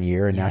freaking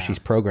year, and now she's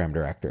program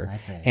director. I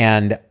see.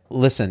 And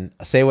listen,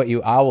 I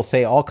will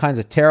say all kinds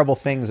of terrible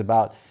things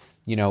about,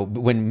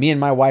 when me and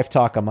my wife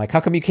talk, I'm like, how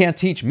come you can't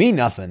teach me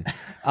nothing?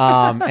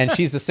 And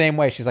she's the same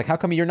way. She's like, how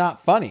come you're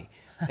not funny?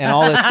 And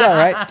all this stuff,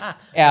 right?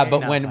 Yeah,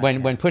 but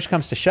when push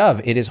comes to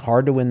shove, it is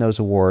hard to win those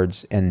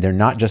awards, and they're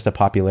not just a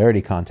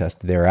popularity contest.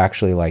 They're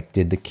actually like,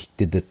 did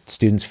the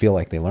students feel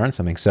like they learned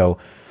something? So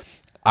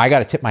I got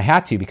to tip my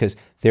hat to you because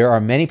there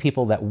are many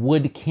people that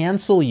would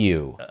cancel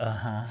you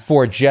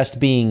for just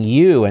being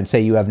you and say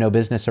you have no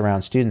business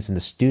around students, and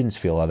the students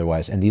feel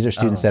otherwise. And these are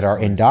students that are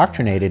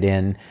indoctrinated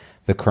in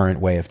the current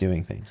way of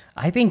doing things.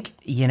 I think,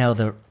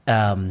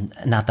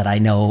 not that I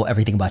know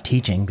everything about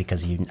teaching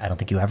because I don't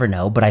think you ever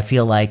know, but I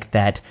feel like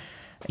that,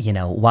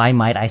 why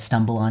might I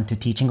stumble onto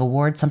teaching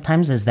awards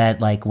sometimes is that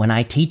like when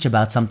I teach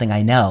about something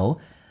I know,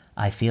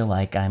 I feel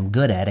like I'm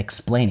good at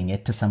explaining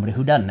it to somebody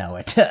who doesn't know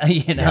it,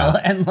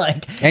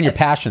 and you're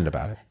passionate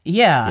about it.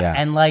 Yeah.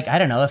 And like, I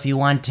don't know, if you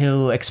want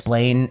to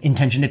explain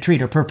intention to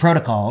treat or per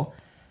protocol,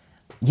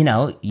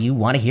 you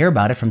want to hear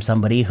about it from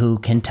somebody who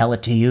can tell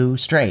it to you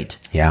straight.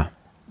 Yeah.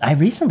 I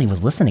recently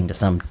was listening to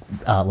some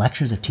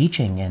lectures of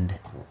teaching and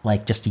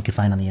like just you could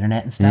find on the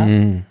internet and stuff.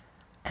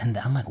 And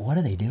I'm like, what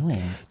are they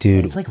doing?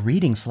 Dude. It's like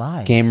reading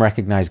slides. Game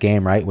recognized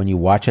game, right? When you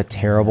watch a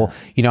terrible,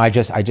 I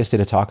just did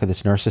a talk of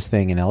this nurses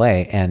thing in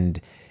LA, and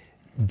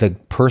the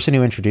person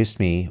who introduced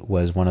me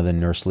was one of the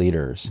nurse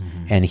leaders.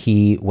 And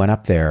he went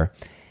up there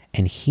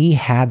and he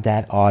had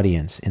that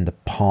audience in the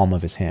palm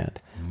of his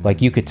hand. Like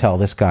you could tell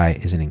this guy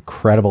is an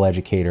incredible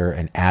educator,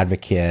 an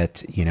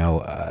advocate,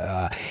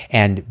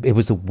 and it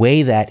was the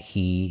way that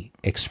he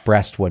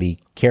expressed what he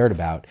cared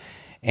about.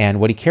 And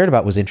what he cared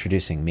about was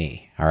introducing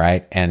me. All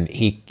right. And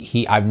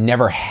I've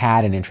never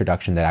had an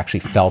introduction that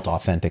actually felt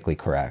authentically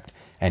correct.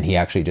 And he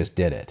actually just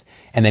did it.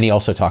 And then he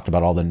also talked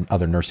about all the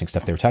other nursing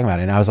stuff they were talking about.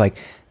 And I was like,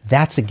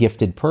 that's a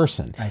gifted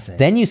person. I see.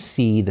 Then you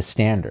see the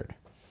standard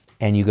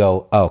and you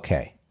go,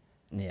 okay.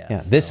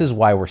 This is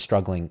why we're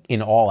struggling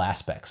in all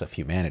aspects of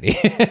humanity.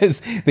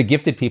 The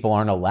gifted people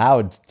aren't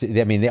allowed to,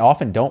 they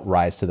often don't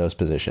rise to those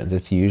positions.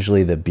 It's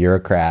usually the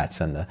bureaucrats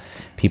and the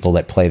people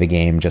that play the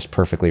game just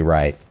perfectly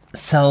right.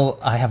 So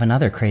I have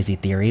another crazy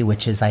theory,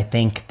 which is I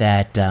think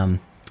that, I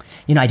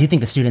do think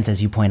the students, as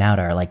you point out,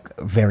 are like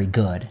very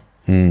good.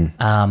 And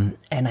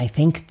I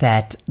think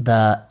that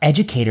the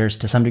educators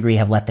to some degree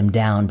have let them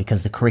down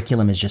because the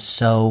curriculum is just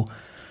so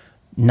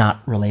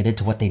not related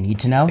to what they need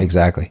to know.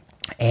 Exactly.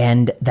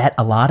 And that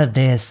a lot of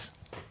this,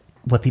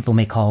 what people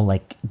may call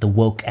like the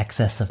woke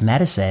excess of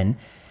medicine,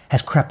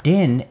 has crept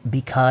in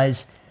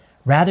because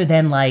rather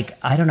than like,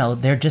 I don't know,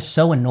 they're just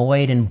so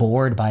annoyed and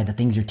bored by the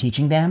things you're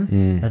teaching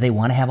them that they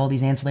want to have all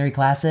these ancillary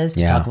classes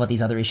to talk about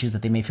these other issues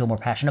that they may feel more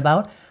passionate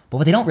about. But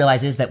what they don't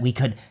realize is that we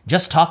could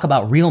just talk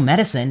about real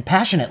medicine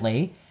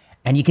passionately,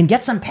 and you can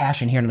get some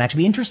passion here and it'll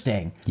actually be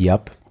interesting.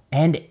 Yep.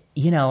 And,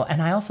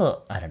 and I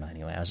also, I don't know,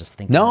 anyway, I was just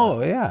thinking.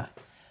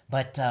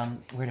 But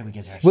where did we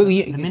get there? Well,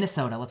 the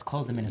Minnesota. Let's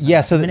close the Minnesota.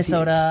 Yeah, so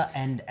Minnesota,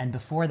 and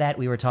before that,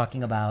 we were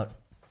talking about.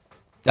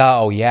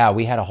 Oh yeah,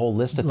 we had a whole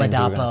list of things we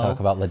were going to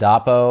talk about.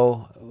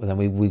 Ladapo. Then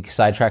we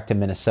sidetracked to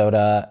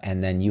Minnesota,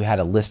 and then you had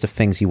a list of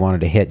things you wanted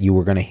to hit. You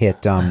were going to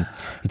hit. You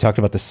talked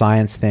about the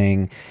science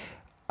thing.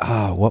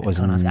 Oh, what was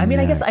next? I mean,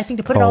 I guess I think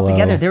to put it all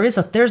together, there's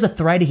a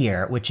thread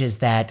here, which is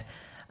that.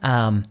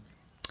 I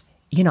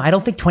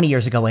don't think 20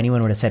 years ago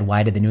anyone would have said,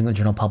 "Why did the New England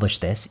Journal publish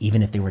this?"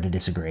 Even if they were to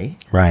disagree.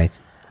 Right.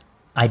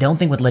 I don't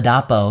think with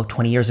Ladapo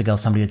 20 years ago,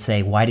 somebody would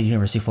say, why did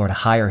University of Florida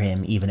hire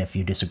him, even if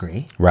you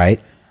disagree? Right.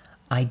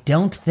 I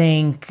don't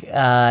think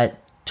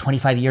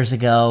 25 years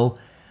ago,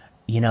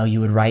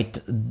 you would write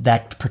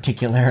that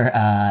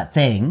particular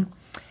thing.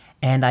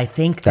 And I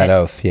think that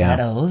oath, yeah.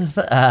 That oath.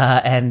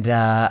 And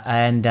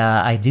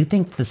I do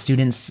think the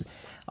students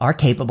are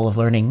capable of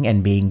learning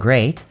and being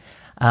great.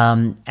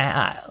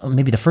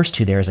 Maybe the first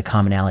two there is a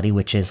commonality,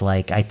 which is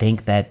like, I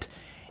think that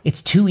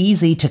it's too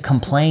easy to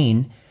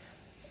complain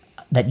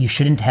that you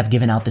shouldn't have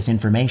given out this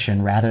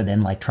information rather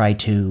than like try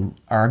to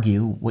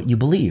argue what you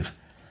believe.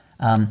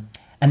 And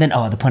then,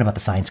 the point about the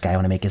science guy I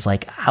want to make is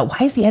like, why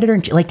is the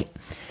editor, like,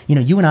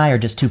 you and I are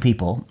just two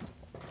people.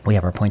 We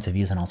have our points of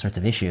views on all sorts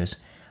of issues.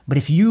 But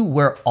if you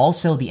were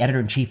also the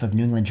editor-in-chief of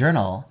New England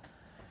Journal,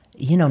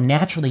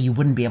 naturally you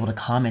wouldn't be able to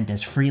comment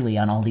as freely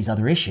on all these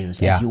other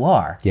issues as you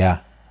are. Yeah.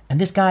 And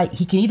this guy,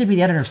 he can either be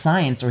the editor of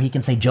science or he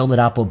can say Joe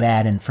Ladapo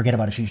bad and forget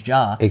about Ashish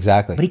Jha.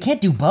 Exactly. But he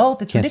can't do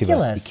both. It's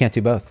ridiculous. You can't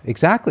do both.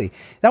 Exactly.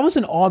 That was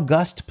an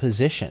august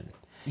position.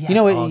 Yes,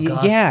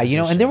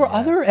 and there were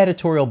other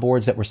editorial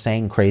boards that were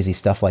saying crazy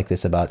stuff like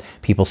this about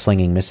people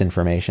slinging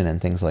misinformation and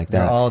things like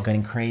that. They're all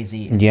getting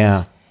crazy.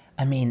 Yeah.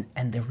 And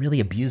they're really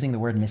abusing the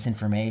word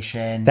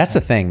misinformation. That's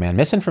the thing, man.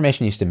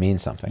 Misinformation used to mean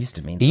something. It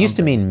used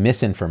to mean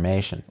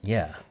misinformation.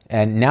 Yeah.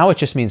 And now it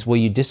just means, well,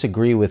 you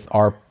disagree with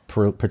our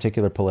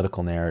particular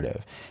political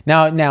narrative.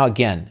 Now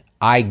again,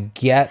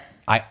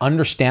 I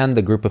understand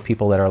the group of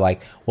people that are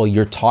like, well,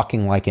 you're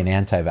talking like an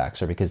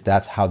anti-vaxxer because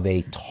that's how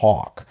they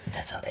talk.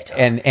 That's how they talk.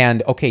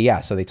 And okay,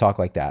 yeah, so they talk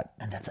like that.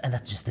 And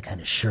that's just the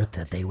kind of shirt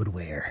that they would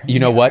wear. You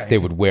know what? Right. They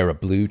would wear a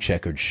blue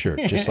checkered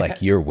shirt, just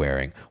like you're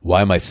wearing.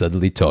 Why am I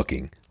suddenly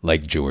talking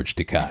like George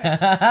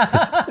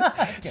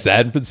Takei?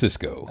 San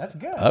Francisco. That's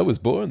good. I was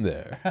born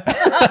there.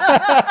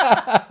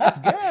 That's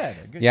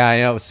good.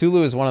 Yeah,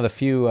 Sulu is one of the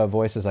few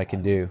voices I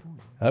can do.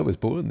 I was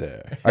born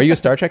there. Are you a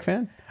Star Trek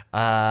fan?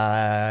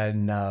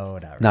 No,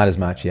 not as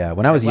much. Yeah,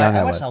 when I was young,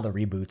 I was. watched all the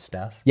reboot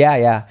stuff.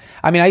 Yeah.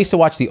 I mean, I used to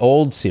watch the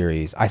old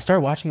series. I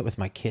started watching it with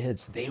my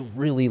kids. They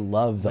really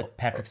love the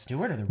Patrick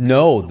Stewart or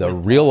the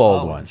real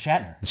old one.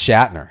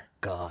 Shatner.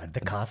 God,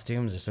 the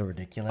costumes are so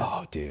ridiculous.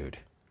 Oh, dude.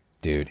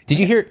 Did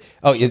you hear?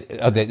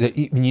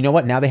 You know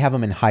what? Now they have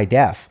them in high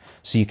def,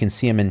 so you can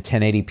see them in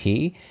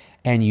 1080p.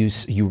 And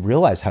you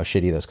realize how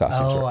shitty those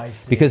costumes are. I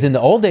see. Because in the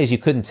old days, you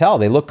couldn't tell.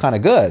 They looked kind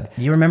of good.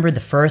 You remember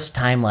the first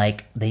time,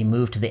 like, they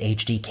moved to the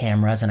HD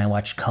cameras and I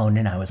watched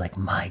Conan, I was like,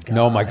 my God.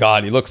 No, my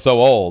God, he looks so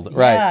old. Yeah,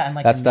 right. And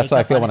like that's how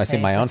I feel when I see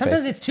my own face.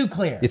 Sometimes it's too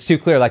clear. It's too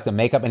clear, like the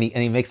makeup, and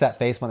he makes that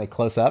face when they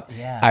close up.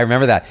 Yeah. I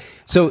remember that.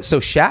 So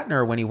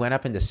Shatner, when he went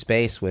up into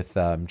space with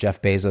Jeff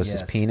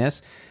Bezos'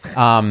 penis,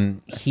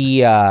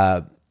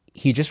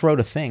 he just wrote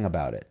a thing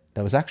about it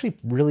that was actually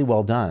really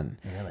well done.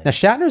 Really? Now,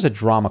 Shatner's a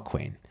drama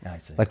queen. I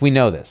see. Like, we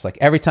know this. Like,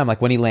 every time,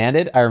 like, when he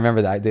landed, I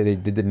remember that they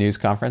did the news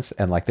conference,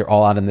 and, like, they're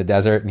all out in the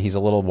desert, and he's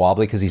a little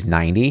wobbly because he's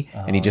 90,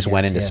 and he just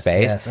went into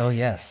space. Yes. Oh,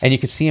 yes. And you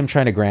could see him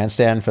trying to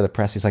grandstand for the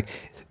press. He's like,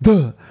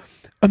 the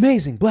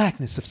amazing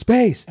blackness of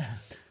space,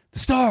 the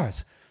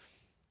stars,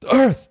 the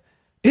earth.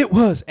 It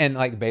was, and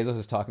like Bezos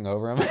is talking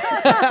over him.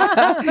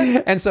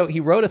 And so he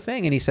wrote a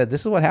thing and he said,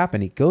 this is what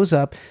happened. He goes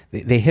up,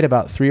 they hit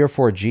about 3 or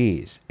 4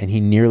 Gs and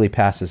he nearly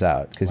passes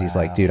out because he's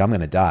like, dude, I'm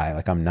going to die.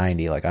 Like, I'm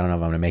 90. Like, I don't know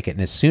if I'm going to make it.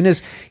 And as soon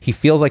as he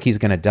feels like he's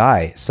going to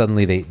die,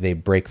 suddenly they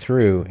break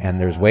through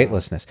and there's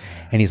weightlessness.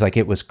 And he's like,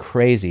 it was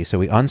crazy. So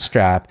we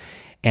unstrap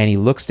and he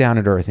looks down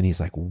at Earth and he's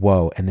like,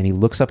 whoa. And then he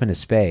looks up into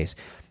space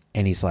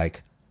and he's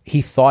like,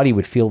 he thought he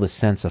would feel this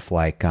sense of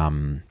like, oh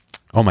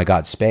my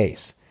God,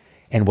 space.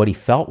 And what he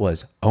felt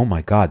was, oh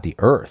my God, the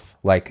Earth.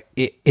 Like,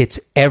 it's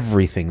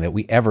everything that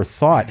we ever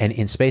thought. And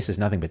in space is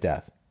nothing but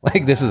death.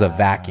 Like, this is a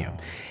vacuum.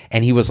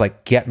 And he was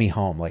like, get me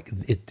home. Like,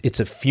 it's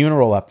a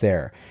funeral up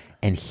there.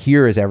 And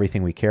here is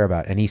everything we care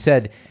about. And he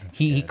said,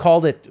 he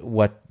called it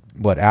what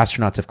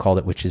astronauts have called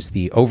it, which is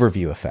the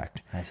overview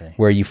effect. I see.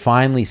 Where you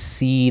finally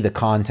see the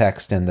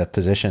context and the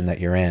position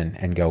that you're in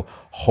and go,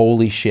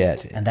 holy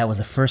shit. And that was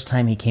the first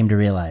time he came to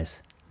realize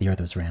the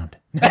Earth was round.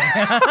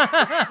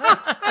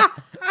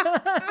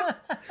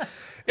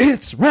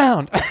 It's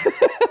round.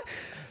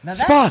 Now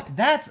Spock.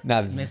 That's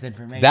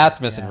misinformation.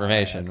 That's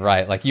misinformation,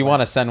 right? Like, you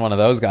want to send one of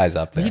those guys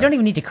up there. But you don't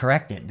even need to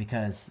correct it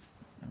because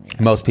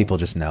most people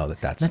just know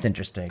that's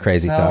interesting.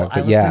 Crazy talk. But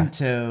I listened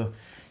to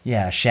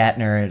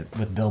Shatner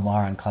with Bill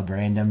Maher on Club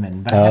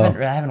Random, but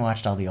I haven't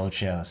watched all the old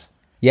shows.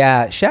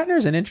 Yeah,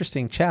 Shatner's an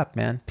interesting chap,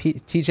 man.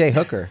 T.J.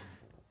 Hooker.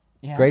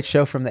 Yeah. Great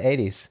show from the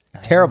 80s.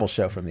 Terrible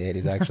show from the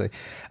 80s, actually.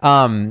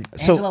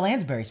 Angela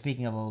Lansbury,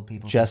 speaking of old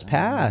people. Just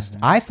passed.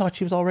 I thought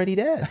she was already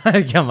dead.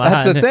 Come on.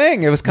 That's the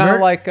thing. It was kind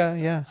of like,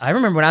 yeah. I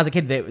remember when I was a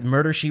kid,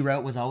 Murder, She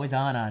Wrote was always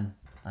on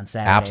Saturdays.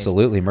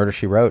 Absolutely. Murder,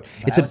 She Wrote.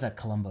 I was a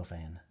Columbo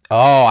fan.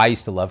 Oh, I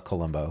used to love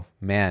Columbo.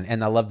 Man,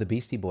 and I love the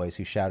Beastie Boys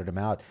who shouted him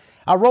out.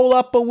 I roll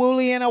up a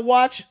wooly and I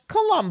watch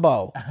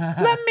Columbo.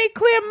 Let me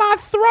clear my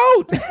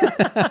throat.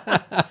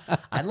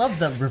 I love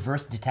the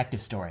reverse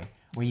detective story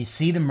where you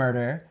see the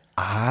murder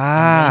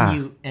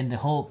And the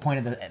whole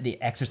point of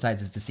the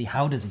exercise is to see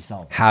how does he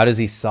solve it. How does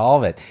he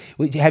solve it?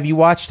 Have you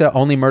watched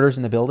Only Murders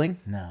in the Building?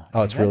 No.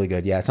 Oh, it's really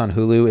good. Yeah, it's on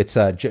Hulu. It's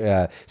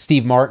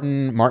Steve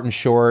Martin, Martin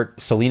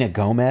Short, Selena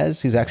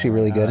Gomez, who's actually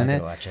really good in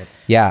it. Watch it.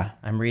 Yeah.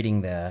 I'm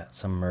reading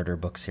some murder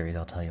book series.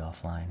 I'll tell you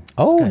offline.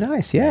 Oh,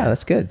 nice. Yeah,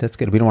 that's good. That's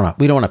good. We don't want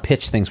to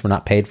pitch things we're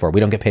not paid for.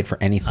 We don't get paid for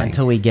anything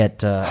until we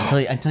get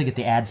until you get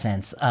the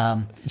AdSense.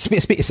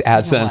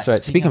 AdSense,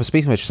 right? Speaking of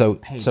which, so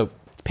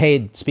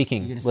paid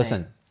speaking.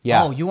 Listen.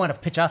 Yeah. Oh, you want to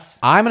pitch us?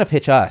 I'm going to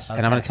pitch us,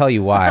 and I'm going to tell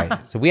you why.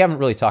 So we haven't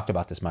really talked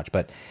about this much,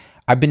 but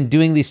I've been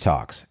doing these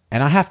talks,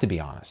 and I have to be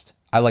honest.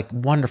 I like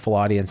wonderful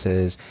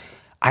audiences.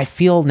 I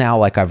feel now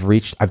like I've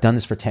done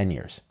this for 10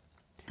 years.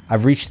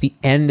 I've reached the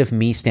end of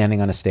me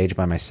standing on a stage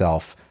by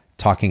myself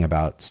talking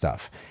about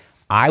stuff.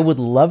 I would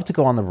love to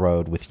go on the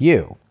road with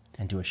you.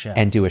 And do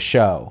a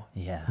show.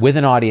 Yeah. With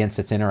an audience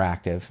that's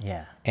interactive.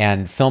 Yeah.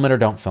 And film it or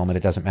don't film it,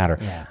 it doesn't matter.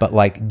 Yeah. But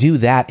like do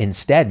that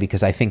instead,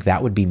 because I think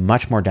that would be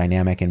much more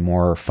dynamic and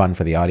more fun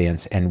for the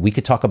audience. And we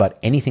could talk about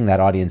anything that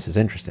audience is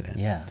interested in.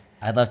 Yeah.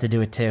 I'd love to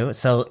do it too.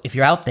 So if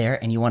you're out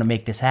there and you want to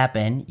make this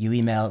happen, you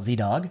email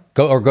ZDog.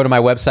 Go to my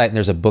website and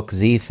there's a Book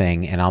Z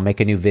thing, and I'll make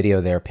a new video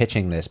there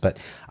pitching this. But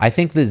I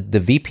think the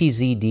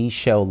VPZD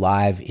show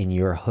live in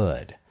your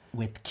hood.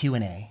 With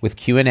Q&A. With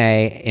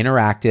Q&A,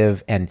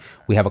 interactive, and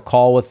we have a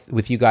call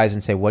with you guys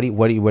and say, what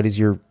does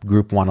your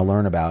group want to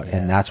learn about? Yeah.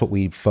 And that's what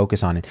we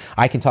focus on. And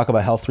I can talk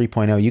about Health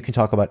 3.0, you can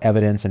talk about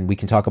evidence, and we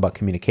can talk about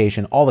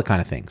communication, all the kind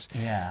of things.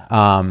 Yeah.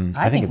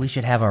 I think we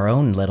should have our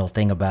own little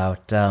thing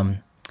about,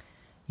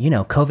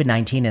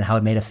 COVID-19 and how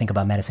it made us think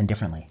about medicine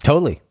differently.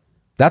 Totally.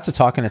 That's a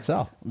talk in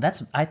itself.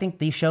 I think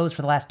these shows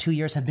for the last 2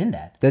 years have been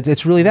that.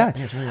 It's really that.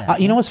 It's really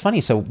that. You know what's funny?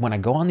 So when I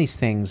go on these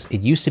things,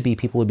 it used to be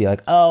people would be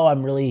like, oh,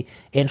 I'm really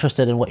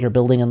interested in what you're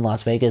building in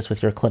Las Vegas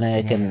with your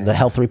clinic and the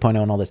Health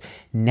 3.0 and all this.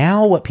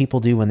 Now what people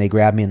do when they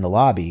grab me in the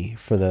lobby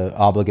for the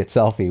obligate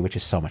selfie, which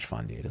is so much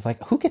fun, dude. It's like,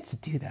 who gets to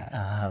do that?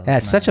 And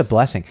it's such a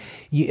blessing.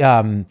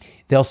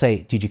 They'll say,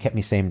 dude, you kept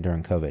me sane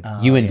during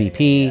COVID. You and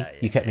VP,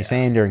 you kept me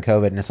sane during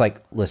COVID. And it's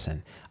like,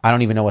 listen, I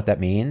don't even know what that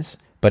means,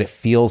 but it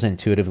feels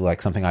intuitively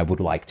like something I would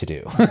like to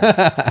do.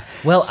 Yes.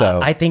 Well,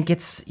 I think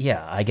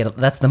I get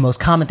that's the most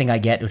common thing I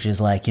get, which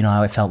is like,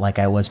 I felt like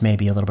I was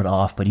maybe a little bit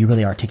off, but you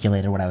really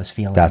articulated what I was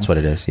feeling. That's what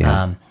it is,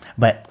 yeah.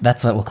 But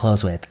that's what we'll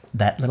close with,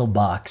 that little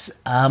box.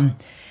 I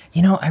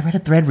read a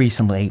thread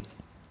recently,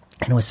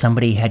 and it was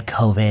somebody had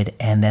COVID,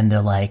 and then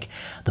they're like,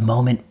 the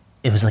moment,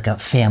 it was like a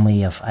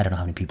family of, I don't know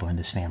how many people are in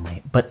this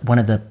family, but one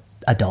of the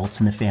adults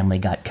in the family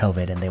got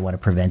COVID, and they want to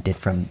prevent it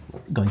from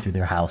going through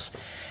their house.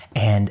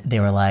 And they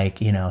were like,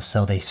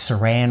 so they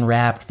saran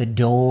wrapped the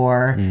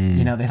door,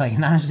 they like,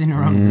 not just in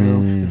their own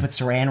room, they put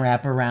saran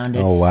wrap around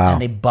it. Oh, wow.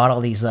 And they bought all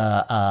these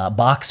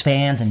box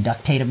fans and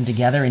duct taped them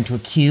together into a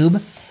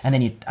cube. And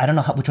then I don't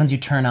know which ones you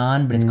turn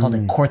on, but it's called a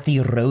Corthy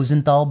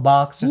Rosenthal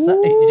box or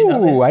something. Did you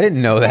know that? I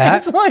didn't know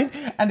that.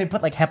 And they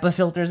put like HEPA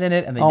filters in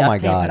it, and they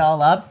duct tape it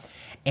all up.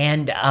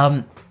 And,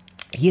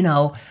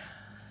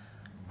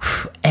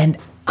 and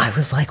I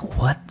was like,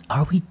 what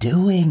are we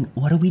doing?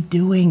 What are we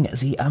doing?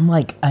 See, I'm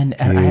like, and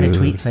I had a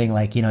tweet saying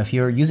like, if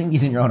you're using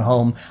these in your own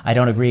home, I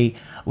don't agree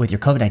with your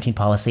COVID-19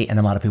 policy. And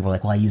a lot of people were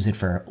like, well, I use it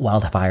for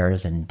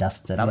wildfires and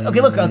dust. And I'm like,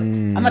 okay, look,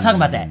 I'm not talking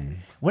about that.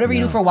 Whatever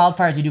you do for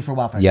wildfires, you do for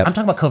wildfires. Yep. I'm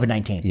talking about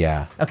COVID-19.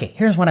 Yeah. Okay,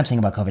 here's what I'm saying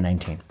about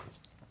COVID-19.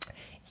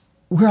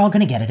 We're all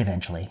going to get it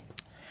eventually.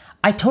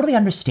 I totally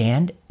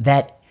understand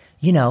that,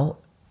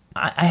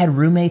 I had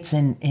roommates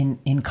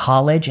in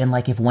college, and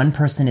like if one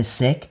person is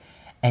sick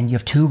and you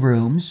have 2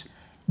 rooms,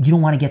 you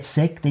don't want to get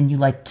sick, then you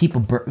like keep a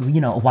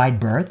wide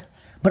berth,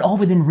 but all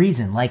within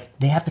reason. Like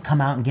they have to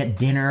come out and get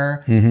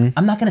dinner. Mm-hmm.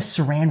 I'm not going to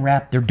saran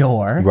wrap their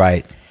door.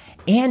 Right.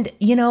 And,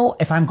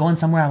 if I'm going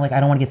somewhere, I'm like, I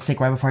don't want to get sick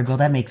right before I go,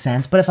 that makes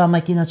sense. But if I'm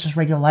like, it's just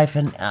regular life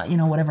and,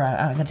 whatever,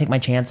 I got to take my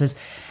chances.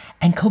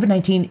 And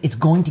COVID-19, it's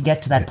going to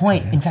get to that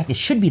point. Yeah. In fact, it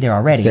should be there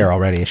already. It's there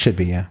already. It should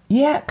be, yeah.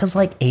 Yeah, because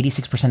like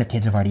 86% of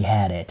kids have already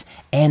had it.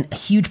 And a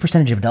huge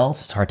percentage of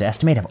adults, it's hard to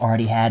estimate, have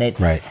already had it.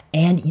 Right.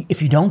 And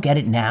if you don't get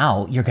it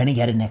now, you're going to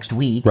get it next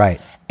week.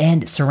 Right.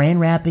 And saran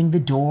wrapping the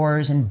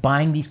doors and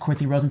buying these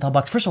Corthy Rosenthal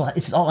boxes. First of all,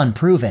 it's all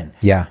unproven.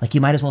 Yeah. Like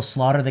you might as well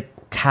slaughter the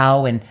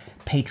cow and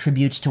pay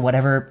tribute to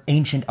whatever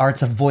ancient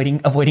arts avoiding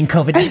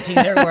COVID-19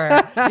 there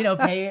were.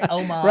 Pay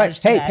homage. Right.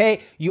 To that.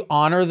 You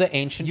honor the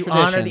ancient traditions.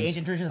 You honor the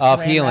ancient traditions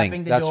of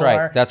healing. That's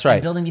right. That's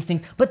right. Building these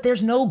things, but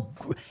there's no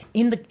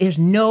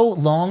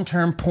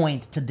long-term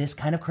point to this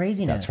kind of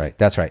craziness.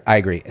 That's right. I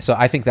agree. So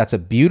I think that's a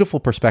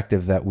beautiful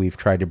perspective that we've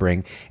tried to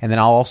bring, and then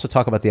I'll also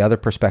talk about the other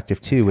perspective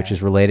too, which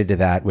is related to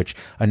that, which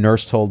a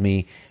nurse told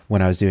me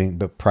when I was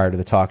but prior to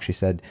the talk. She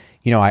said,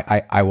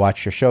 I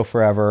watched your show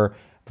forever.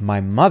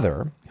 My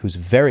mother, who's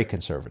very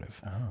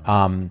conservative,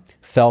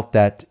 felt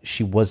that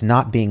she was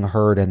not being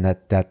heard, and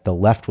that the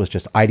left was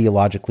just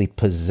ideologically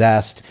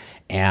possessed,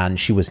 and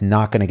she was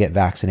not going to get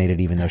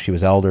vaccinated even though she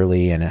was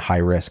elderly and at high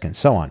risk and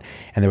so on.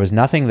 And there was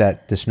nothing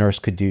that this nurse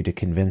could do to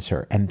convince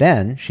her. And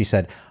then she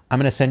said, I'm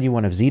going to send you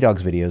one of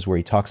Z-Dog's videos where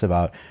he talks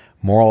about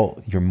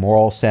your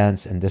moral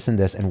sense and this,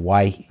 and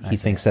why he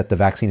thinks that the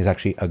vaccine is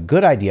actually a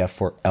good idea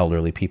for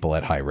elderly people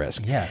at high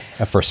risk. Yes.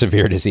 For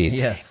severe disease.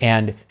 Yes.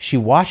 And she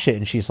watched it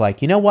and she's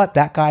like, you know what?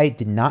 That guy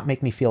did not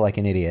make me feel like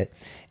an idiot.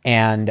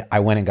 And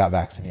I went and got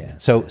vaccinated.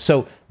 Yeah.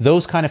 So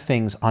those kind of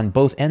things on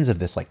both ends of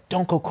this, like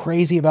don't go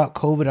crazy about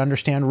COVID,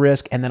 understand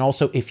risk. And then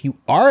also if you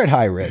are at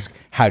high risk,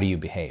 how do you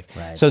behave?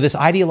 Right. So this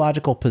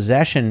ideological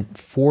possession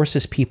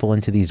forces people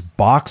into these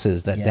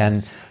boxes that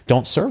then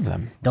don't serve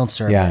them. Don't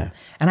serve them.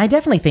 And I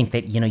definitely think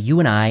that, you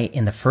and I,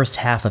 in the first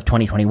half of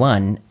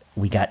 2021,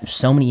 we got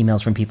so many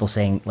emails from people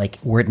saying, like,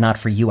 were it not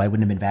for you, I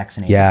wouldn't have been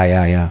vaccinated.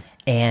 Yeah.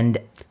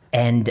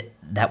 And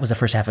that was the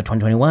first half of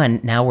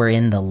 2021. Now we're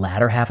in the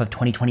latter half of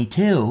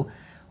 2022,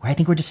 where I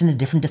think we're just in a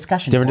different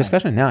discussion.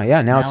 Discussion now.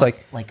 Yeah. Now it's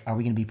like, are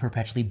we going to be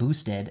perpetually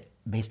boosted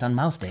based on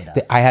mouse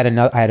data? I had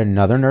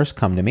another nurse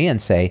come to me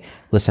and say,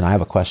 listen, I have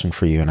a question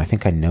for you. And I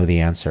think I know the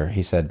answer.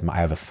 He said, I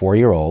have a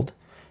 4-year-old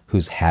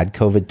who's had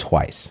COVID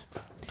twice.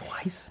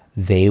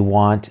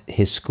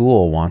 His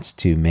school wants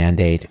to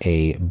mandate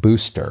a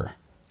booster,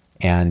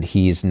 and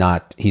he's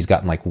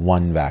gotten like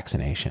one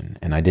vaccination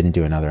and I didn't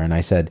do another. And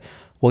I said,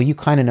 well, you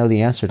kind of know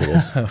the answer to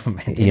this. A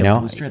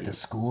booster at the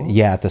school?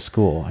 Yeah, at the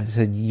school. I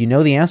said, you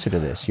know the answer to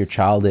this. Your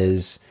child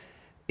has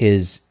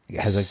a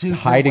Super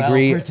high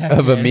degree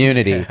of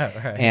immunity.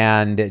 Right.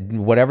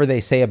 And whatever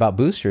they say about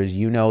boosters,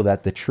 you know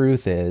that the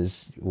truth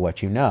is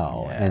what you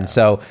know. Yeah. And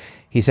so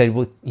he said,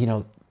 well,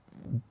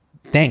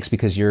 thanks,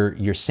 because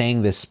you're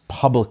saying this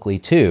publicly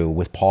too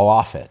with Paul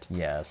Offit,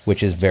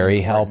 which is very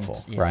helpful,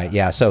 right?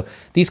 Yeah. So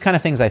these kind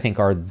of things I think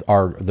are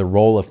the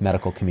role of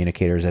medical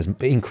communicators as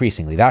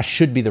increasingly. That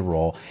should be the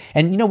role.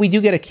 And we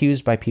do get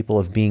accused by people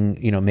of being,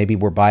 maybe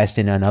we're biased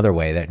in another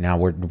way, that now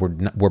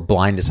we're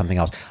blind to something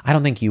else. I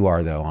don't think you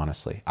are, though.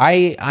 Honestly,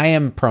 I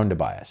am prone to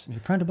bias. You're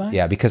prone to bias?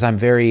 Yeah, because I'm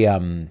very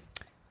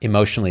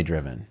emotionally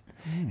driven.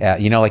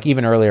 Like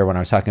even earlier when I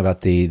was talking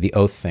about the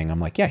oath thing, I'm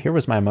like, here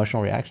was my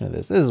emotional reaction to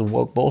this. This is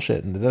woke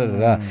bullshit. And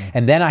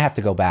And then I have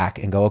to go back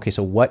and go, okay,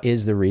 so what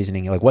is the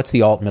reasoning? Like, what's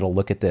the alt middle?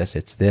 Look at this.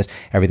 It's this.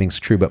 Everything's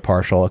true but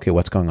partial. Okay,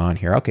 what's going on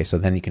here? Okay, so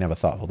then you can have a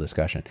thoughtful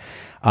discussion.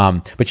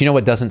 But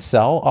what doesn't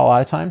sell a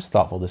lot of times?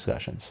 Thoughtful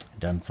discussions. It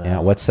doesn't sell. Yeah,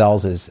 what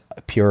sells is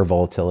pure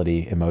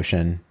volatility,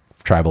 emotion,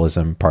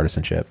 tribalism,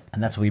 partisanship.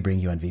 And that's what we bring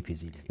you on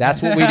VPZD.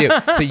 That's what we do.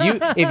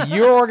 So if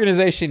your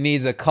organization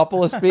needs a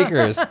couple of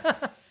speakers,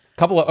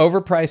 couple of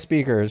overpriced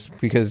speakers,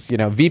 because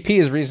VP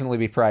is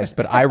reasonably priced,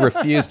 but I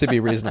refuse to be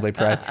reasonably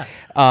priced.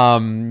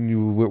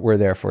 We're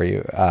there for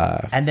you.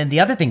 And then the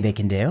other thing they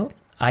can do,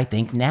 I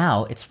think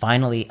now it's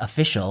finally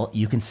official.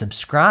 You can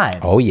subscribe.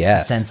 Oh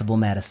yes, to Sensible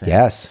Medicine.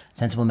 Yes,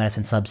 Sensible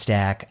Medicine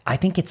Substack. I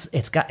think it's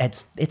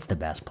the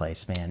best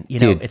place, man.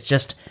 Dude. It's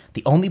just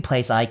the only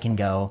place I can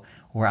go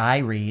where I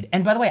read.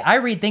 And by the way, I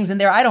read things in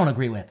there I don't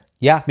agree with.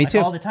 Yeah, me too.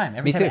 All the time.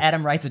 Every time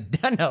Adam writes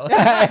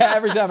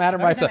Every time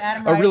Adam writes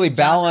a really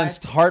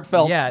balanced,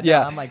 heartfelt.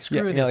 I'm like,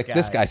 screw this guy.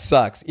 This guy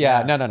sucks.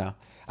 Yeah. No.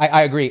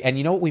 I agree.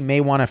 And what we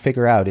may want to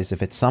figure out is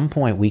if at some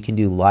point we can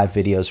do live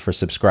videos for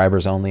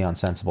subscribers only on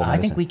Sensible Medicine.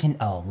 I think we can.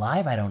 Oh,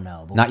 live? I don't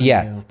know. Not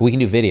yet, but we can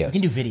do videos. We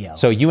can do video.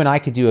 So you and I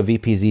could do a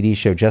VPZD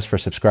show just for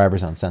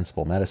subscribers on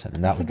Sensible Medicine,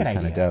 and that would be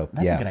kind of dope.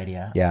 That's a good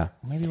idea. Yeah.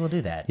 Maybe we'll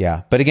do that.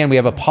 Yeah. But again, we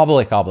have a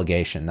public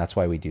obligation. That's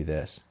why we do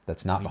this.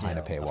 That's not behind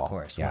a paywall. Of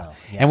course. Yeah. Well,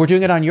 and we're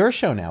doing it on your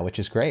show now, which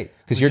is great.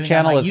 Because your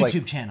channel is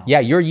YouTube channel. Yeah,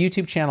 your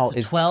YouTube channel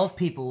is 12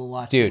 people will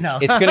watch it.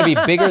 Dude, it's going to be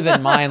bigger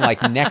than mine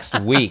like next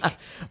week.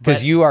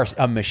 Because you are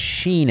a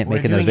machine at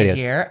making those videos.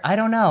 Here, I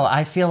don't know.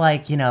 I feel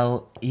like,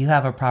 you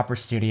have a proper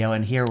studio,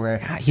 and here we're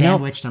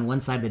sandwiched on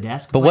one side of the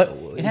desk. But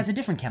it has a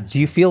different chemistry.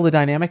 Do you feel the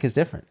dynamic is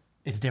different?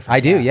 It's different. I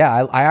do,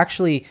 yeah. I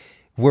actually,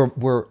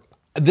 we're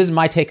this is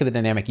my take of the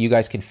dynamic. You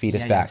guys can feed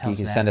us back. You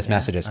can send us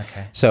messages.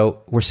 Okay.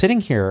 So we're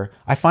sitting here.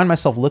 I find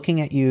myself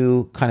looking at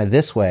you kind of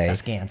this way.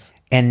 Askance.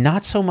 And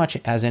not so much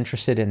as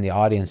interested in the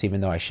audience,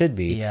 even though I should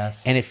be.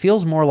 Yes. And it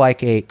feels more like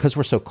because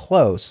we're so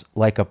close,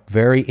 like a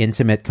very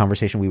intimate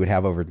conversation we would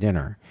have over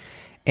dinner.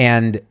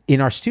 And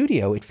in our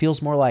studio, it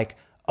feels more like,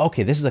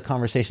 okay, this is a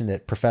conversation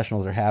that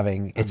professionals are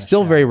having. It's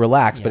still very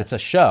relaxed, but it's a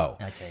show.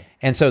 I see.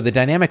 And so the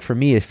dynamic for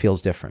me, it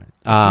feels different.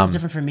 It feels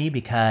different for me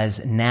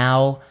because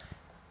now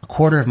a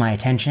quarter of my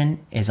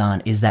attention is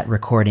on, is that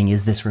recording?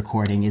 Is this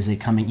recording? Is it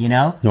coming?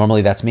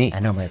 Normally that's me.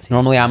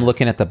 Normally I'm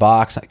looking at the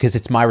box because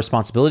it's my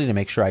responsibility to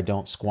make sure I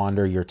don't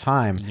squander your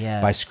time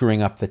by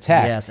screwing up the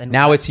tech. Yes. And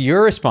now it's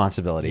your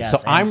responsibility. Yes,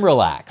 so I'm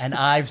relaxed. And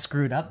I've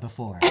screwed up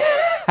before.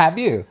 Have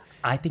you?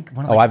 I think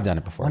I've done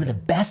it before. One of the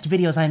best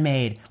videos I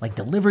made,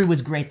 delivery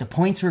was great, the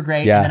points were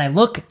great, and then I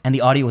look and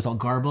the audio was all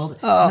garbled,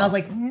 and I was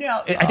like,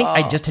 no. I think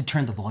I just had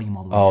turned the volume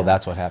all the way down.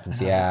 That's what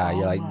happens. Yeah,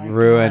 you're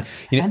ruined.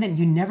 And then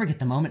you never get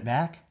the moment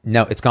back.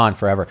 No, it's gone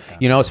forever.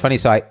 It's funny.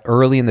 So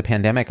early in the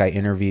pandemic, I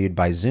interviewed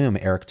by Zoom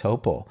Eric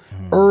Topol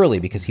early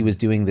because he was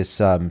doing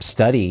this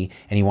study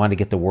and he wanted to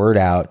get the word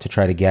out to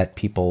try to get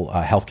people,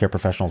 healthcare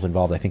professionals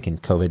involved, I think in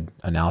COVID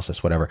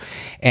analysis, whatever.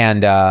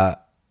 And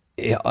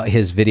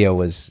his video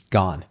was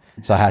gone.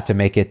 So I had to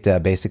make it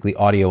basically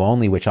audio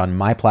only, which on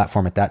my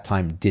platform at that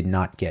time did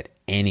not get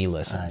any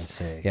listens. I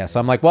see. Yeah, so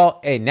I'm like, well,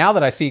 hey, now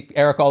that I see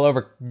Eric all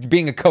over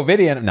being a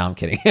COVIDian, no, I'm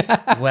kidding.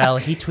 Well,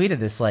 he tweeted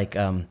this like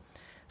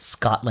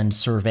Scotland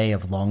survey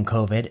of long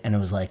COVID, and it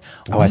was like,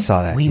 I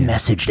saw that. We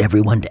messaged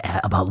everyone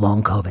about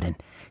long COVID, and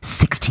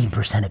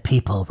 16% of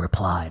people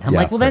replied. I'm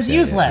like, well, that's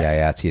useless.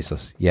 Yeah, it's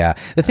useless. Yeah,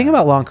 the thing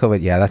about long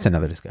COVID, that's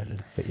another discussion.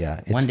 But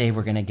yeah, one day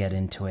we're gonna get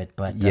into it.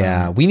 But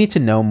we need to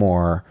know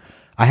more.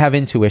 I have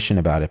intuition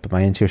about it, but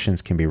my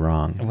intuitions can be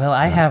wrong. Well,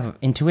 I have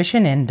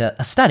intuition and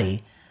a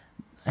study,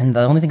 and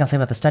the only thing I'll say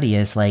about the study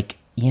is like,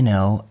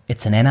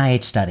 it's an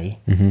NIH study,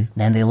 and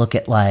they look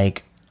at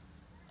like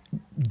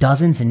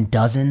dozens and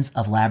dozens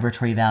of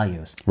laboratory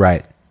values,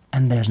 right?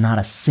 And there's not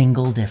a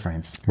single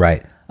difference,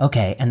 right?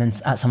 Okay, and then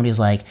somebody was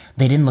like,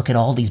 they didn't look at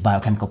all these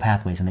biochemical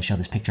pathways, and they show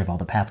this picture of all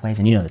the pathways,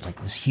 and it's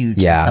like this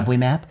huge subway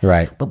map.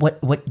 Right. But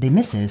what they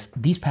miss is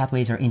these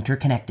pathways are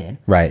interconnected.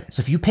 Right.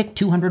 So if you pick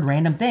 200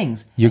 random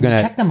things, you're going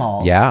to check them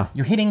all. Yeah.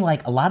 You're hitting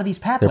like a lot of these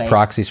pathways. They're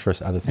proxies for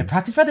other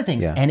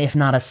things. Yeah. And if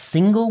not a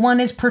single one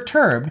is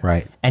perturbed,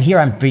 right. And here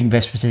I'm being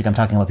very specific. I'm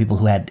talking about people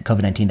who had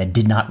COVID-19 that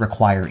did not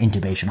require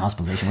intubation,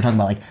 hospitalization. We're talking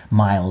about like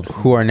mild.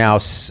 Who are now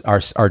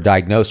are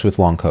diagnosed with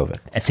long COVID.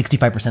 At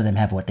 65% of them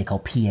have what they call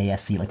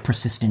PASC, like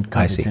persistent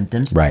COVID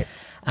symptoms. Right.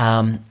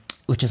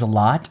 Which is a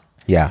lot.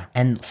 Yeah.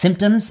 And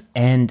symptoms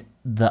and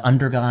the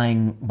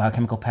underlying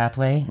biochemical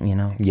pathway,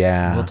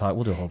 Yeah.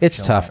 We'll do a whole It's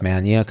show tough,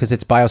 man. Because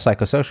it's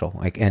biopsychosocial.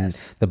 And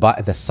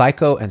the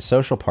psycho and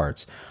social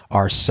parts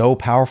are so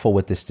powerful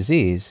with this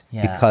disease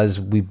because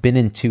we've been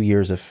in 2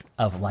 years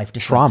of life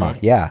trauma.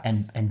 Yeah.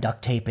 And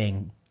duct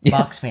taping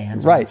box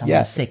fans right, when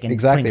someone's sick and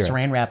putting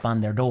saran wrap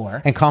on their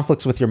door. And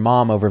conflicts with your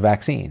mom over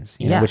vaccines,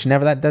 which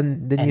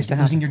didn't used to happen.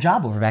 Losing your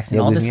job over vaccine,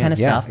 all this kind of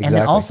stuff. Exactly. And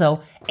then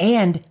also,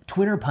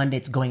 Twitter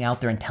pundits going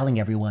out there and telling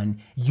everyone,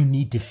 you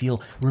need to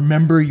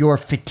remember your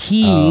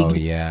fatigue. Oh,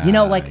 yeah.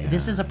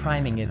 This is a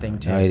priming thing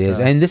too. It is.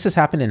 And this has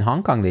happened in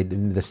Hong Kong.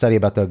 The study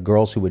about the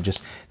girls who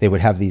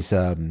would have these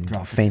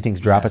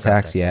faintings, drop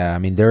attacks. Yeah, I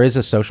mean, there is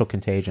a social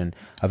contagion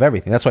of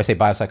everything. That's why I say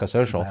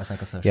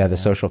biopsychosocial. Yeah, the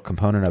social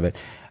component of it.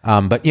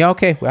 But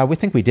okay. Well, we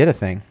think we did a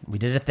thing. We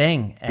did a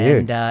thing,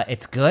 and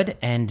it's good.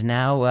 And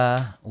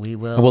now we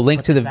will. We'll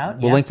link to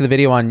the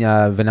video on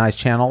Vinay's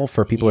channel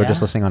for people who are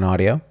just listening on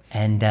audio.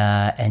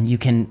 And you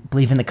can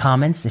leave in the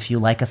comments if you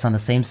like us on the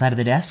same side of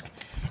the desk,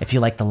 if you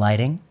like the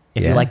lighting,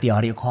 if you like the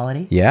audio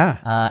quality,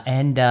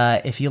 and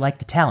if you like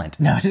the talent.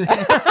 No.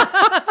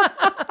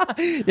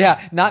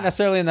 Yeah, not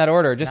necessarily in that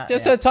order. Just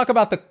to talk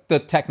about the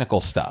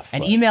technical stuff.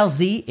 And email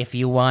Z if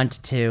you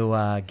want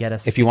to get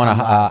us. If you want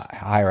to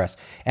hire us.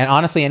 And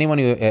honestly, anyone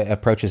who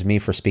approaches me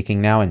for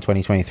speaking now in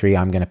 2023,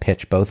 I'm going to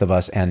pitch both of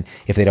us. And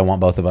if they don't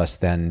want both of us,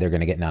 then they're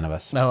going to get none of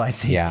us. Oh, I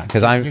see. Yeah,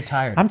 because you're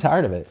tired. I'm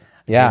tired of it.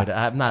 Yeah, dude,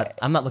 I'm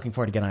not looking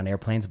forward to getting on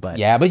airplanes, but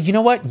but you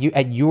know what?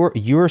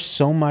 You're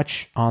so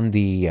much on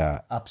the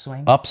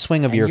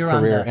upswing of your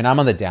career, and I'm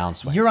on the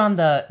downswing. You're on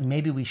the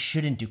maybe we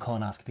shouldn't do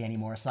colonoscopy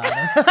anymore side.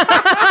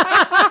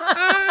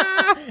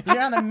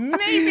 You're on the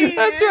maybe.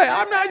 That's right.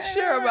 I'm not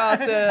sure about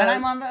this. And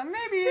I'm on the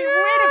maybe.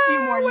 Wait a few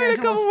more years. Wait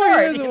a couple more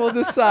years, and we'll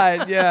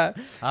decide. Yeah.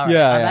 All right.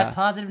 On that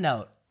positive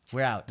note,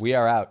 we're out. We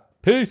are out.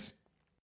 Peace.